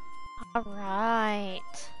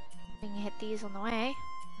 Alright. We can hit these on the way.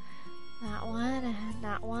 That one and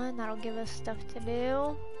that one. That'll give us stuff to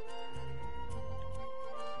do.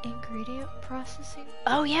 Ingredient processing.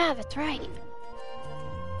 Oh yeah, that's right.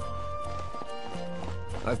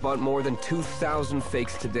 I've bought more than 2,000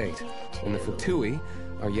 fakes to date, and the Fatui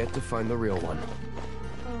are yet to find the real one.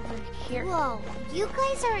 Over here. Whoa, you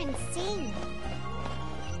guys are insane.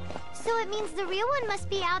 So it means the real one must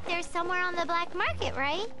be out there somewhere on the black market,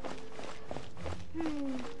 right?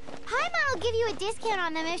 Paimon will give you a discount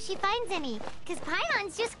on them if she finds any, because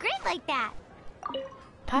Paimon's just great like that.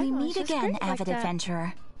 We meet again, avid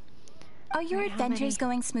adventurer. Are your adventures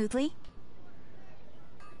going smoothly?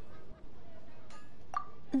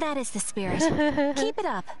 That is the spirit. Keep it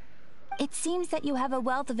up. It seems that you have a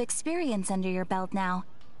wealth of experience under your belt now.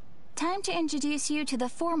 Time to introduce you to the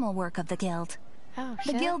formal work of the guild. Oh,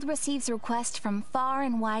 the guild receives requests from far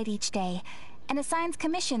and wide each day, and assigns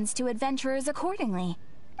commissions to adventurers accordingly.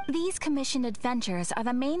 These commissioned adventures are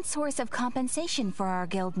the main source of compensation for our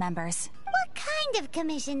guild members. What kind of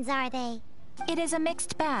commissions are they? It is a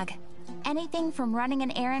mixed bag. Anything from running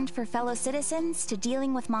an errand for fellow citizens to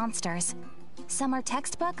dealing with monsters. Some are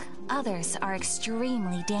textbook, others are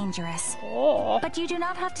extremely dangerous. But you do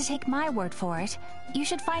not have to take my word for it. You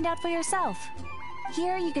should find out for yourself.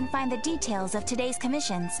 Here you can find the details of today's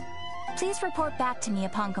commissions. Please report back to me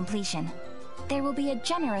upon completion. There will be a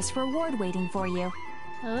generous reward waiting for you.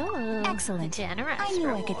 Oh, excellent. Generous I knew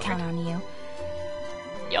reward. I could count on you.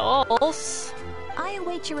 Yes. I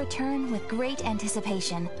await your return with great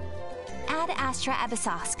anticipation. Ad Astra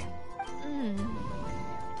Abyssosk.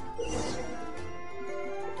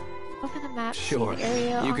 Open the map. Sure, see the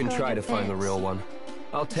area, you can ongoing try to find the events. real one.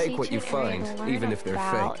 I'll take what you Featured area find, to learn even if they're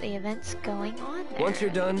about fake. the events going on there. Once you're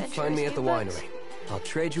done, Adventures, find me at the new books. winery. I'll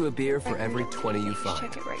trade you a beer for every 20 you Check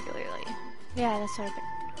find. it regularly. Yeah, that's sort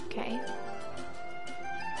of okay.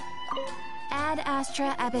 Ad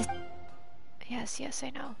Astra Abyss. Yes, yes, I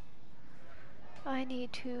know. I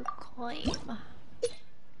need to claim.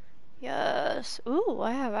 Yes. Ooh,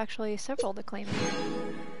 I have actually several to claim here.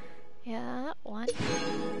 Yeah, 1,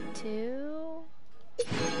 2,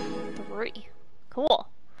 3. Cool.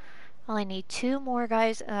 I only need 2 more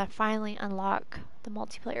guys and I finally unlock the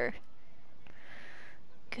multiplayer.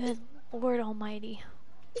 Good Lord Almighty.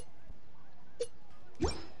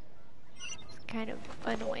 It's kind of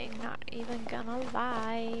annoying, not even gonna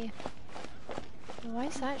lie. Why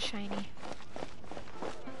is that shiny?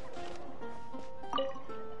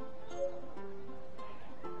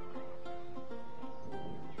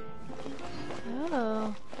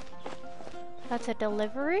 Oh. That's a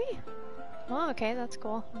delivery? Oh, okay, that's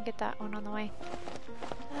cool. I'll get that one on the way.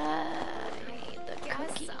 I need the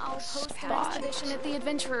cookie I'll post the spot. expedition at the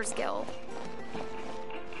Adventurers Guild.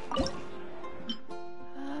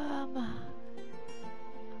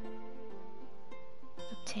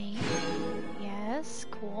 Obtain. Yes,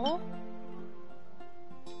 cool.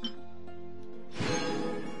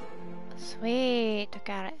 Sweet,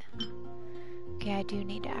 got it. Okay, I do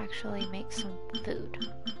need to actually make some food.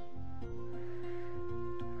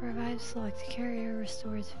 Revive select carrier,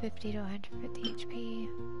 restores 50 to 150 HP.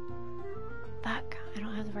 Fuck, I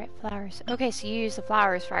don't have the right flowers. Okay, so you use the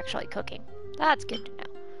flowers for actually cooking. That's good to know.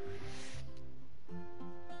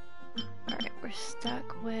 Alright, we're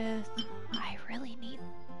stuck with... I really need...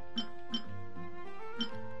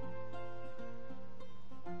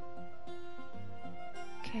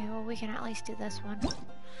 Okay, well we can at least do this one.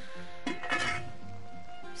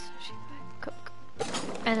 Cook.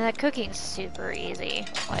 And the cooking's super easy.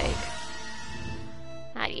 Like,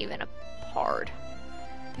 not even hard.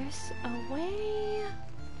 There's a way...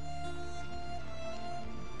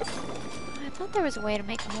 I thought there was a way to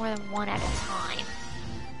make more than one at a time.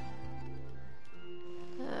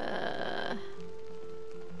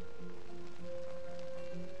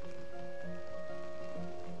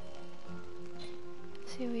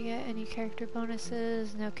 See if we get any character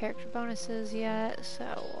bonuses. No character bonuses yet, so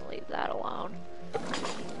we'll leave that alone.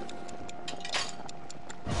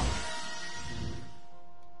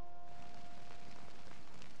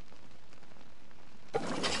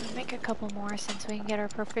 Make a couple more since we can get our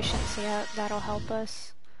proficiency up. That'll help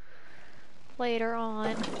us later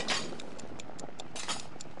on.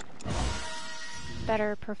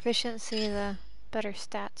 Better proficiency, the better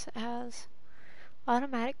stats it has.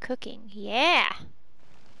 Automatic cooking, yeah!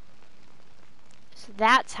 So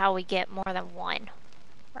that's how we get more than one.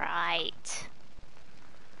 Right.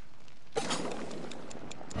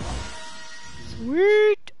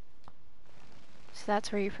 Sweet! So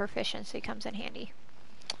that's where your proficiency comes in handy.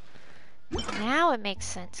 Now it makes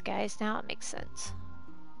sense, guys. Now it makes sense.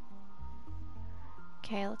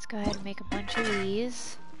 Okay, let's go ahead and make a bunch of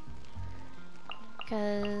these.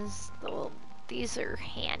 Because, well, these are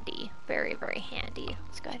handy. Very, very handy.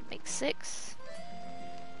 Let's go ahead and make 6.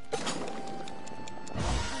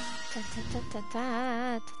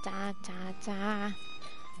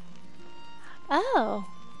 Oh!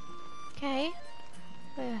 Okay.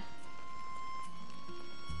 How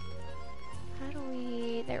do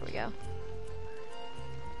we... There we go.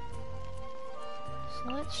 So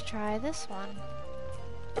let's try this one.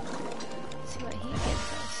 See what he gives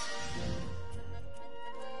us.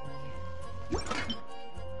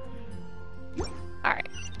 Alright,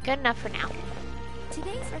 good enough for now.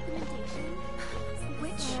 Today's recommendation.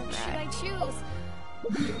 Which should I choose?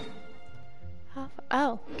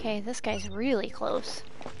 Oh, okay, this guy's really close.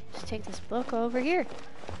 Just take this book over here.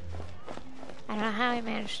 I don't know how I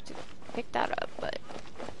managed to pick that up, but...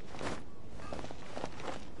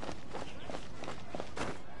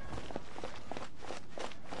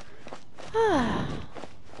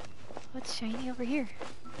 What's shiny over here?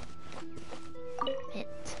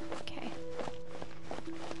 Mint. Okay.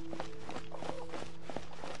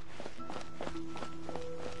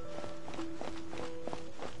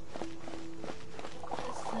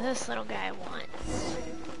 What does this little guy want?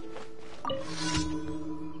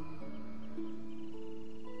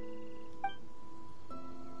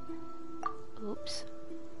 Oops.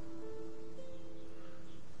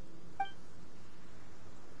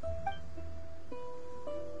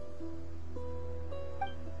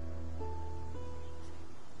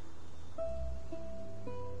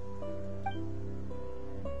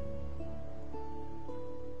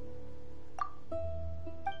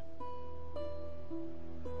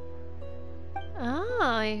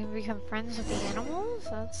 Oh, you can become friends with the animals?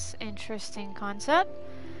 That's an interesting concept.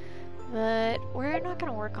 But we're not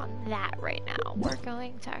going to work on that right now. We're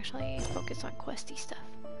going to actually focus on questy stuff.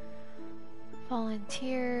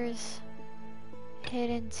 Volunteers,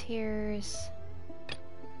 hidden tears,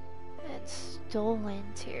 and stolen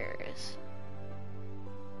tears.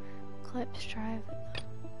 Clips drive.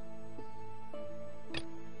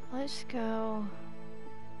 Let's go.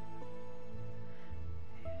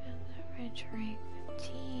 Ranch rank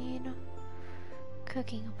 15.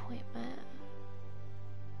 Cooking appointment.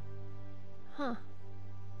 Huh.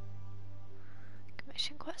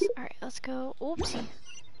 Commission quest. Alright, let's go. Oopsie.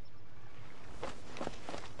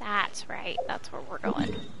 That's right. That's where we're going.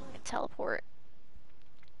 We can teleport.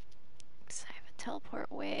 Because I have a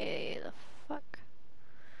teleport way the fuck.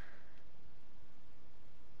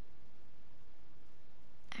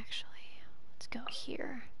 Actually, let's go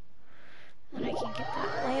here. Then I can get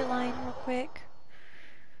that ley line real quick.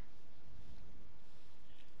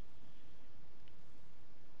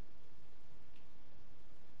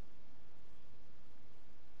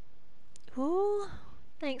 Ooh,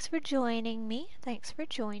 thanks for joining me. Thanks for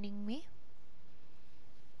joining me.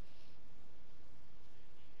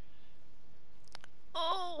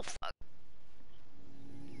 Oh, fuck.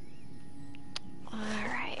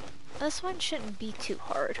 Alright. This one shouldn't be too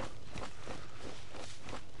hard.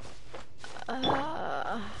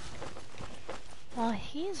 While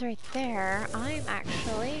he's right there, I'm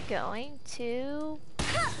actually going to...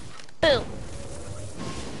 Boom!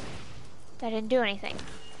 That didn't do anything.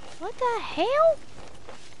 What the hell?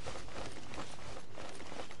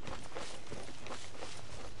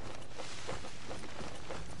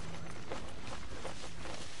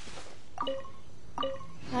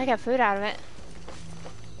 I got food out of it.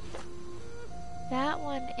 That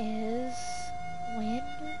one is wind.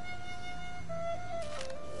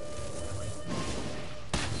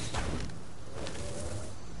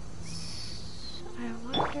 I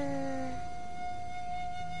wonder...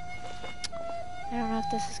 I don't know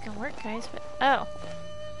if this is gonna work, guys, but... Oh!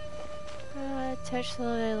 Touch the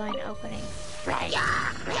lily line opening.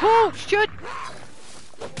 Oh, shit!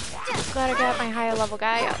 Glad I got my higher level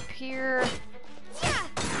guy up here.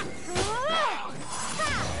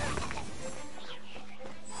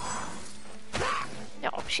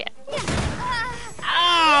 Oh, shit.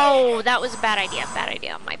 Oh, that was a bad idea. Bad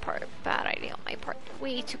idea on my part. Bad idea on my part.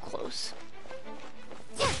 Way too close.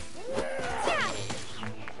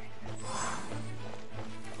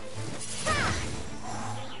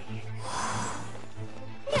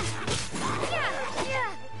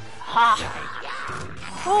 Ha!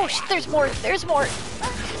 Oh, shit, there's more. There's more.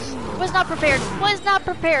 Was not prepared. Was not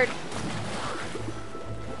prepared.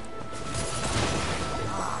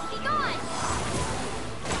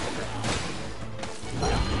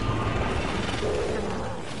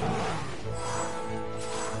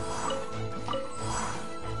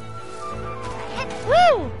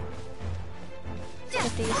 Woo! Let's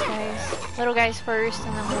get these guys. Little guys first,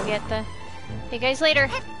 and then we'll get the big guys later.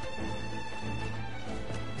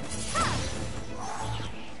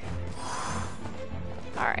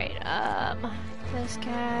 Alright, this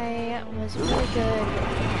guy was really good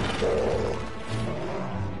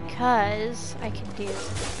because I can do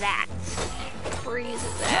that. Freeze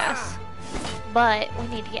his ass. But we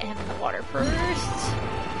need to get him in the water first.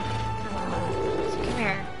 So come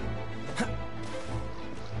here.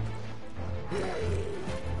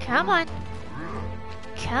 Come on.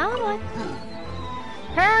 Come on.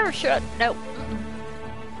 Parachute. Nope.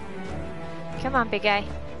 Come on, big guy.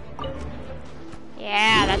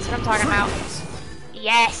 Yeah, that's what I'm talking about.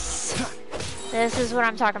 Yes! This is what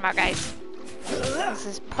I'm talking about, guys. This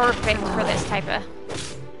is perfect for this type of...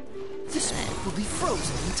 This will be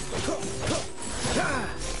frozen.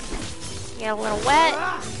 Get a little wet,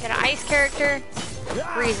 get an ice character,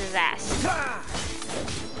 freeze his ass.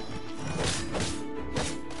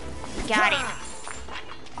 Got him.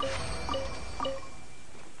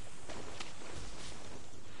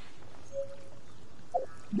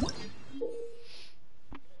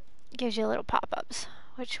 Gives you little pop-ups,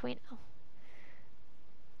 which we know.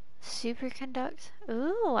 Superconduct.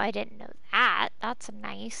 Ooh, I didn't know that. That's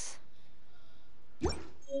nice.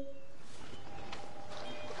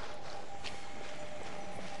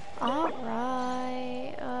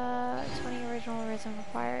 Alright. 20 original rhythm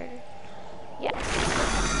required. Yes.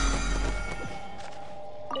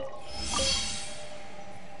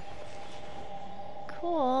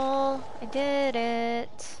 Cool. I did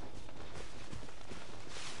it.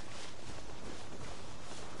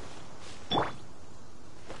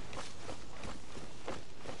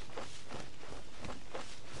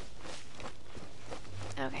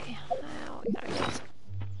 Okay, now we gotta get some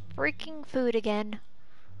freaking food again.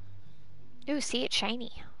 Ooh, see, it's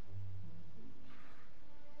shiny.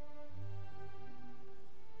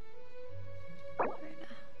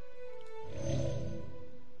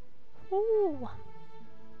 Ooh.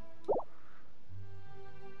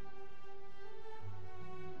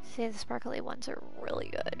 See, the sparkly ones are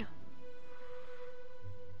really good.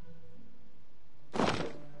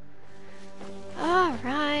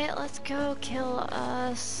 Alright, let's go kill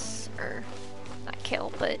us, or not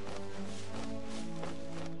kill, but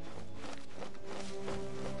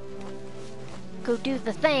go do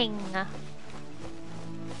the thing.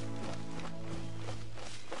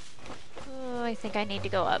 Oh, I think I need to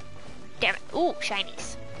go up. Damn it. Ooh,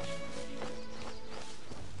 shinies.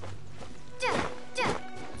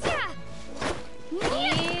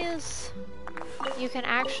 These, you can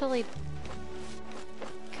actually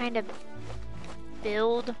kind of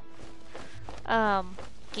build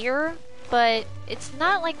gear, but it's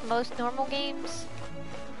not like most normal games.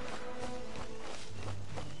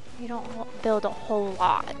 You don't build a whole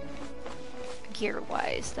lot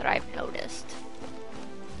gear-wise that I've noticed.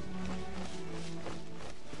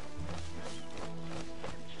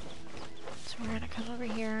 So we're gonna come over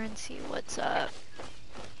here and see what's up.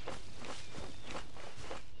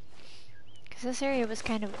 Because this area was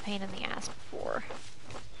kind of a pain in the ass before.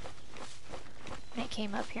 I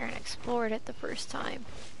came up here and explored it the first time.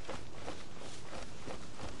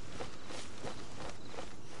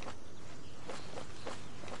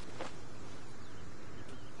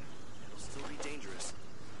 It'll still be dangerous.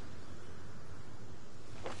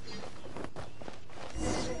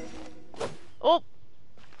 Oh!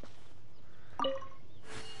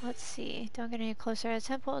 Let's see. Don't get any closer to the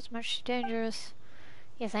temple. It's much too dangerous.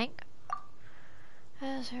 You think?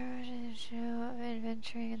 As her show of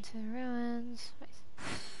adventuring into the ruins.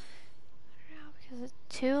 Because it's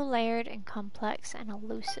too layered and complex and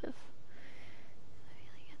elusive. I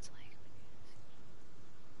feel like it's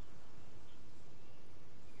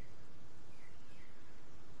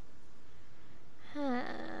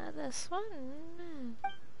like... this one...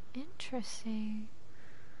 Interesting.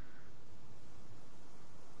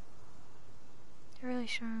 Really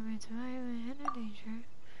sure I'm in a danger.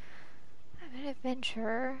 I'm an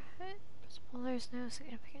adventurer. Well, there's no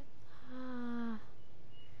significant...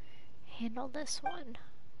 handle this one.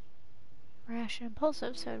 Rash and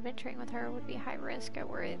impulsive, so adventuring with her would be high risk. I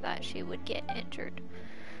worry that she would get injured.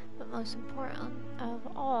 But most important of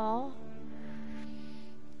all,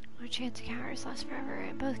 no chance of cowardice lasts forever.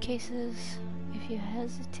 In both cases, if you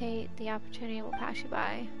hesitate, the opportunity will pass you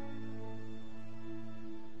by.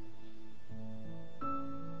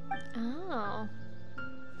 Oh.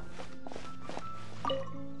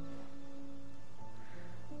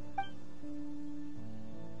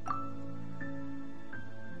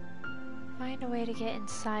 Find a way to get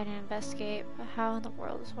inside and investigate, but how in the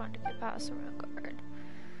world is one to get past the ruin guard?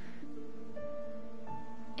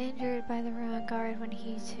 Injured by the ruin guard when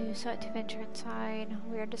he too sought to venture inside.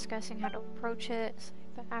 We are discussing how to approach it,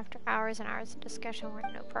 but after hours and hours of discussion, we're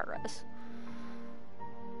no progress.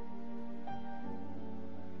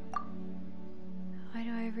 Why do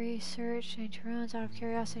I research ancient ruins out of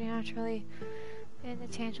curiosity naturally? And the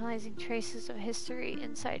tantalizing traces of history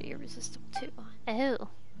inside irresistible too. Oh.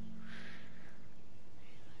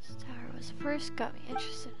 This tower was first got me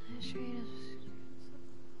interested in history.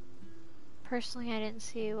 Personally, I didn't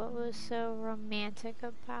see what was so romantic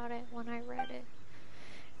about it when I read it.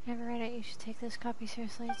 Never read it. You should take this copy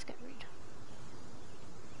seriously. It's a good read.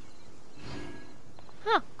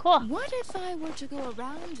 Huh, cool. What if I were to go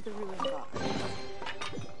around the ruin guard?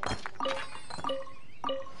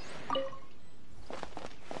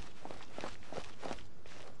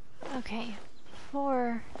 Okay,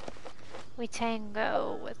 before we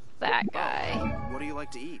tango with that guy, What do you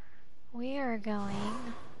like to eat? we are going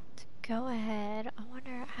to go ahead. I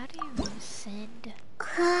wonder, how do you send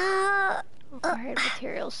required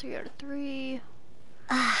materials 3 out of 3?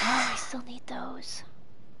 Oh, I still need those.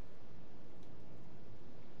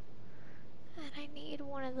 And I need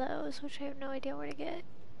one of those, which I have no idea where to get.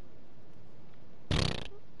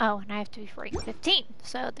 Oh, and I have to be rank 15,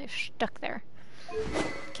 so they're stuck there.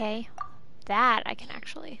 Okay, that I can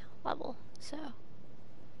actually level, so.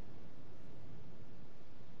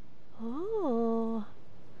 Ooh,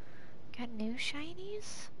 got new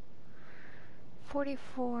shinies?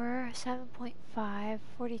 44, 7.5,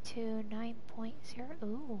 42, 9.0,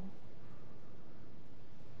 ooh.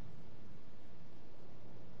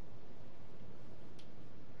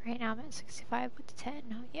 Right now I'm at 65 with the 10,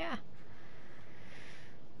 oh yeah.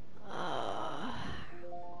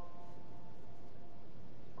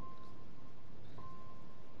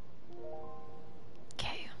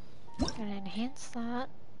 Okay, I'm gonna enhance that.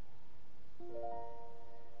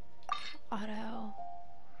 Auto.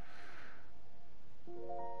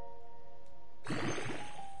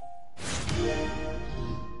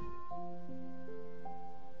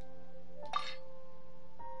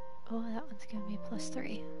 Oh, that one's gonna be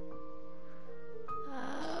 +3.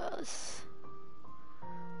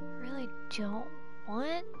 Really don't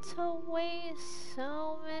want to waste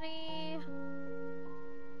so many.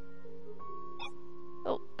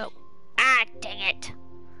 Oh, no. Ah, dang it.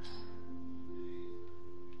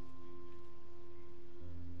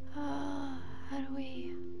 How do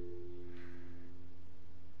we...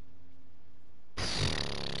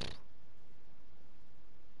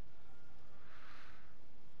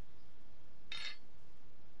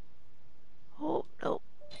 Oh, no.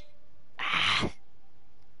 Ah.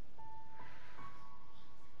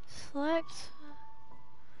 Select.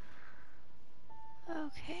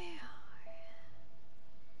 Okay.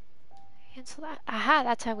 Cancel that. Aha,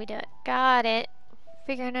 that's how we do it. Got it.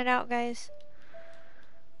 Figuring it out, guys.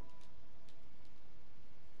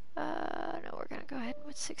 No, we're gonna go ahead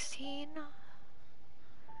with 16.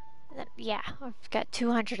 And then, yeah, I've got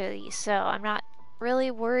 200 of these, so I'm not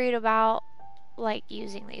really worried about, like,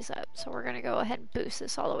 using these up. So we're gonna go ahead and boost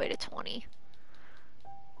this all the way to 20.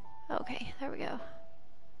 Okay, there we go.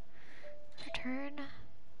 Return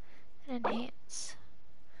and enhance.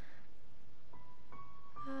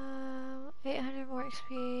 800 more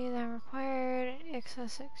XP than required.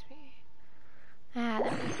 Excess XP. Ah,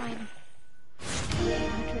 that'll be fine.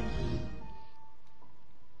 800.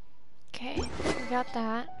 Okay, we got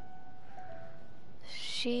that.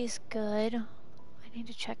 She's good. I need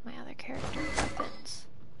to check my other character weapons.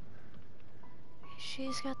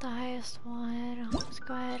 she's got the highest one. Let's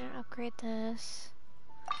go ahead and upgrade this.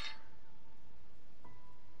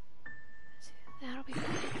 That'll be fine.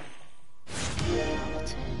 Level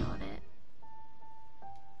 10 on it.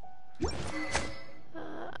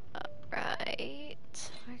 Right.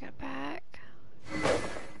 I got back.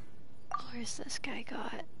 Where's this guy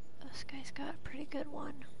got? This guy's got a pretty good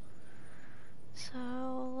one.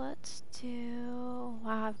 So let's do...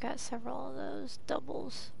 Wow, I've got several of those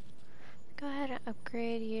doubles. Go ahead and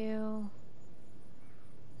upgrade you.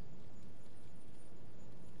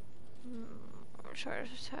 Charge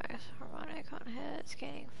attacks, harmonic on hits,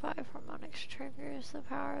 gaining 5 harmonics triggers the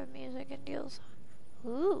power of music and deals.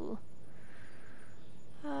 Ooh.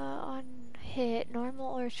 On hit,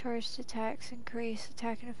 normal or charged attacks increase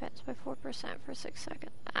attack and defense by 4% for 6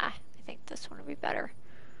 seconds. I think this one would be better.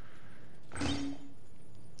 And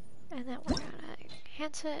then we're gonna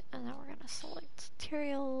enhance it, and then we're gonna select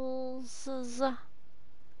materials.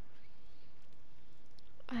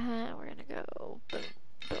 And we're gonna go boom,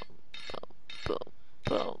 boom, boom, boom,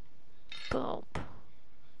 boom, boom.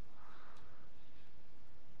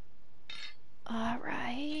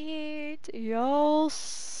 Alright,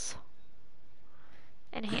 yes.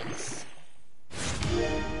 Enhance.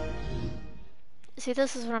 See,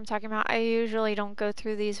 this is what I'm talking about. I usually don't go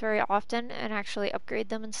through these very often and actually upgrade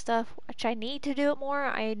them and stuff, which I need to do it more.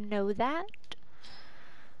 I know that.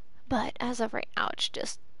 But as of right now, it's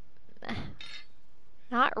just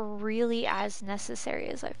not really as necessary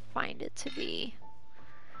as I find it to be.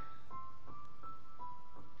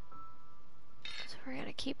 So we're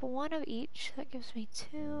gonna keep one of each. That gives me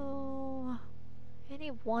 2. I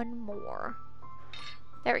need one more.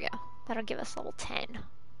 There we go. That'll give us level 10.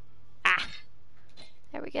 Ah!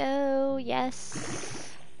 There we go. Yes.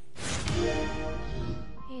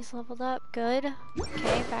 He's leveled up. Good.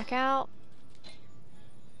 Okay, back out.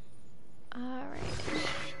 Alright.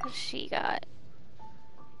 What's she got?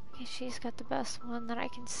 Okay, she's got the best one that I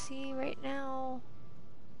can see right now.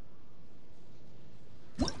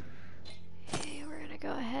 Okay, we're gonna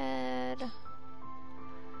go ahead and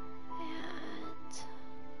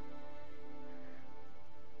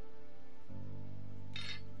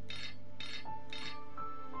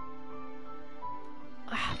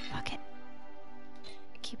fuck it.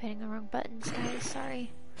 I keep hitting the wrong buttons, guys,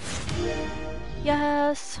 sorry.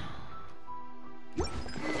 Yes!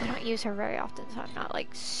 I don't use her very often, so I'm not like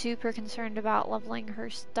super concerned about leveling her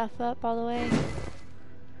stuff up all the way.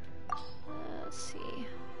 Let's see.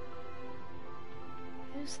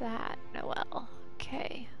 Who's that? Noel.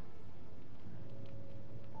 Okay.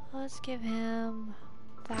 Let's give him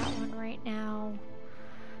that one right now.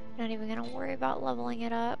 Not even gonna worry about leveling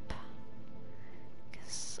it up.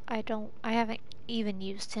 Because I haven't even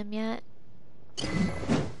used him yet.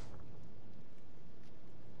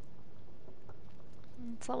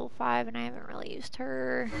 It's level 5 and I haven't really used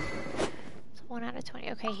her. It's 1 out of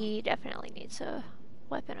 20. Okay, he definitely needs a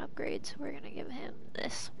weapon upgrade, so we're gonna give him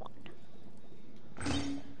this one.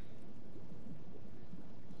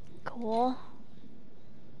 Cool.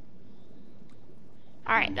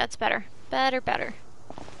 Alright, that's better. Better.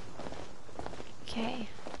 Okay,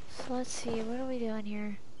 so let's see, what are we doing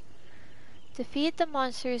here? Defeat the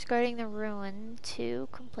monsters guarding the ruin to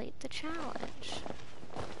complete the challenge.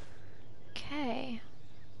 Okay.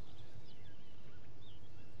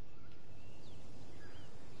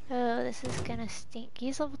 Oh, this is gonna stink.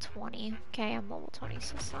 He's level 20. Okay, I'm level 20,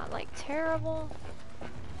 so it's not like terrible.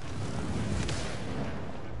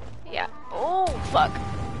 Yeah. Oh, fuck.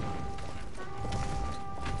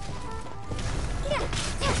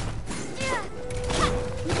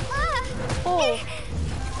 Oh.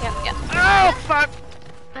 Yeah. Oh, fuck.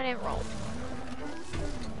 I didn't roll.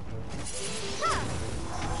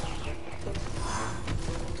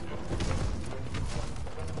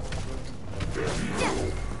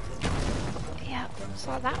 Yeah,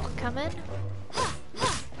 saw that one coming.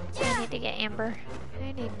 I need to get Amber.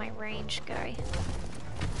 I need my range guy.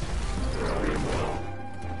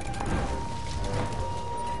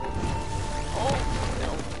 Oh, no.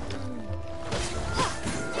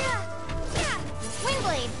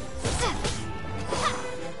 Windblade!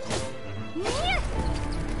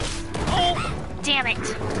 Oh, damn it.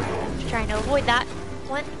 Just trying to avoid that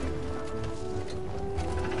one.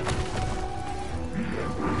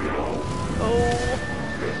 Oh.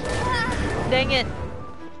 Dang it.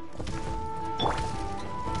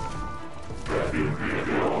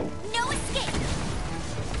 No escape!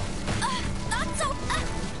 Not so...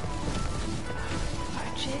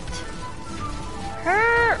 Watch it.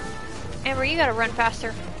 Her! Amber, you gotta run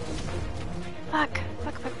faster. Fuck.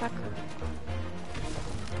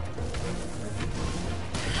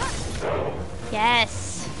 Yes.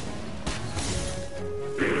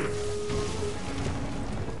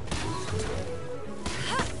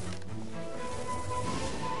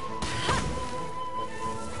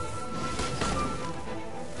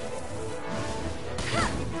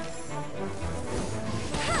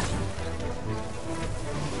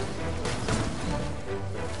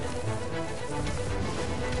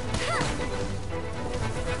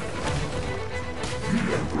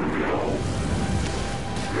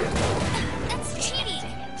 That's cheating!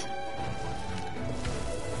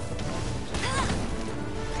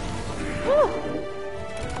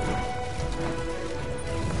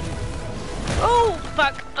 Oh,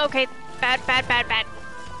 fuck. Okay, bad.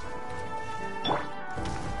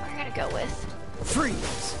 We're gonna go with...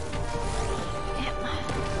 Freeze! him.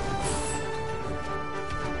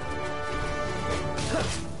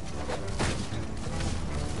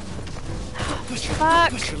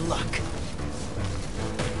 Fuck. Push your luck.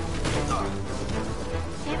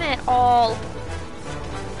 Damn it all.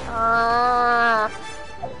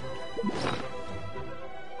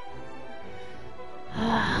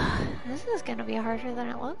 This is gonna be harder than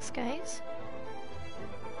it looks, guys.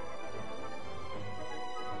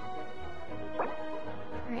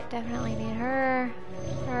 Alright, definitely need her,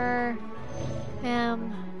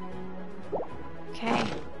 him. Okay. I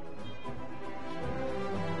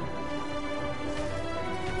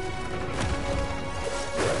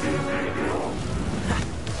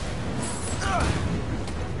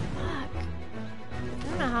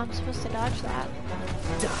don't know how I'm supposed to dodge that.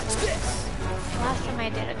 Dodge this! Last time I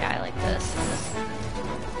did a guy like this.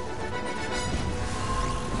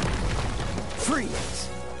 Freeze!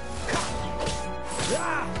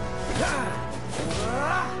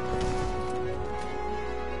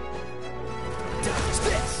 Dodge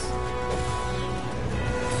this!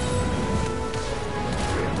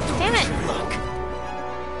 Damn it! Look!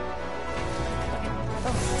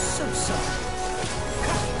 Oh, so sorry.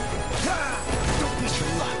 Don't miss your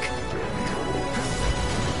luck.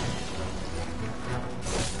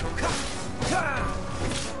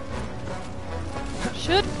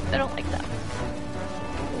 Should. I don't like that.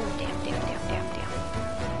 Oh, damn.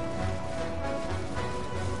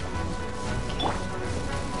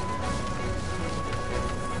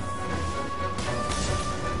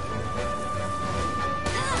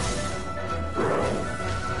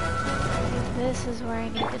 This is where I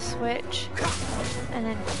need to switch. And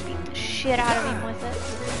then beat the shit out of him with it.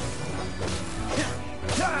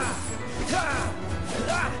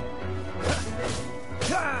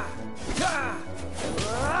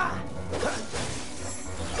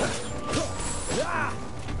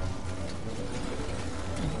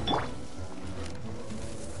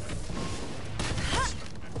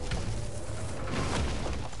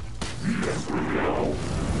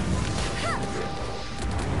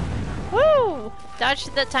 Woo! Dodged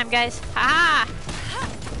it that time, guys. Ha!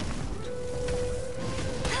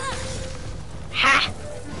 Ha!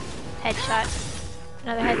 Headshot.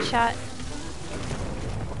 Another headshot.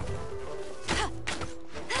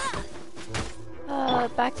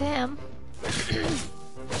 Back to him.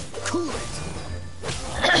 Cool it.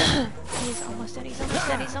 He's almost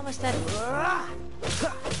dead.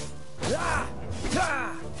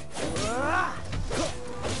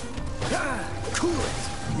 Cool it.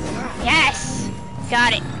 Yes!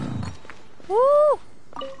 Got it. Woo!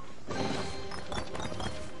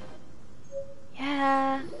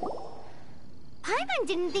 Yeah. Paimon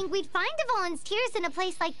didn't think we'd find Devolin's tears in a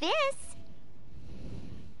place like this.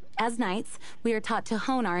 As knights, we are taught to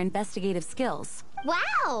hone our investigative skills.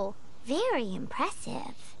 Wow! Very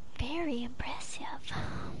impressive. Very impressive.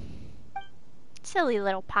 Silly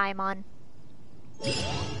little Paimon.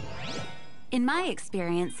 In my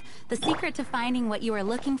experience, the secret to finding what you are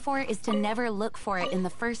looking for is to never look for it in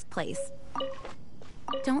the first place.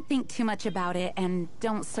 Don't think too much about it and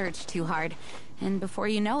don't search too hard. And before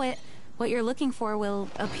you know it, what you're looking for will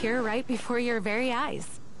appear right before your very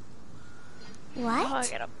eyes. What? Oh, I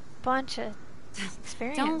got a bunch of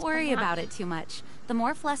experience. Don't worry about it too much. The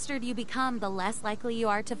more flustered you become, the less likely you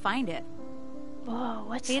are to find it. Whoa,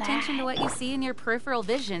 what's Pay that? attention to what you see in your peripheral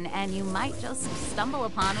vision, and you might just stumble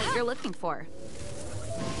upon what you're looking for.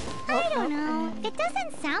 I don't know. It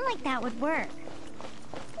doesn't sound like that would work.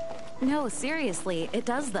 No, seriously, it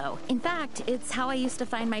does though. In fact, it's how I used to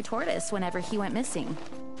find my tortoise whenever he went missing.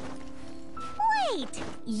 Wait!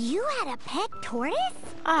 You had a pet tortoise?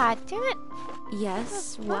 Ah, damn it.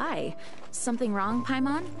 Yes, why? Something wrong,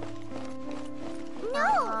 Paimon?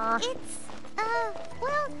 No, it's,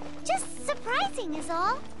 well, just surprising is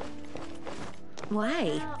all. Why?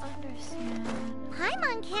 I don't understand.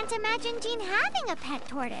 Paimon can't imagine Jean having a pet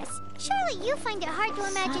tortoise. Surely you find it hard to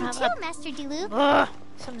imagine too, Master Diluc. Ugh.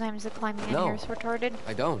 Sometimes the climbing in No. here is retarded.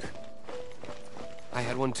 I don't. I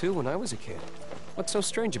had one too when I was a kid. What's so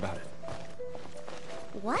strange about it?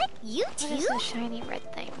 What? You What too? is the shiny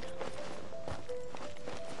red thing?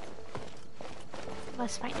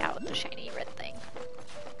 Let's find out the shiny red thing.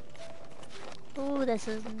 Ooh, this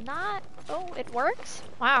is not... Oh, it works?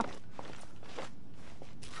 Wow.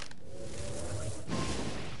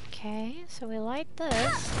 Okay, so we light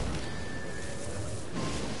this.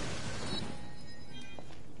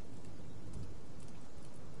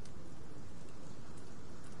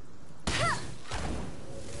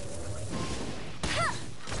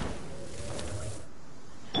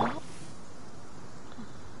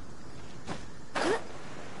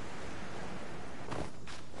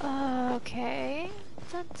 Okay.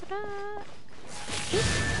 Da-da-da.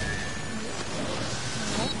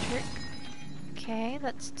 Electric. Okay,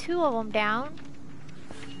 that's 2 of them down.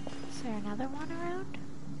 Is there another one around?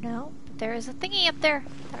 No, but there is a thingy up there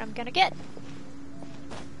that I'm gonna get.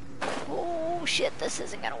 Oh shit, this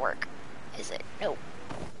isn't gonna work. Is it? Nope.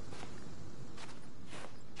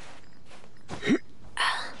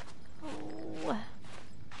 Oh,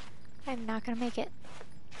 I'm not gonna make it.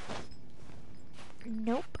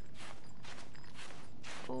 Nope.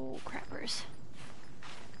 Oh, crappers.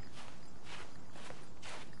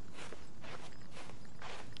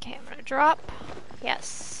 Okay, I'm gonna drop.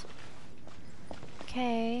 Yes.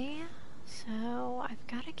 Okay, so I've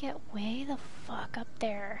gotta get way the fuck up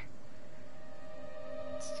there.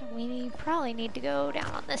 So we probably need to go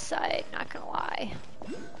down on this side, not gonna lie.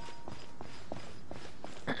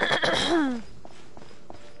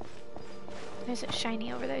 There's a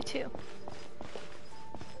shiny over there too.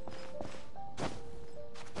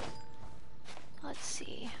 Let's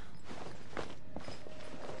see.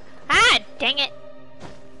 Ah, dang it!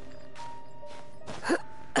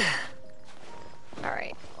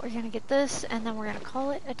 Alright, we're gonna get this and then we're gonna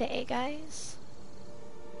call it a day, guys.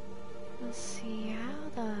 Let's see, how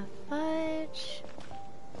the fudge?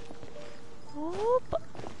 Whoop!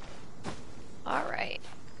 Alright.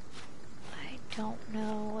 I don't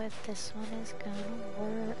know if this one is gonna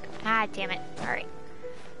work. Ah, damn it. Alright.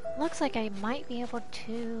 Looks like I might be able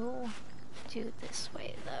to do this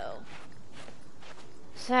way, though.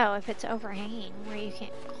 So, if it's overhanging where you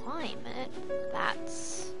can't climb it,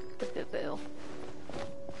 that's the boo-boo.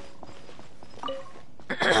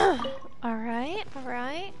 Alright,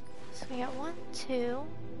 alright. So we got 1, 2.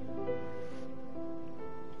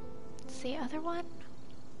 What's the other one?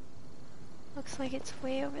 Looks like it's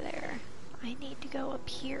way over there. I need to go up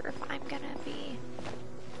here if I'm gonna be...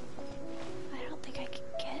 I don't think I can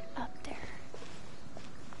get up there.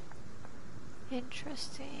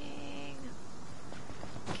 Interesting.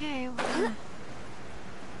 Okay, we're gonna...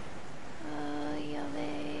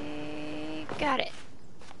 Got it.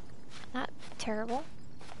 Not terrible.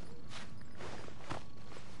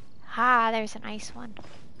 Ha, there's a nice one.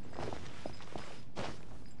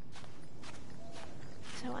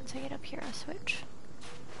 So once I get up here, I'll switch.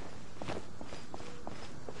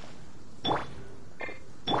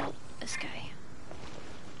 This guy.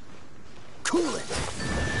 Cool it.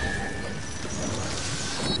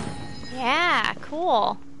 Yeah,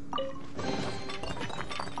 cool.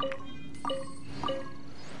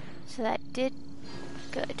 So that did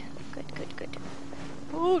good. Good.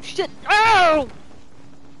 Oh shit! Oh!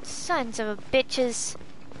 Sons of a bitches.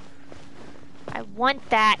 I want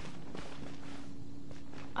that.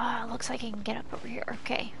 Oh, looks like I can get up over here.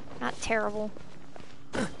 Okay, not terrible.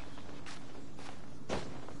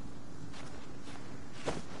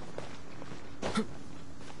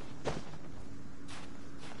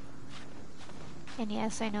 And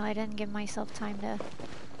yes, I know I didn't give myself time to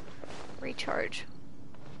recharge.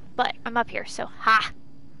 But I'm up here, so ha!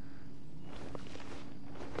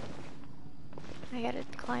 I gotta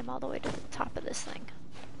climb all the way to the top of this thing.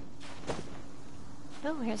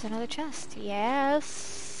 Oh, here's another chest.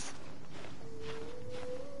 Yes!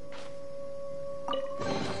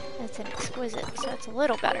 That's an exquisite, so it's a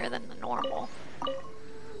little better than the normal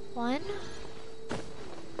one.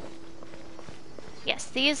 Yes,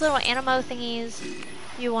 these little animo thingies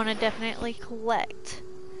you want to definitely collect.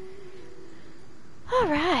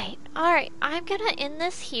 Alright, I'm gonna end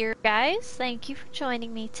this here, guys. Thank you for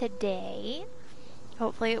joining me today.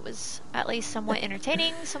 Hopefully it was at least somewhat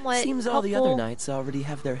entertaining, somewhat Seems helpful. all the other knights already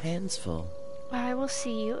have their hands full. I will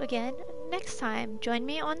see you again next time. Join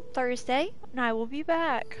me on Thursday, and I will be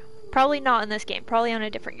back. Probably not in this game, probably on a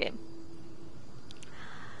different game.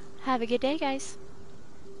 Have a good day, guys.